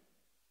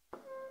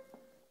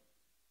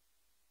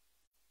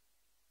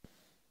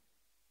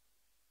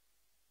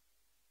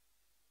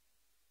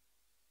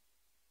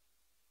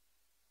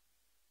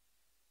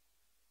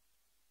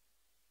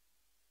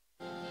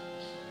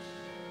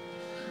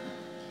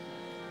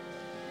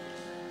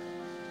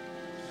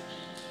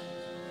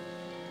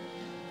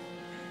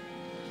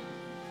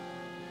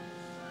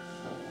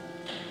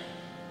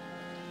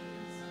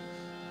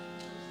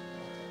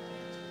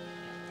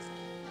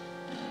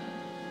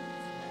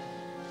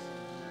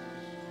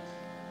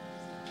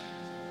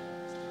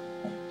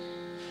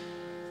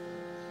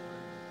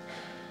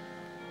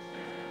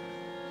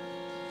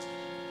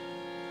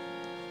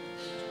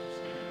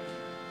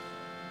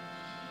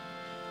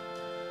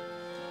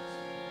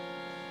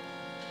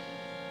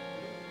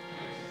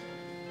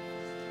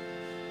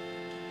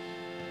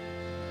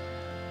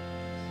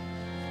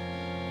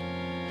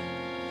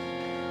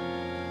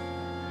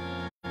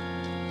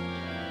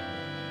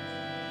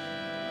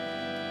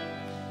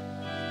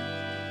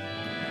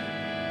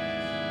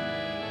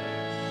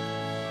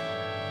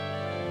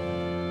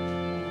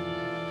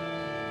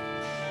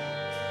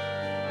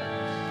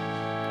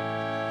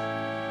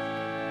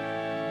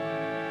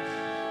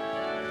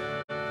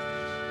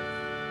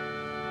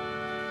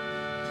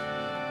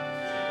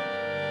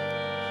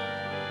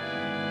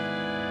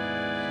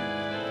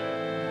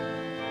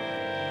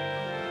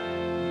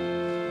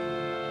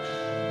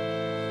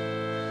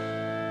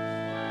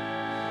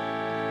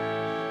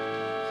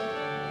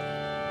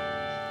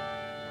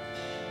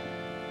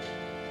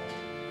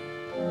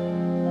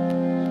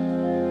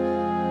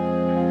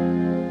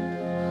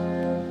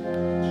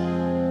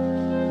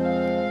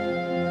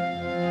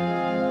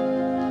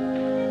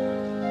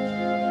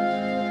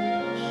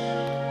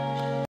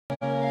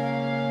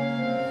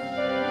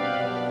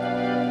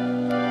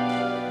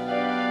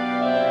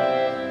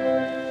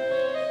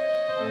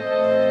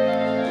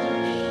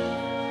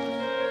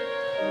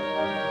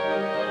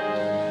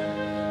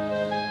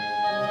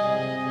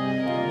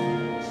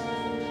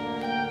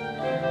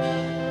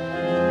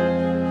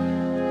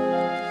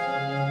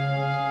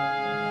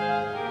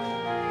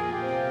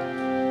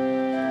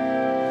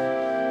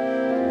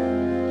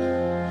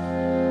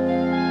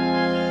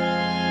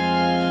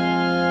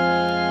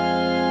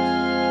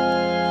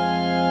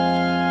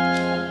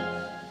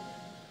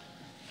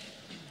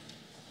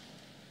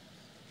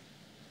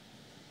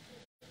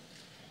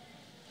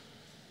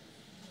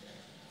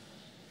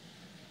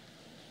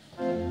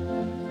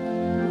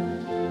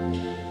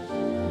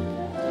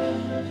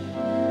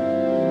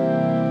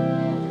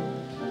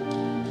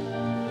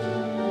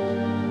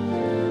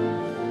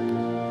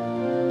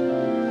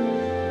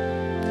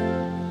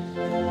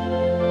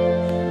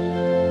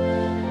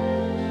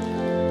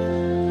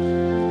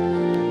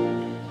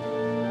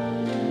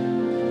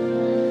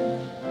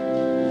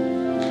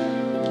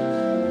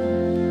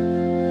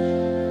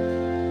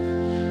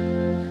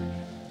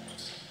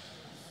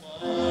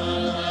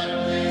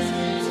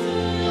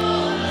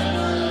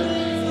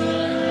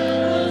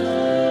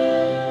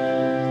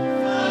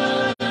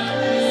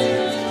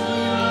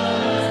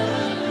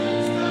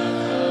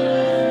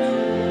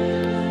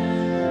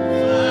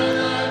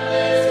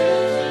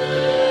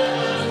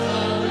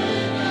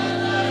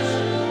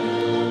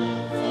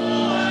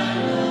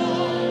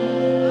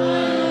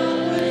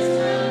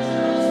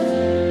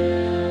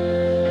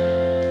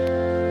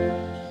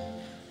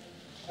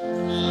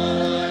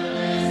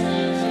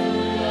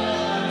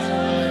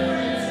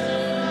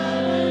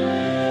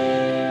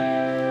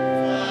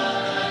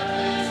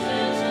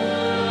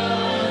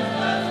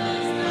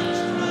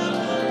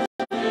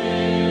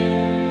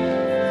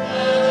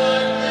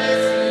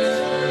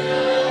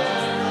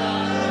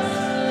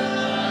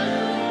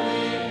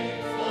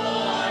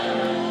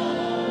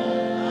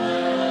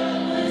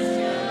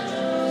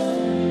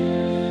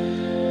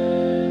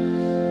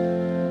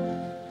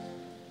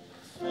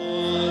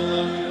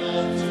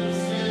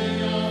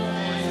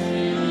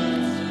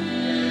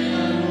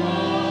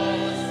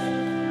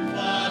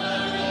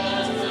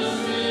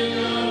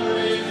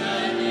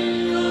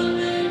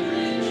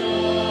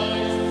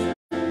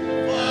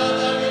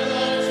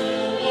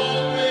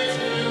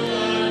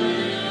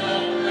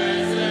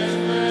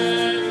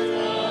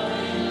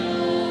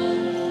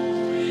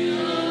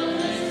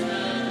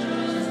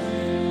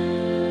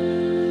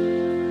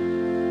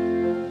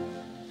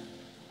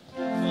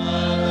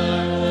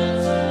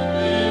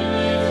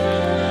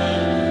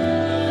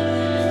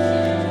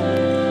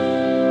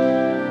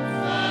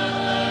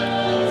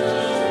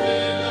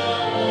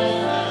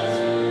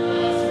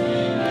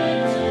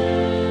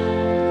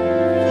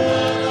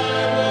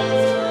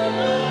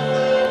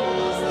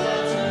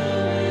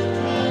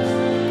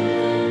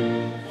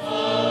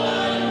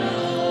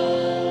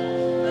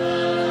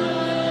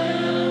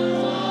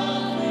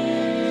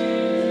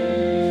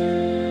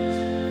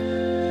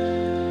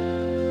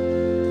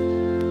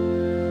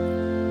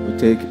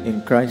 take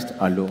in Christ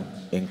alone,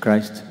 in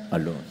Christ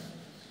alone.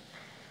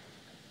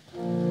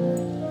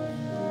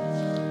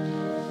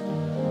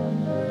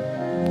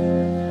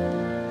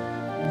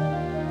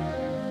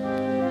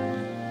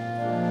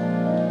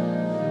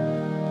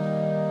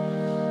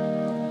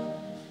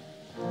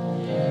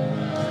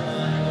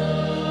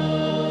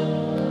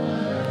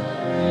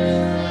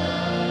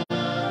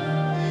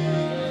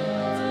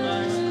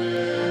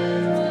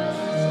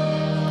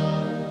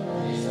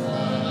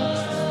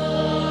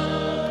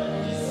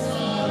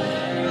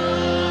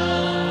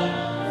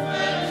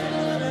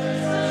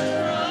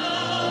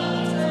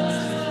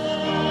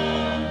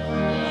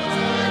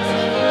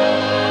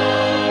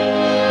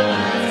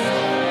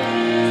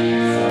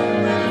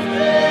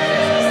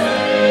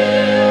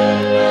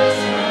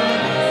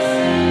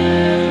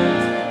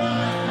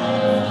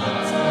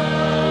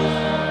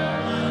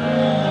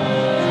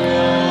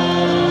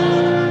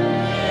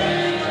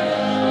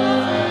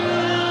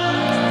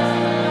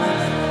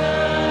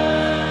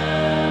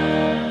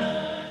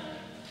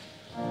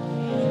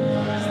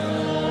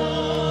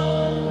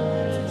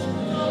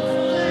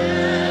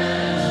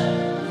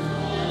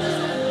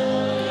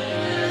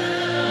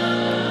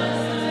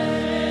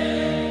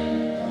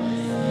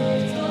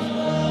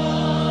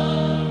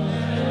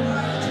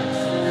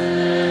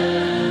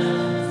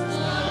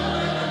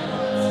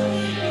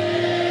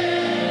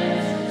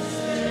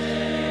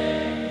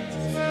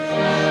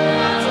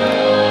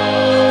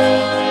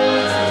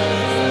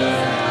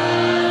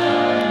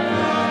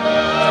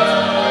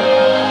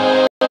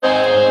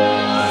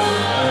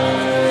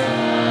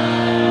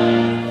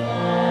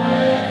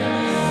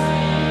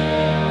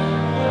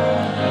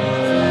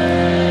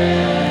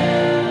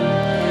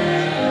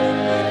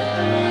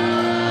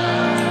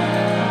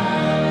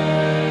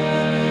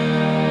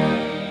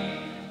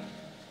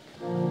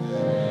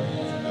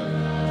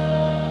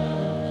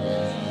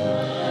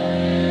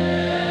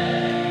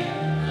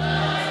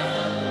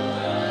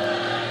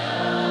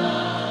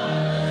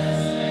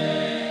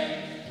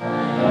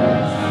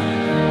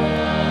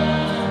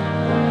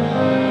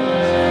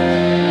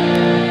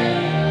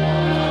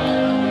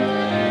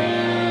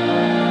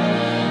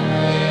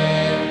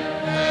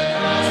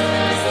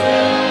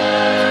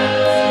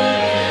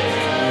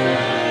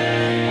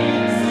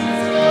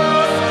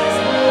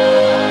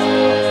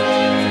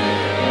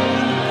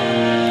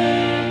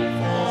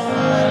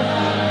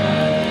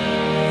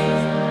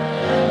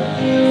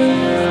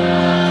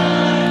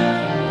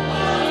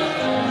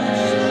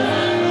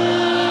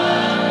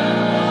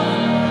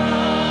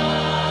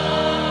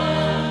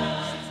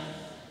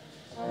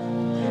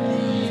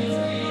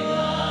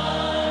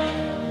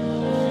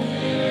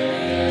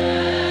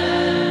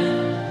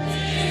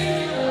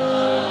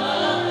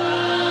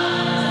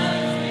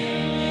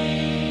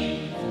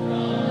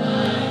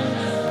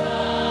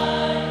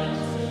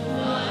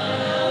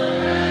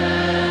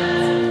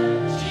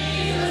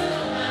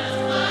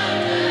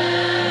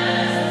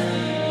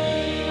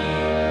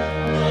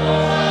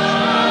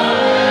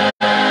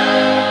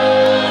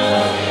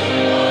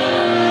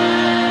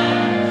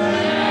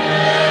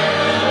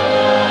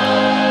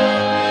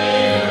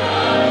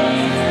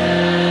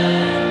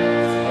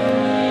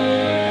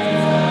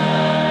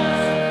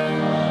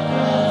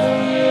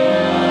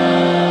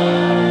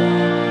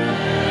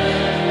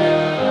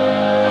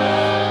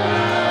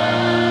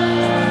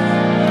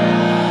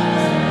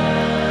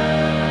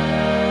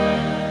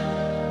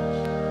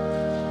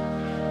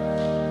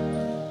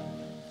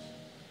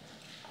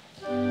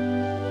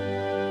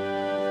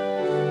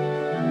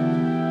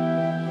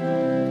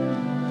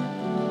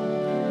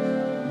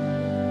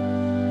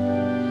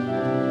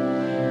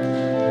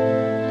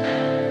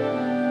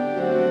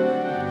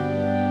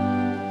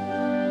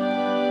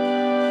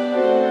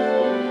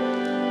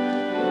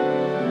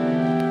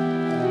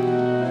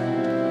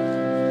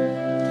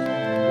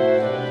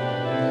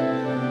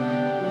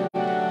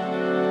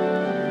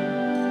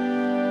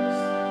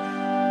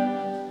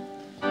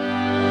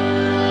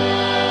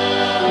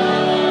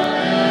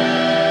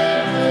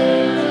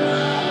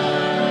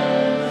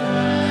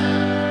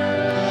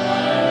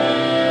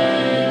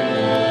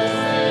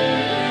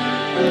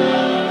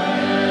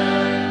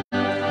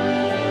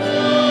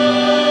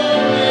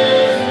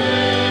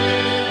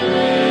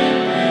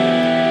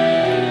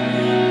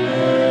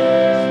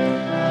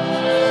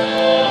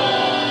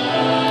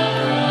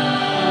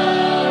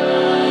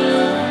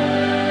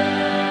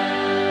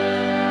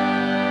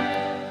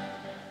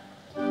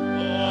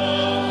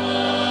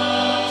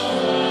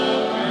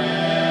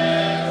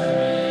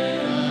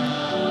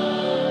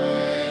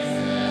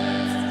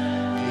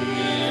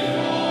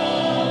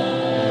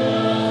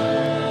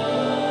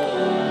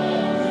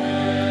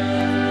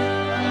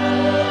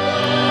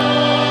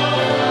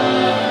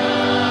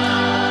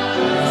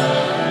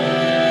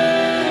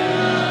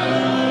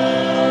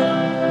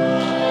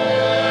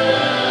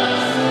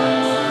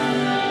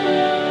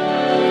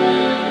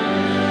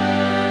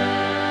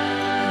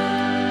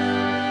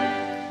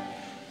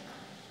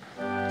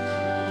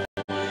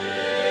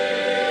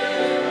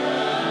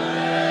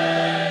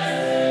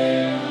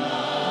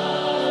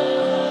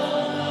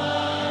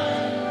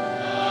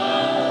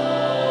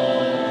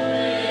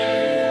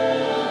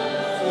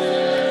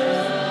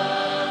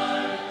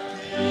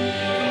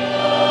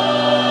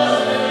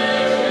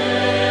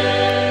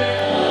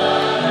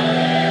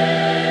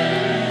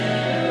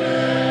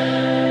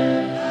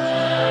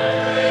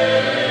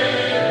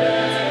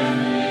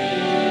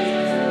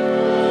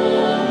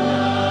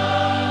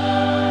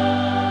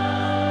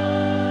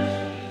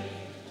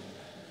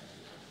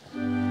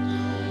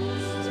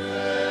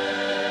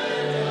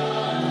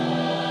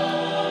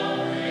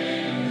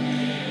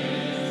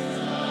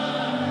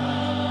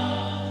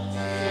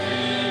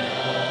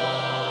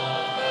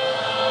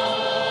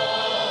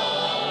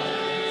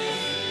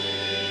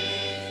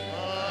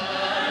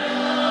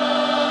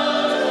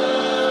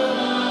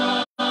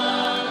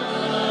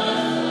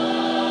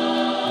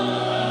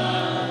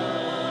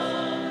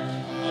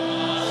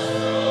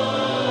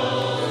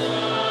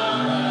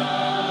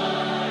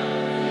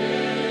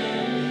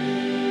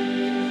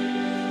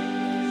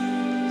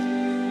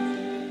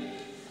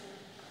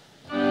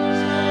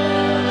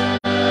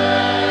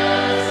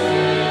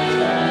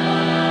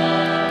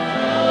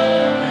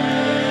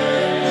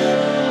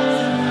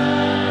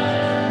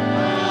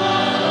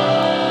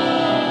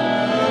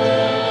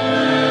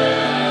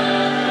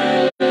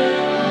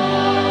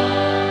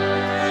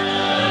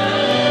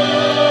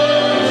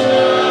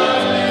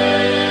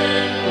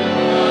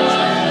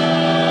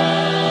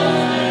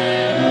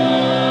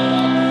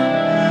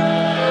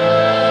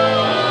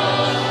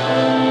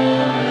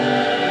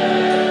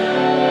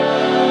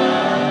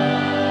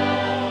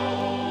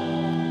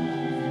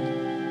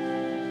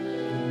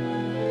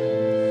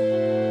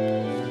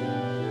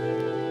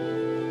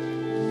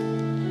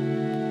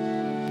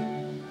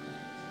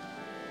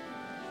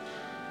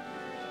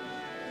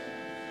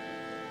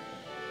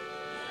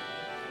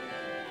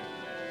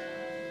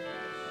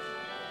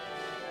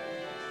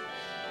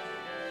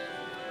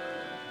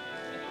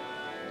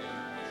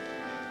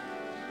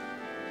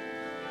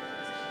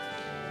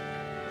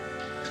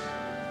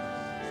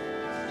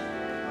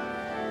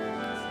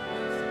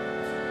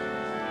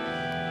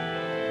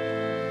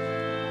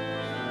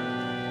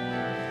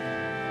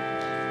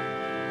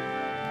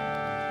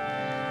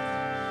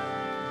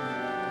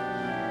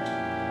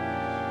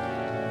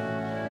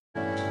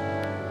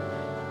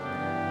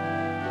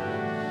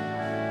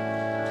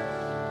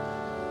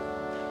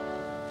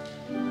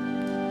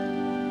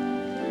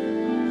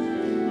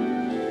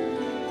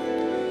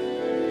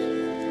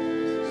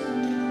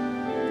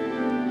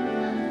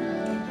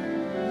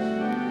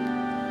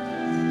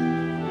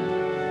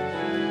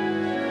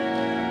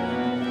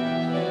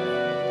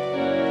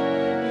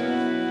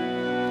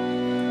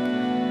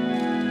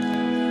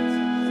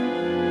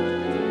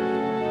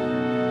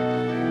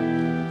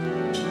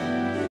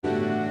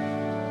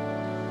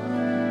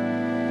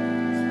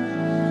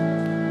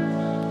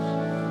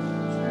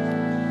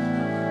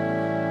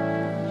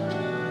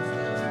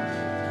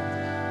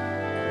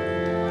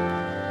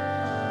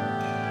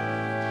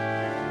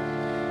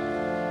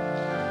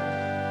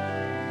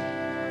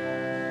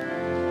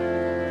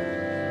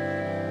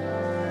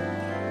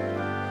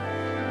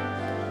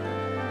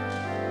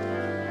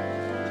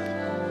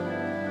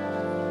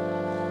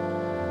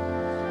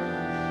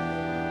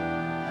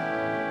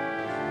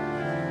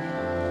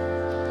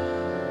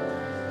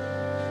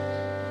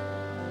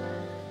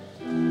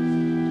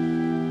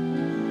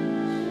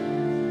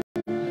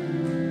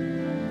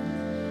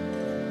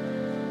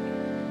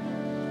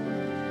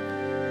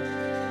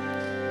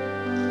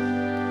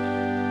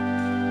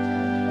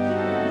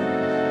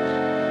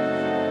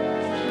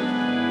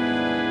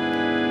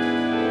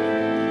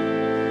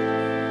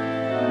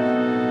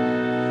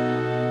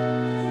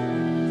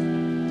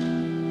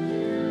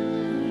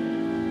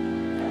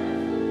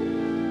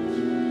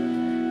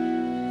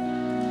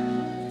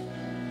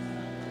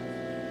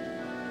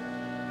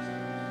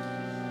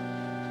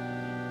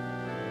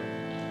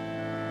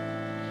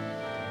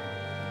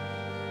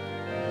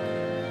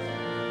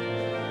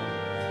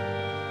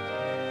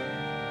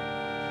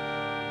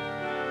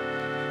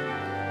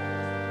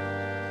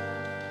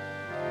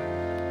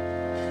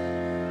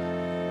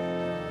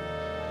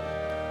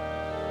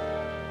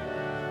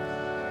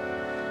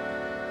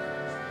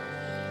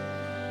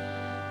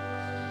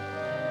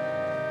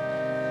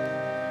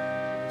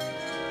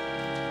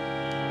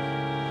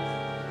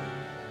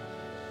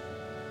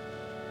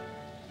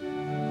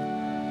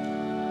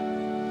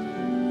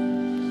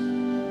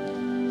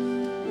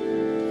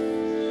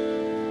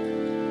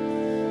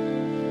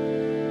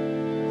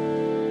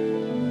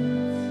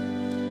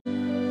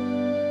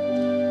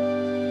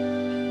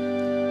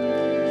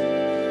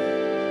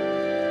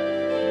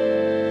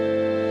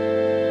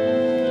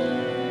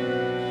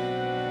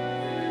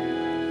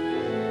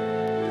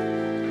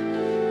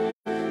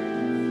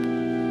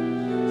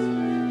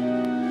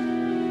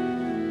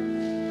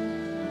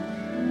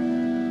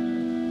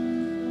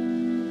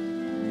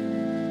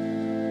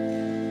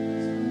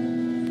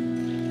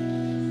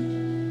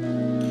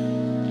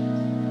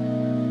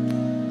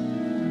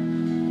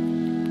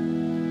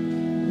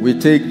 we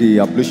take the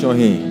ablution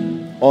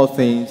hymn, All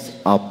Things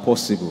Are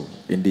Possible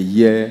in the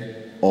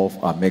Year of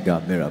a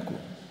Mega Miracle.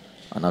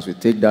 And as we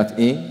take that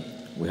in,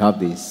 we have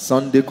the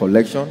Sunday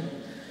collection,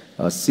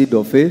 a seed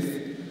of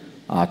faith,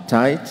 our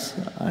tithes,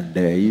 and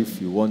if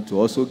you want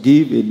to also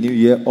give a New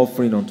Year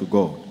offering unto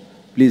God,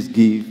 please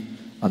give,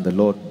 and the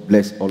Lord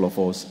bless all of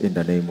us in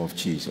the name of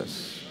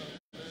Jesus.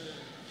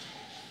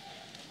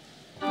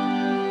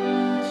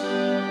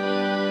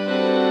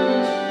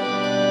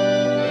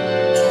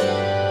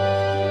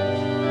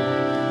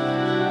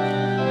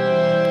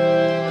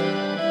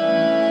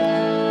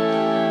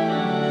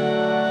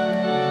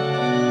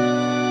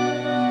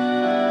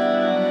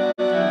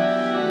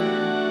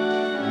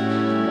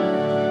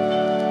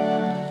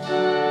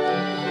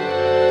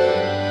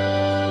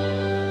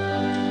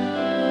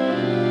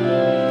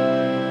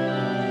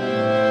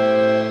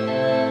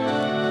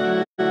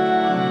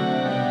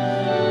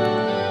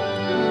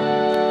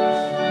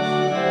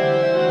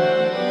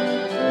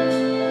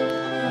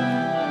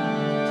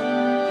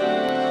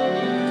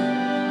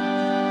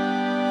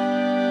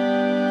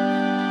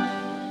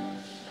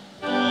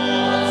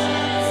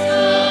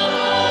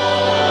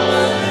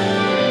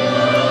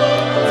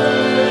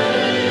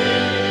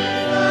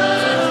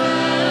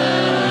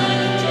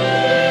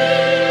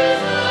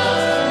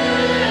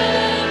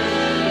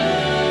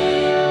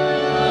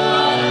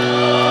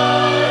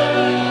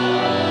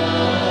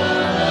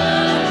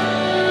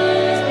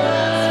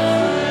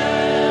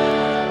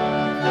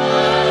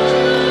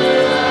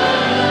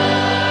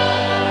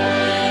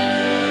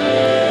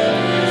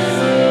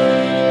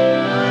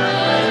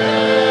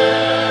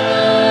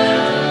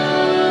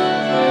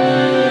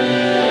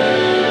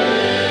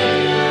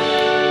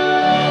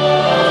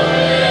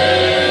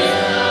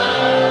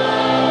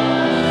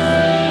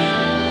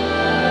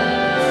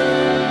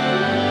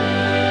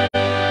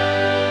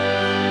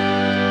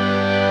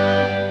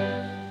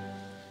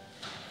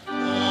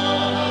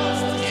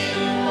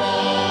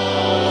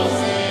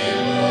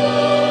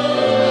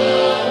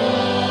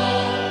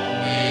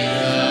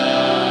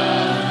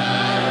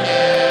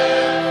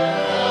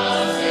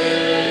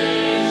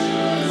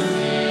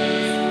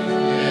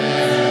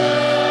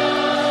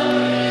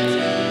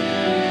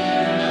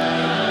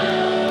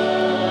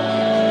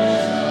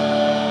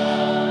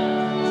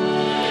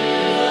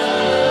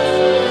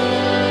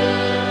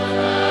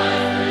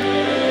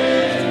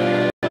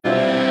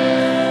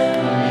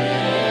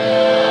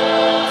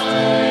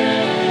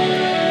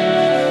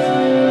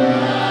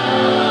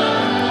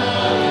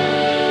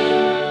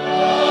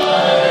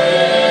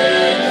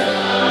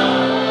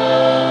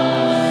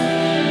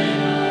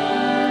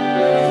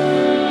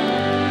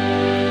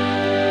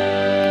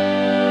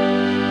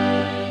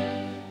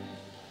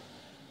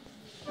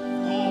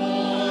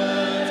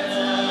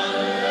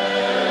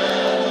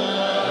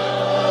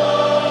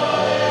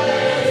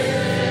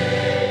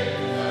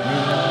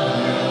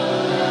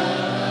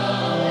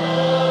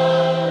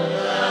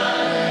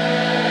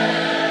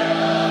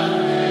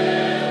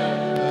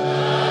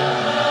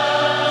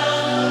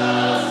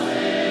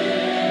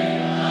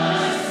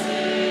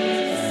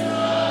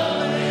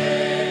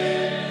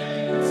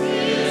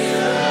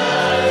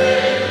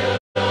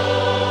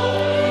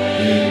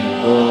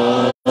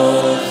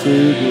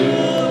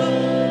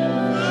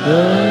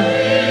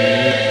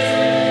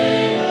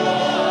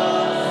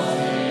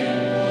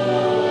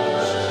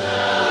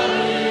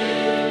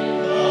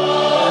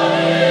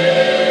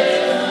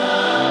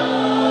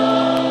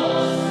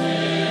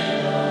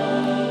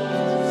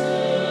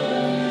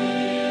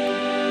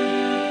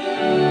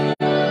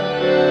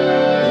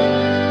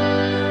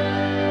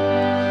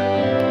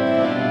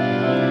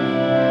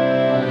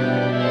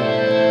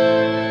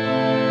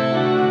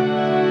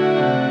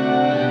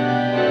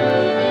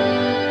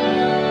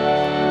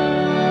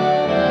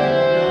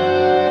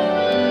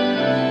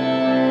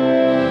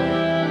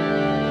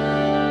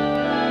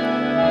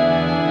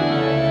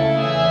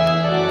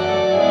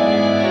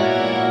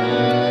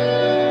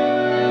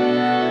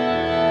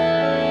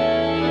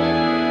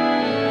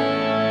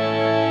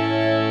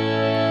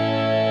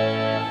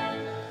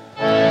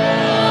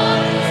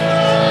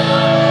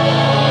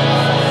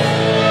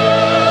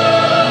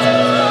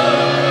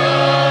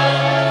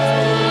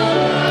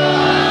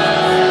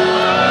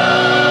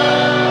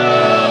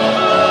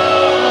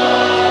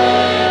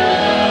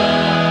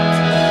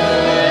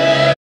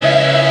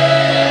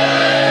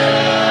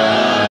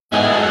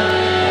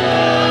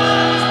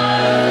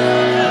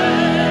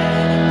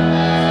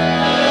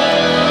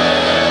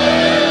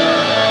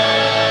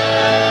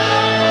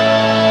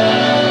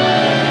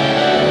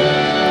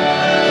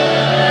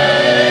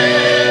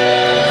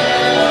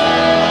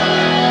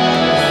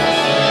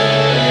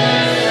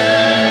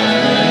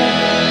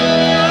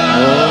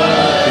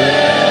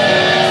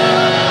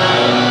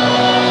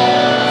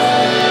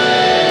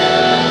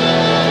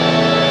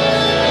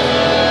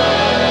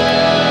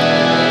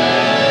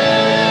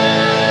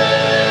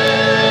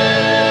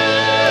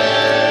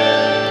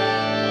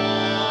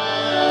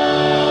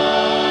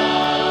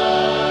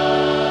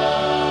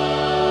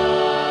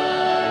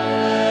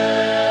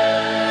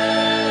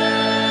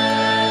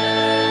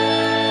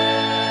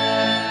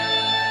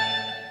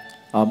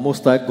 Our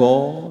Most High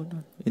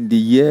God, in the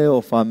year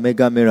of our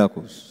mega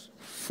miracles,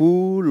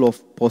 full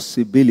of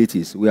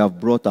possibilities, we have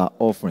brought our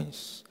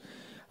offerings.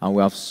 And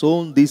we have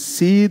sown this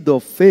seed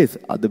of faith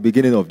at the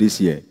beginning of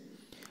this year.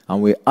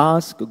 And we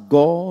ask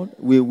God,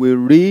 we will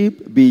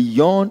reap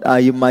beyond our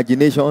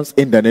imaginations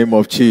in the name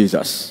of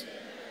Jesus.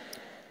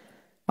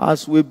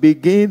 As we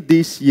begin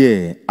this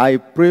year, I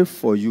pray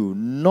for you,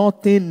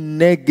 nothing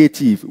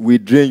negative will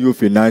drain you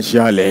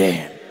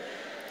financially.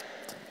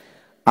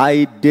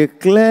 I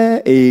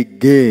declare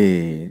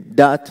again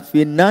that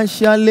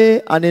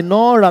financially and in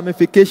all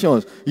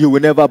ramifications, you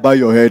will never bow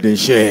your head in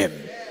shame.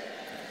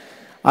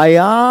 I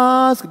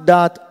ask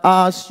that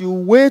as you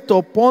wait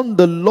upon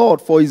the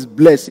Lord for his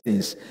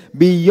blessings,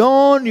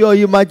 beyond your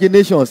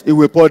imaginations, he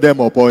will pour them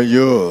upon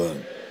you.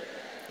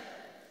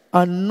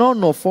 And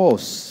none of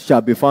us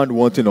shall be found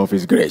wanting of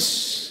his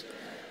grace.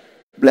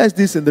 Bless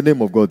this in the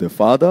name of God the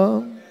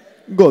Father,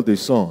 God the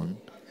Son,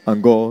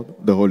 and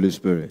God the Holy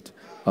Spirit.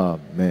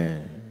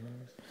 Amen.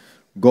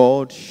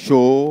 God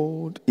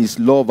showed his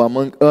love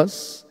among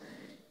us.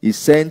 He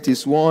sent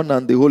his one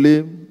and the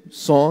Holy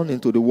Son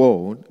into the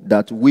world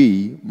that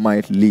we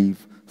might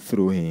live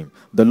through him.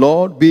 The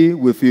Lord be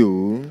with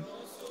you.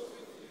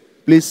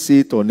 Please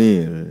sit or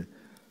kneel.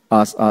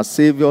 As our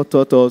Savior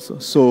taught us,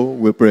 so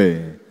we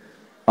pray.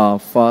 Our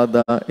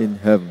Father in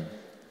heaven,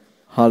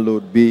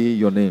 hallowed be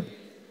your name.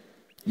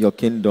 Your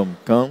kingdom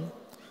come,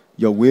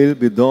 your will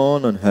be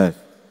done on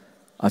earth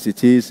as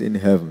it is in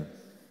heaven.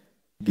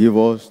 Give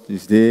us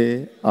this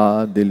day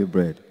our daily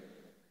bread,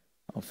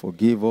 and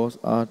forgive us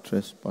our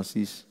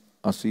trespasses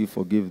as we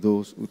forgive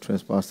those who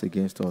trespass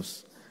against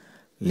us.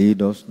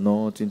 Lead us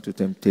not into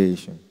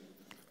temptation,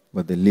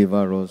 but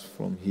deliver us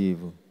from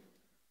evil.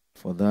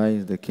 For thine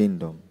is the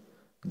kingdom,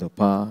 the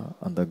power,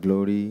 and the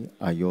glory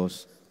are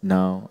yours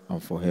now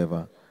and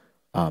forever.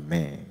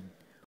 Amen.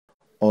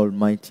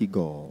 Almighty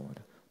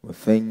God, we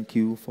thank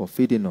you for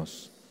feeding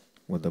us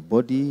with the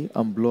body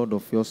and blood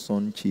of your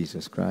Son,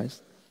 Jesus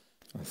Christ.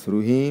 And through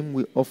him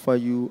we offer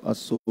you our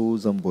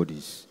souls and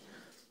bodies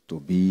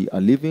to be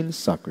a living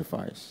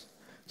sacrifice.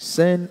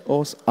 Send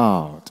us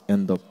out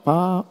in the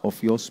power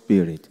of your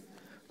Spirit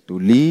to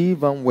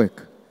live and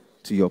work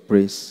to your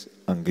praise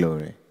and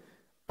glory.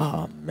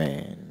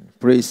 Amen.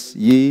 Praise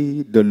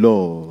ye the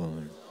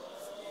Lord.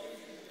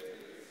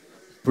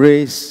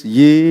 Praise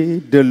ye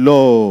the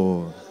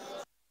Lord.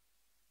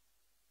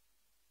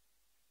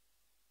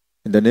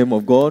 In the name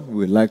of God, we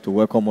would like to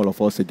welcome all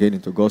of us again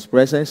into God's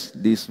presence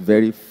this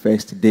very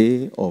first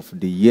day of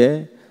the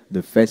year,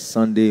 the first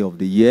Sunday of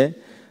the year,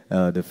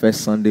 the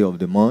first Sunday of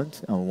the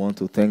month. And we want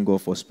to thank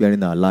God for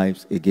sparing our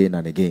lives again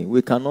and again.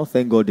 We cannot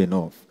thank God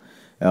enough.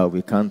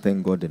 We can't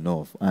thank God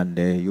enough. And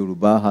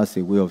Yoruba has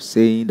a way of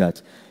saying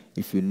that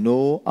if you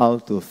know how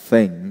to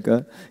think,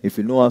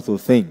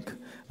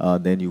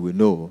 then you will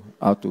know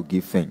how to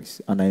give thanks.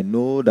 And I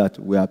know that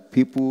we are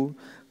people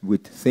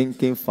with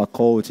thinking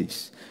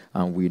faculties,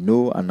 and we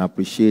know and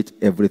appreciate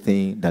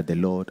everything that the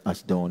Lord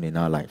has done in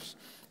our lives.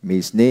 May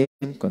his name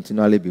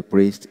continually be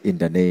praised in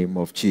the name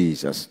of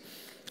Jesus.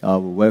 We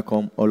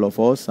welcome all of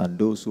us and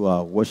those who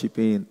are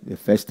worshiping the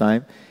first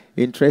time.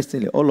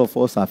 Interestingly, all of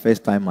us are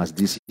first timers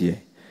this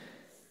year.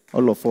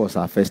 All of us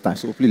are first time.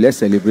 So please, let's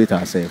celebrate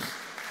ourselves.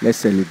 Let's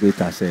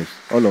celebrate ourselves.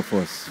 All of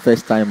us,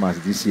 first timers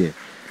this year.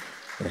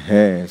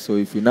 So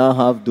if you now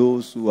have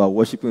those who are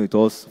worshiping with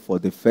us for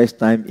the first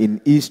time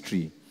in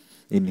history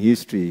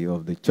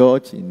of the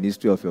church, in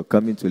history of your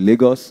coming to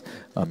Lagos,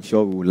 I'm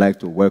sure we would like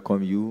to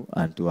welcome you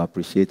and to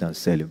appreciate and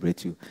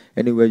celebrate you.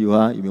 Anywhere you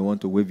are, you may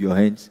want to wave your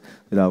hands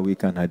so that we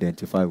can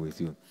identify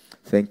with you.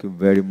 Thank you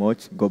very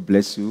much. God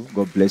bless you.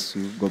 God bless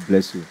you. God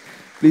bless you.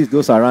 Please,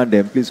 those around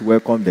them, please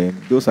welcome them.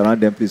 Those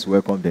around them, please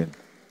welcome them.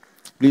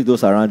 Please,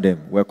 those around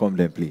them, welcome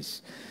them,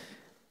 please.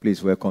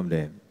 Please welcome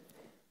them.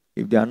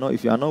 If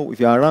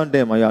you are around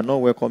them and you are not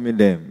welcoming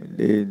them,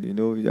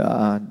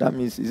 that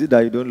means, is it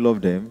that you don't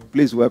love them?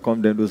 Please welcome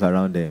them, those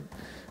around them.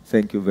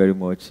 Thank you very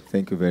much.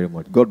 Thank you very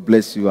much. God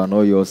bless you and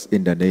all yours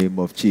in the name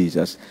of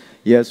Jesus.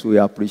 Yes, we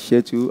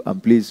appreciate you,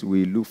 and please,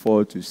 we look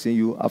forward to seeing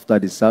you after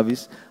the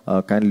service.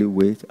 Kindly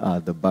wait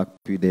at the back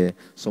pew there.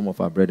 Some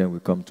of our brethren will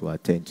come to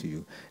attend to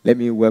you. Let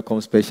me welcome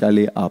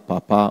specially our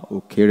Papa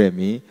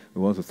Okeremi.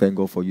 We want to thank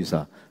God for you,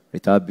 sir.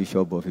 Retired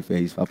Bishop of Ife,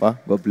 his Papa.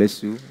 God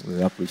bless you.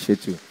 We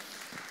appreciate you.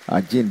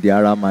 And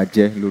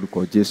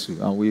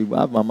we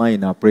have Mama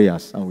in our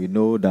prayers, and we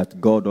know that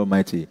God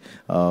Almighty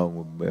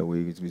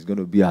is going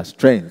to be our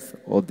strength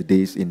all the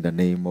days in the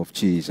name of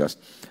Jesus.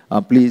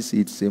 And please,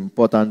 it's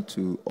important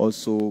to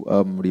also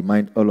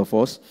remind all of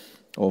us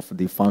of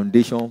the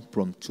foundation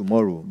from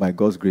tomorrow by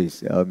God's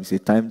grace. It's a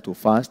time to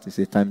fast. It's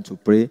a time to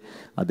pray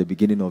at the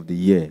beginning of the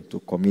year to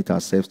commit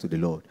ourselves to the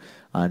Lord.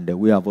 And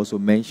we have also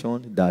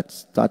mentioned that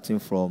starting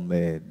from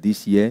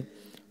this year,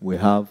 we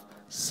have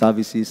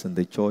services in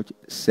the church,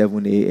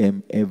 7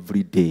 a.m.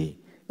 every day,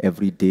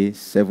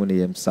 7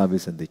 a.m.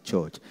 service in the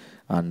church.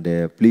 And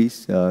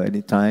please,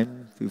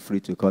 anytime, feel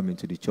free to come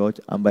into the church.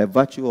 And by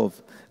virtue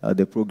of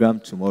the program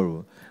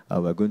tomorrow,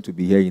 we're going to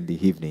be here in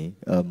the evening,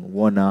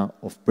 1 hour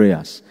of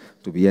prayers,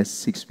 to be here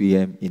 6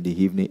 p.m. in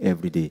the evening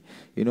every day.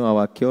 You know,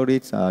 our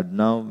curates are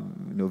now,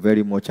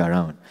 very much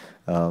around.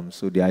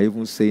 So they are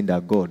even saying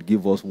that, God,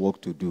 give us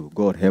work to do.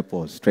 God, help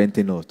us,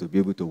 strengthen us to be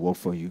able to work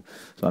for you.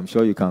 So I'm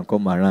sure you can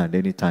come around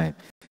anytime.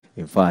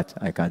 In fact,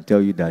 I can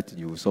tell you that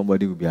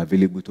somebody will be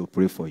available to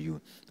pray for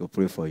you,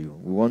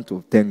 We want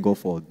to thank God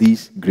for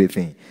this great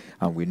thing.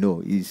 And we know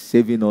He's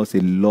saving us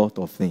a lot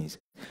of things.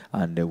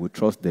 And we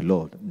trust the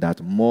Lord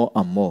that more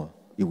and more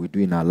He will do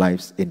in our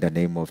lives in the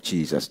name of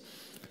Jesus.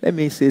 Let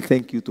me say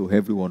thank you to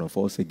every one of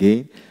us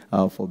again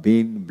for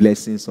being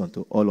blessings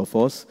unto all of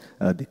us,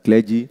 the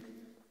clergy,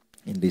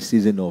 in the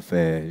season of,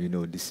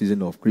 the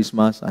season of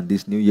Christmas and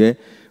this new year.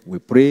 We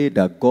pray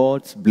that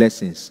God's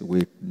blessings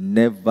will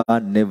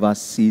never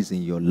cease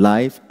in your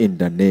life in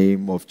the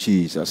name of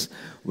Jesus.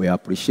 We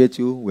appreciate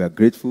you. We are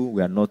grateful.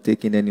 We are not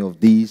taking any of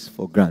these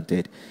for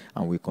granted.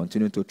 And we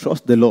continue to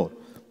trust the Lord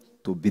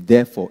to be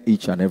there for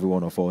each and every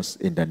one of us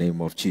in the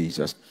name of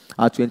Jesus.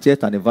 Our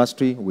 20th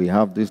anniversary, we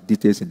have these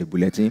details in the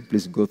bulletin.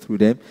 Please go through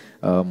them.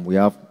 We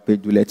have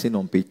page bulletin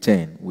on page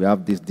 10. We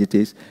have these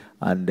details,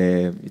 and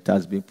it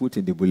has been put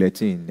in the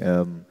bulletin.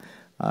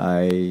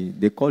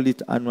 They call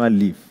it annual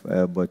leave,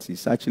 but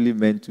it's actually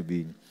meant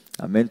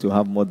to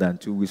have more than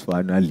 2 weeks for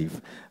annual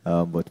leave.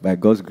 But by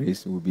God's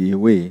grace, we'll be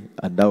away,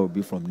 and that will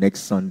be from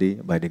next Sunday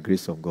by the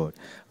grace of God.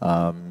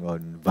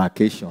 On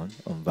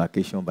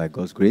vacation by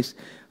God's grace.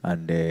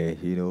 And,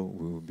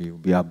 we'll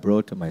be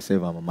abroad,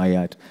 myself and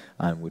Mayat,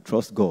 and we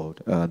trust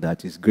God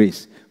that His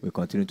grace will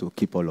continue to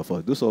keep all of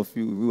us. Those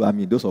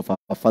of our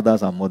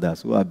fathers and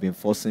mothers who have been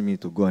forcing me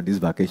to go on this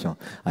vacation,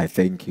 I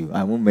thank you.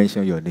 I won't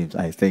mention your names.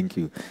 I thank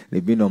you.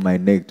 They've been on my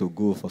neck to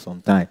go for some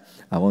time.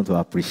 I want to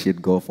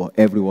appreciate God for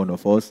every one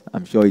of us.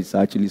 I'm sure it's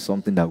actually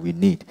something that we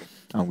need.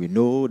 And we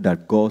know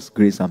that God's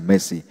grace and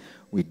mercy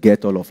will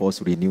get all of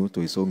us renewed to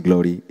His own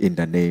glory in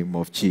the name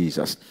of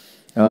Jesus.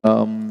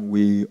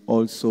 We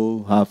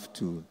also have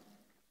to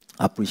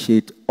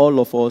appreciate all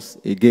of us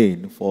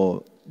again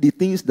for the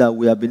things that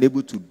we have been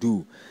able to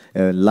do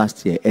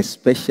last year,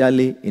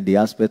 especially in the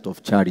aspect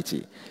of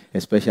charity.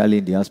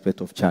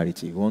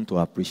 We want to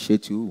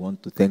appreciate you. We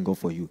want to thank God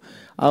for you.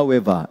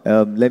 However,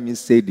 let me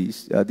say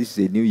this. This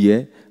is a new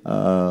year.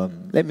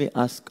 Let me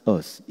ask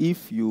us,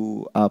 if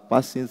you are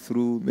passing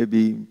through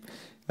maybe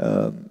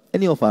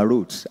any of our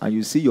roads and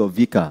you see your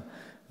vicar,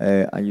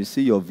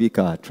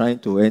 trying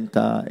to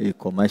enter a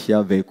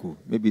commercial vehicle,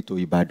 maybe to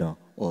Ibadan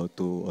or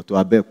to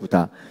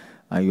Abeokuta,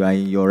 and you are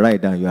in your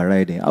ride and you are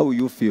riding, how will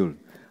you feel?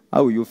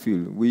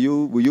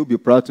 Will you be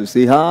proud to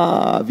say,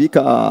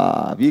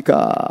 Vicar,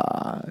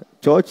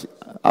 church?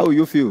 How will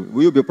you feel?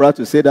 Will you be proud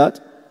to say that?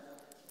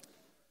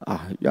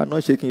 You are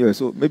not shaking your head.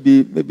 So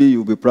maybe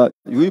you'll be proud.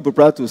 Will you be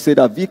proud to say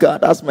that, Vicar,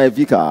 that's my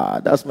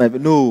vicar.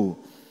 No.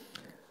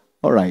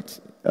 All right.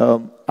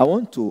 I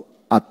want to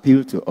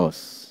appeal to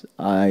us.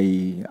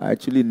 I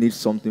actually need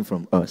something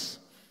from us.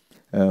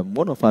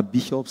 One of our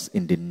bishops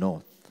in the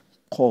north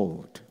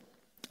called,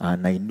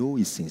 and I know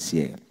he's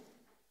sincere.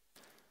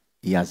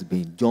 He has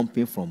been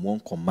jumping from one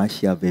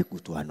commercial vehicle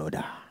to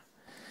another.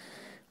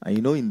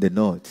 And in the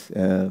north,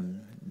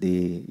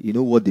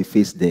 what they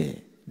face there.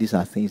 These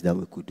are things that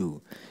we could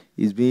do.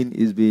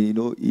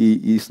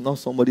 He's not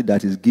somebody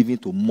that is given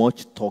to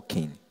much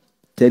talking,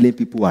 telling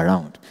people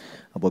around.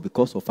 But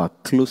because of our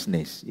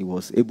closeness, he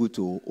was able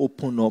to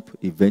open up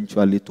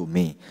eventually to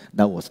me.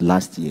 That was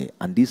last year.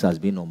 And this has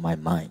been on my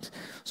mind.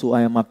 So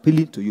I am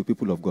appealing to you,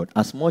 people of God.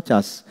 As much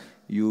as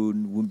you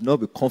would not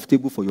be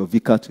comfortable for your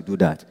vicar to do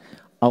that,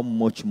 how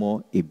much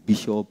more a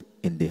bishop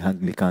in the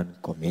Anglican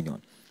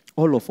Communion?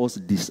 All of us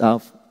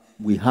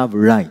we have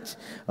right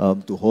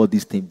to all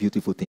these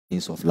beautiful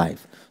things of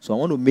life. So I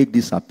want to make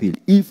this appeal.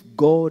 If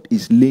God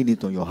is laying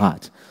it on your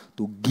heart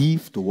to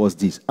give towards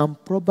this, and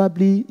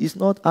probably is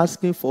not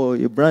asking for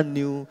a brand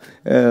new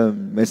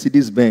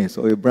Mercedes-Benz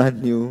or a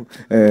brand new,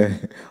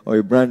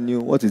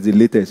 what is the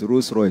latest,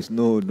 Rolls-Royce?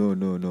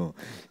 No.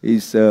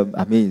 It's,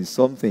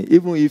 something,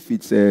 even if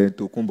it's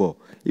Tokumbo,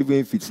 even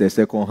if it's a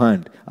second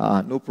hand,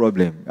 no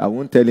problem. I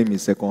won't tell him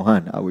it's second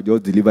hand. I will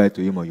just deliver it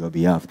to him on your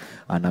behalf,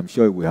 and I'm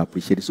sure he will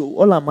appreciate it. So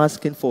all I'm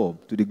asking for,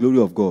 to the glory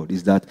of God,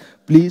 is that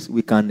please,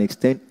 we can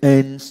extend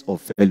ends of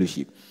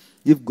fellowship.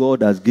 If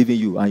God has given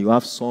you, and you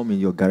have some in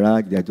your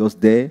garage, they are just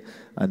there,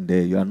 and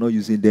you are not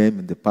using them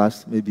in the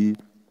past maybe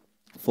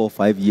 4 or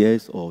 5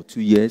 years or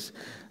 2 years,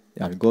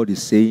 and God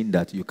is saying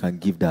that you can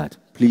give that,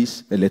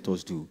 please let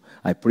us do.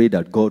 I pray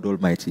that God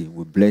Almighty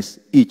will bless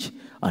each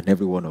and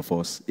every one of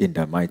us in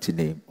the mighty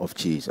name of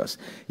Jesus.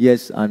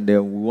 Yes, and we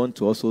want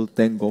to also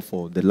thank God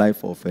for the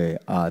life of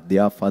our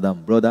dear father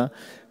and brother,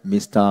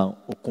 Mr.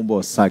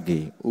 Okumbo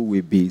Sage, who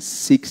will be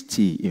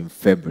 60 in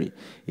February.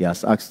 He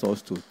has asked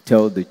us to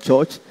tell the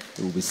church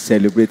he will be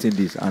celebrating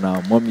this, and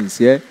our mom is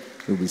here.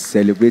 He'll be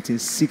celebrating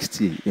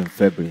 60 in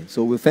February.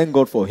 So we thank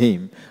God for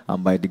him,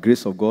 and by the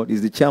grace of God,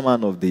 he's the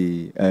chairman of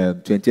the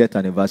 20th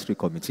anniversary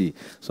committee.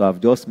 So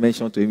I've just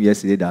mentioned to him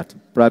yesterday that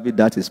probably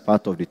that is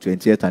part of the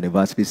 20th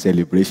anniversary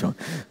celebration.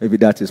 Maybe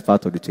that is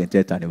part of the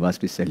 20th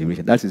anniversary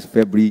celebration. That is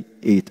February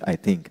 8th, I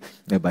think,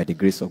 by the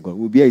grace of God.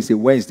 We'll be here, it's a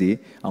Wednesday,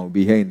 and we'll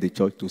be here in the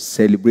church to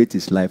celebrate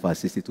his life as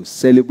 60, to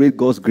celebrate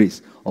God's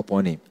grace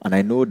upon him. And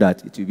I know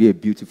that it will be a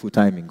beautiful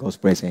time in God's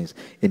presence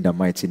in the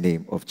mighty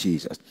name of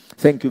Jesus.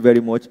 Thank you very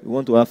much. We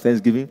want to have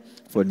Thanksgiving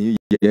for New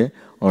Year.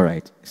 All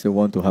right. So we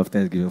want to have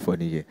Thanksgiving for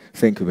New Year.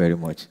 Thank you very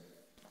much.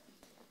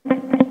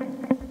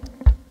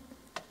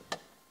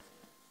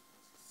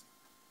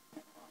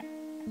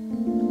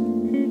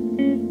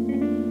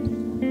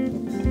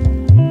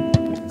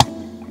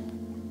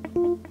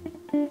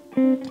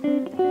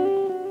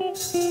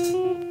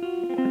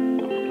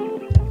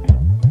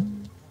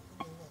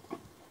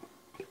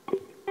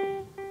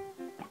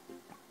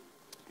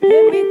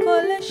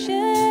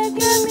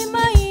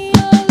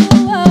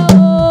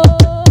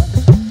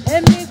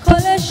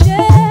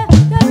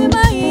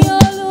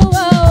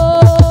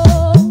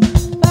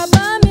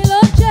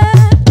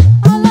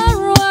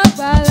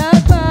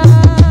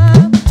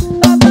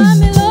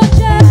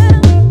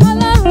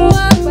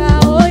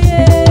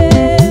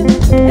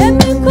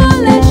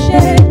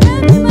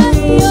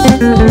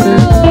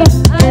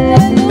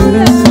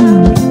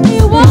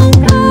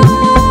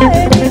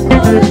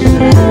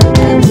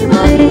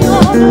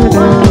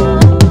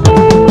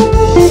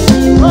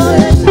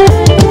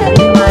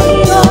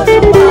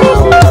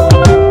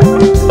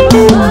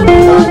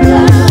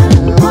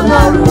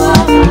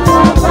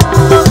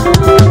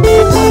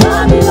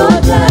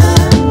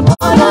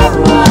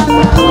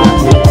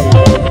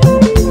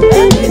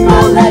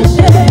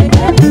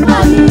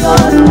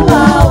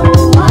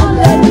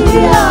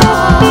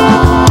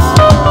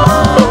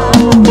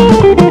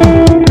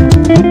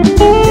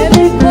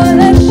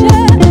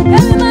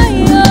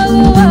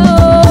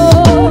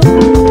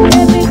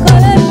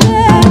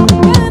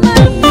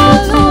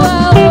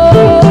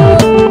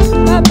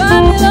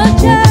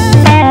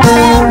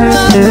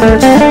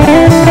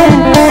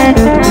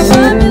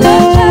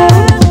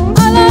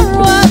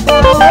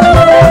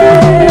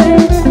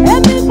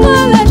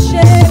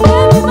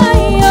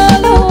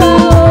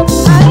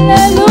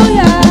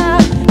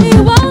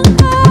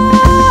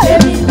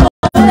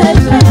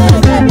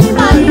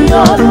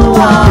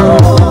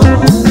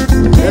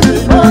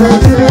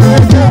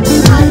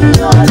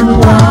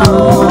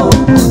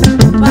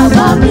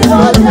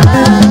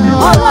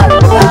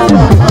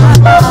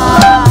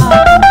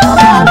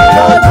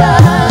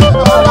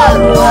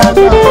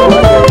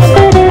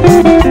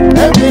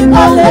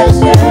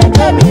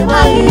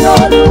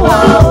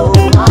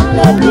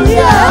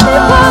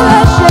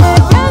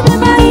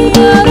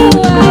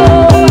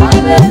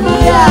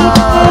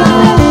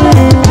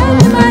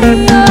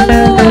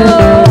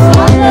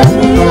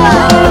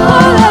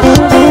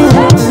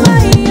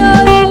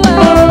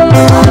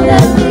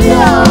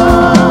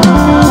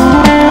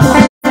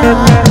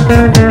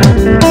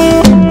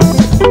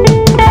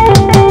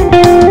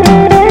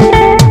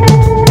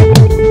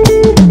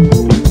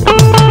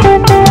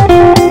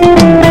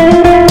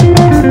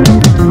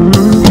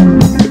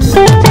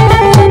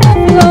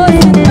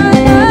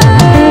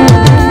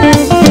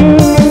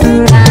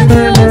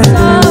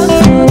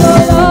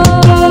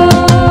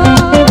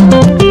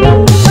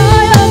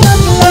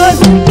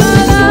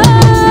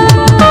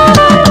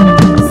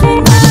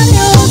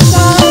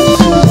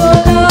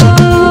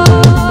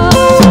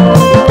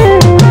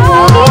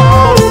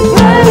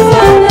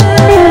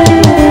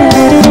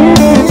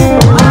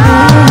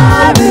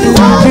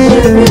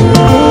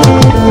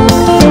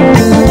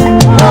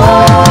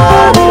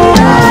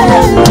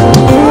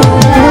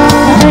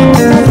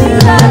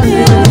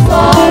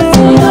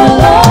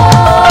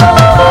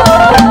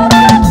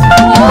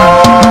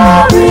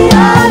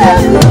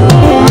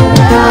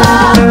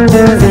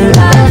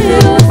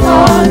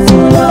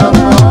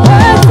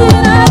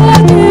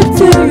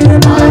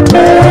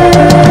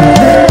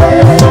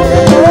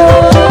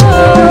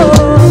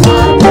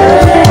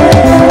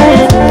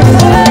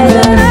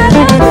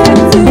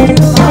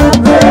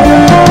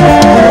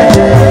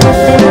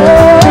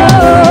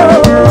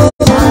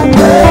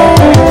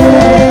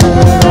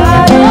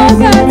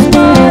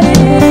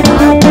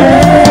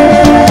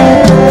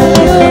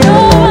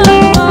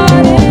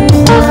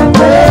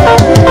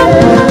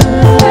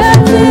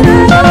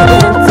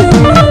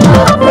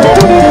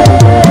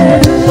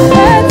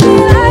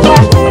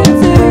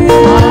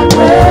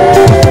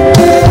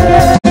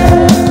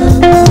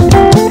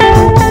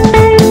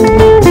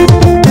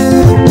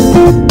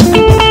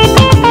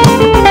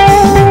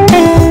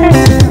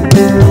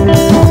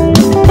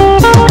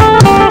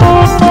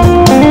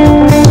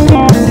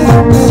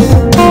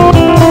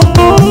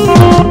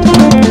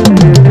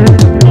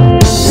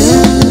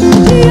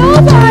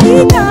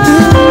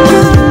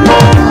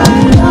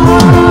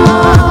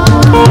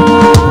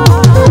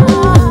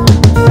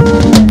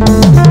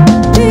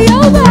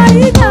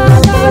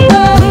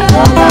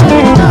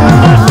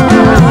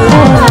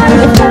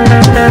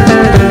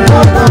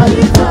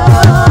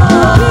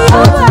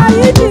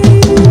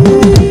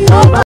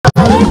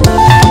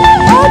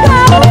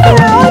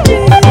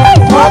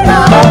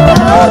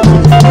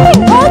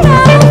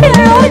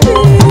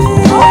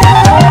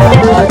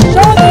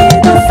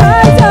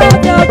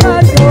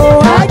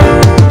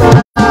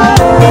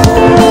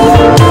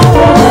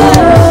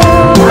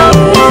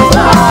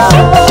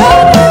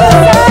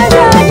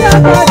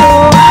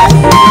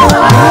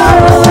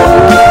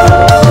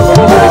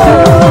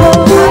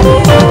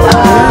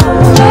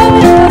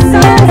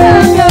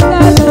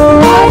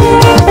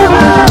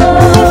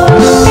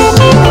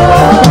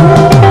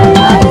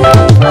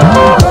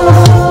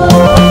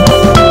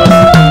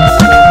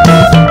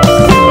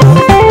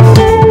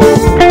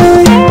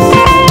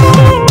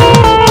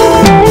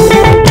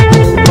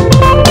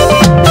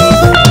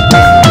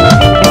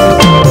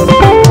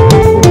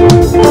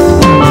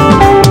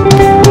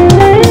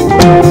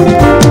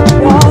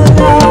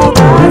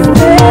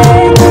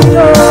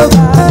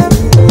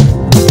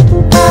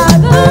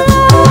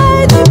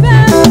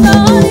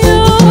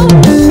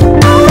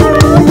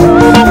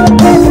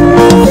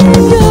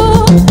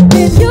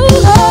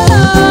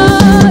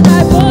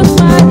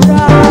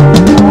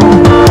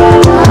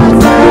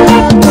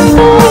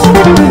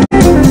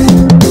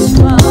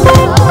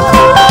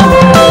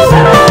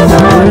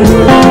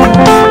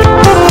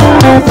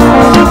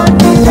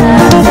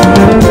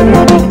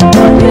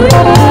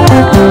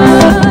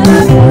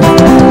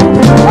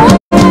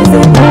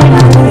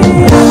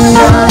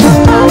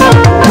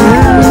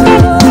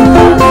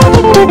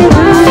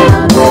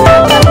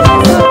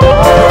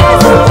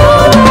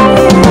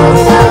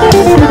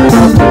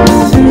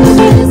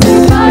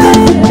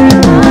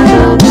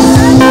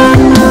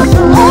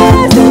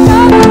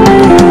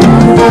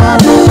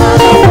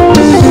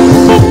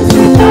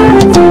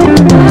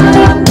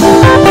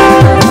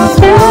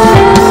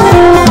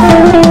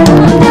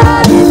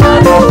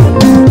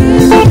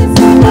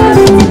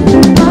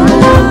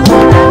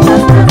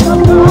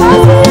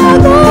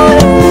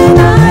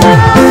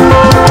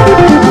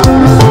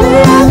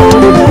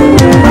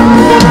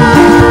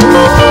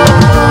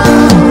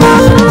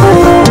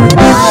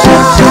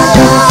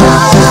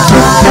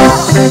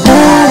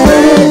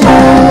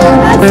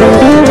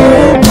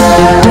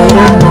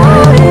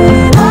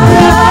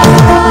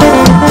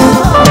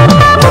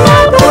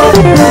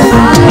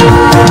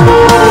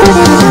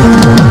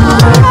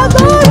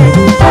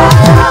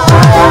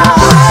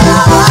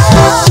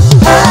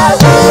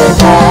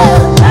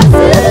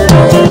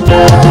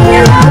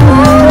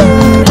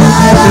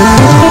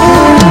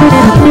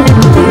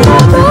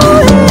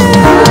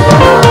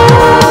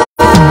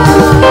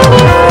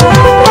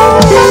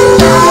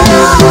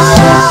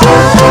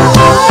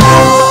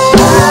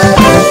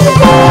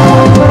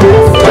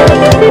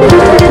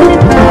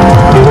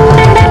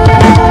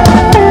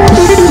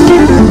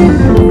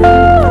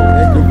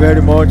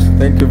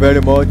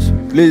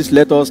 Please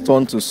let us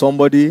turn to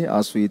somebody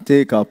as we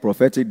take our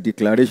prophetic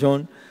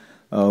declaration.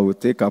 We'll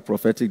take our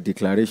prophetic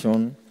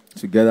declaration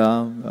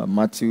together.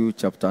 Matthew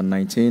chapter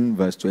 19,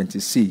 verse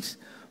 26.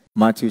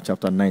 Matthew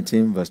chapter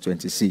 19, verse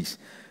 26.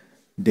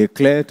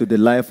 Declare to the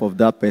life of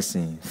that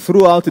person,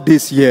 throughout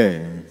this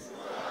year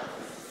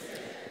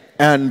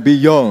and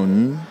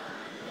beyond,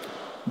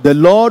 the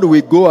Lord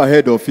will go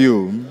ahead of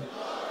you.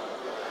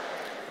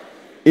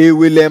 He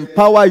will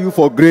empower you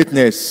for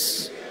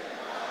greatness.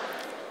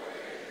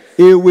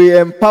 He will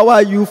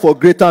empower you for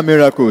greater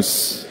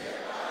miracles.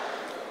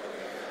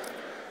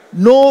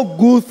 No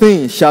good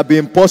thing shall be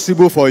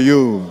impossible for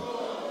you.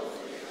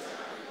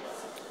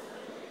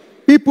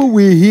 People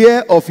will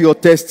hear of your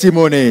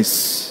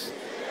testimonies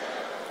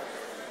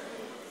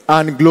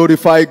and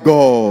glorify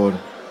God.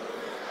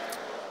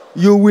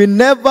 You will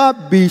never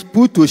be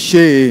put to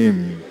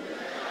shame.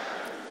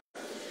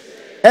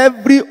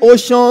 Every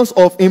oceans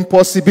of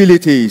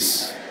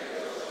impossibilities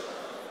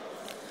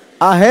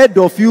ahead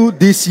of you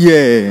this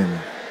year,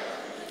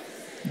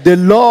 the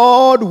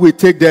Lord will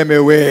take them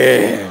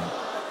away.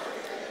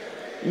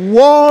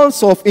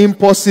 Walls of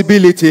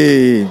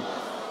impossibility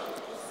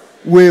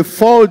will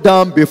fall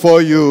down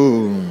before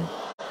you.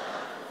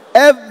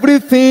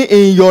 Everything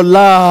in your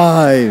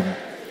life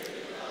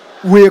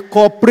will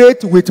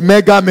cooperate with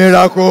mega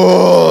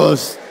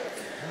miracles.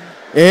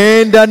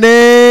 In the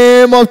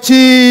name of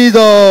Jesus.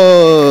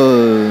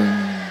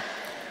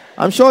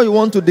 I'm sure you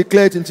want to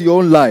declare it into your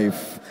own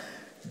life.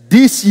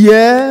 This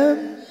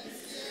year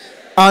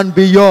and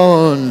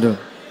beyond,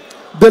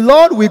 the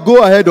Lord will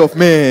go ahead of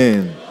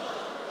me.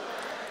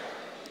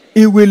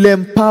 He will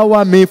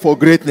empower me for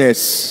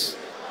greatness.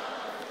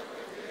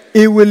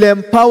 He will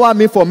empower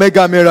me for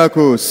mega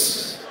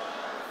miracles.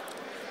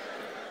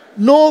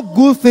 No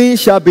good thing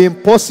shall be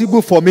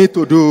impossible for me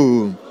to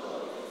do.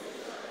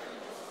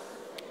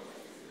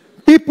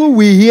 People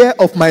will hear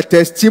of my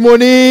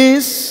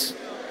testimonies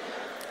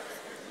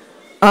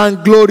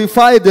and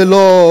glorify the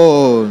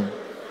Lord.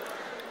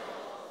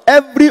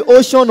 Every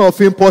ocean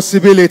of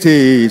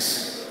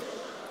impossibilities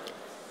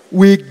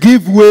will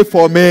give way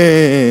for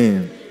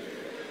me.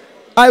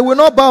 I will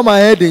not bow my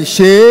head in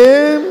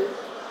shame.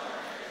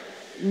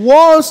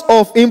 Walls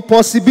of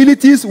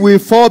impossibilities will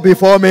fall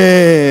before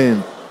me.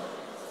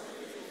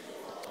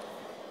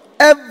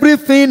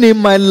 Everything in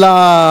my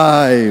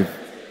life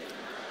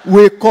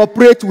will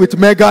cooperate with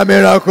mega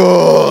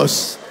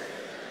miracles.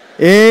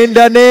 In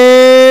the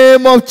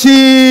name of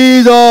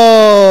Jesus.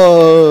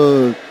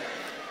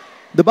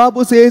 The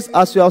Bible says,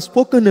 as you have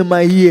spoken in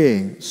my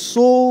ear,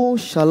 so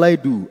shall I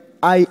do.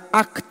 I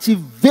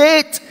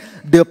activate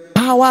the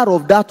power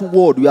of that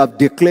word you have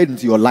declared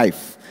into your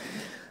life.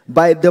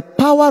 By the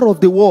power of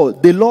the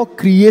word, the Lord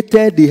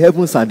created the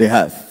heavens and the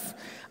earth.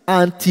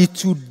 Until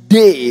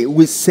today,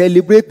 we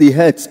celebrate the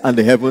earth and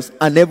the heavens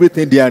and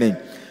everything therein.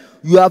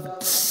 You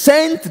have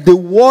sent the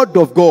word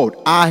of God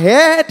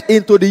ahead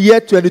into the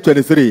year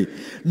 2023.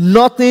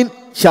 Nothing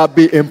shall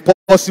be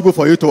impossible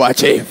for you to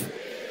achieve.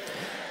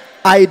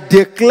 I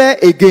declare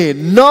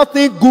again,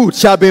 nothing good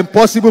shall be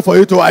impossible for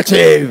you to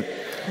achieve.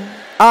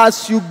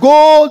 As you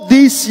go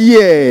this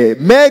year,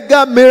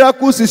 mega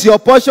miracles is your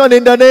portion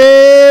in the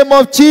name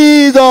of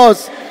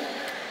Jesus.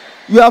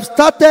 You have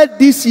started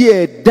this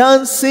year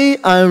dancing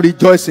and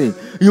rejoicing.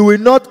 You will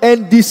not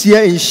end this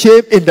year in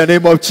shame in the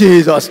name of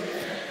Jesus.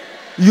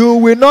 You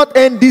will not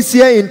end this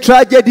year in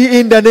tragedy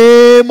in the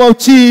name of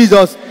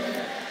Jesus.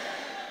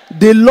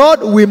 The Lord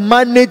will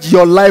manage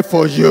your life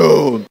for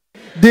you.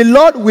 The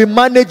Lord will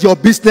manage your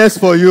business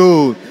for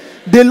you.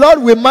 The Lord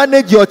will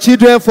manage your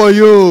children for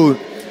you.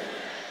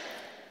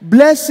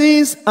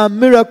 Blessings and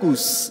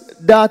miracles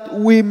that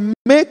will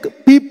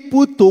make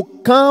people to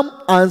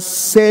come and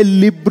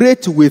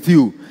celebrate with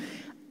you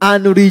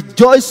and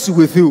rejoice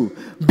with you.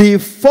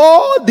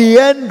 Before the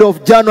end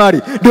of January,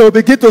 they will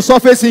begin to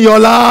surface in your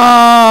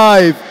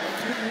life.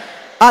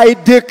 I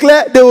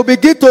declare they will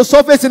begin to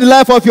surface in the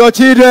life of your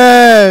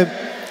children.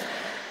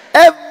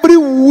 Every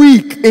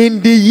week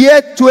in the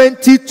year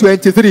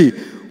 2023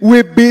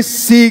 will be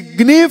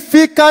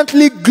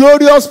significantly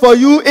glorious for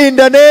you in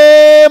the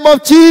name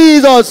of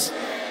Jesus.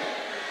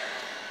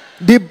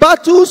 The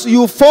battles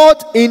you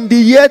fought in the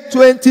year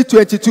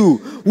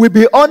 2022 will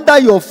be under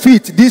your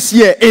feet this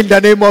year in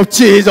the name of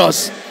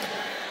Jesus.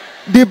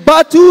 The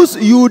battles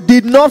you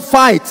did not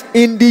fight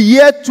in the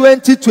year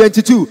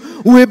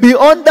 2022 will be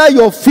under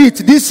your feet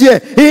this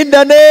year in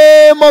the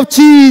name of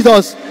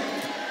Jesus.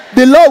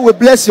 The Lord will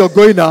bless your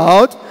going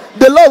out.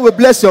 The Lord will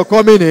bless your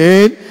coming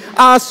in.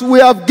 As we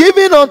have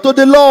given unto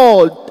the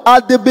Lord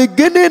at the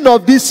beginning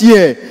of this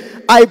year,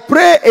 I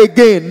pray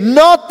again,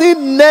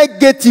 nothing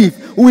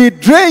negative will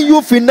drain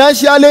you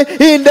financially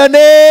in the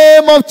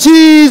name of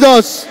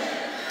Jesus.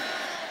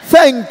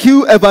 Thank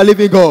you,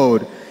 ever-living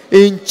God.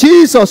 In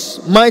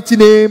Jesus' mighty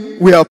name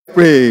we have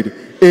prayed.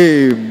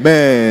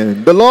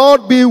 Amen. The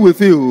Lord be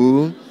with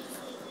you.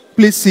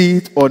 Please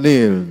sit or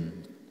kneel.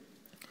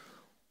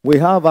 We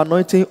have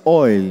anointing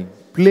oil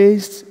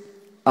placed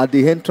at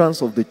the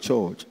entrance of the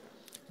church.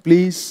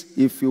 Please,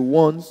 if you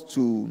want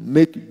to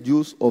make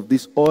use of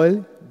this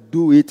oil,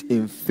 do it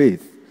in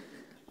faith,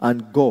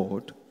 and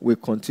God will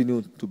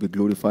continue to be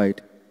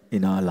glorified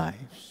in our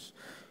lives.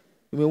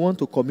 You may want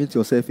to commit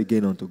yourself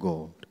again unto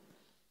God.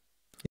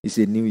 It's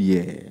a new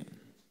year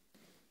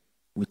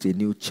with a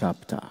new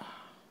chapter.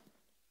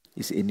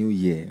 It's a new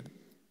year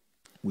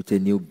with a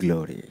new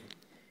glory.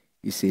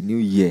 It's a new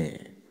year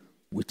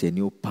with a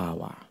new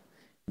power,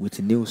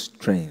 with new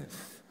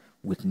strength,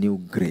 with new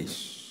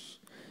grace.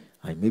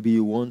 And maybe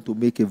you want to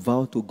make a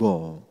vow to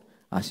God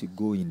as you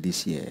go in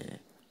this year.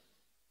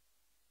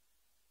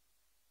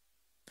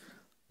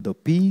 The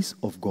peace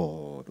of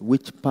God,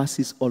 which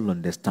passes all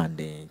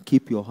understanding,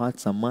 keep your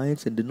hearts and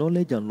minds in the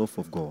knowledge and love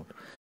of God,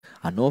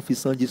 and of His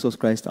Son, Jesus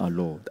Christ our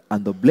Lord,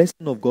 and the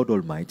blessing of God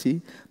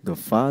Almighty, the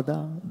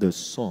Father, the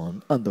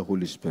Son, and the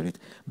Holy Spirit,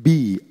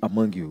 be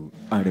among you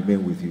and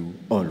remain with you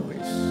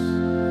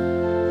always.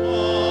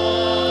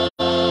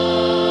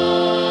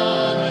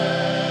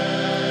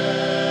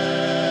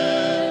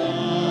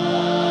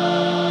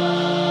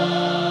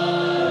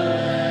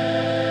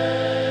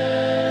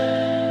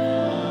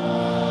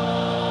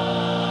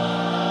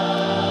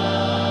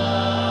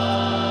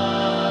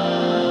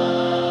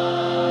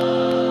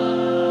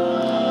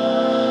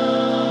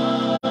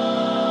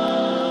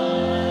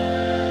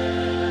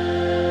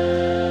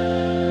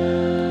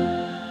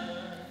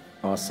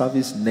 Our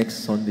service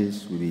next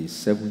Sundays will be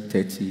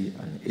 7:30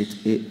 and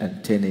 8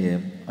 and 10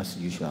 a.m. as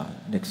usual.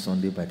 Next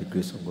Sunday, by the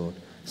grace of God,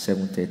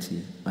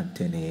 7:30 and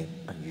 10 a.m.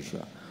 as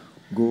usual.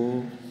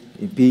 Go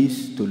in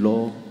peace to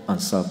love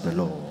and serve the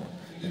Lord.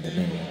 In the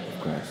name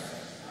of Christ.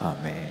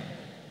 Amen.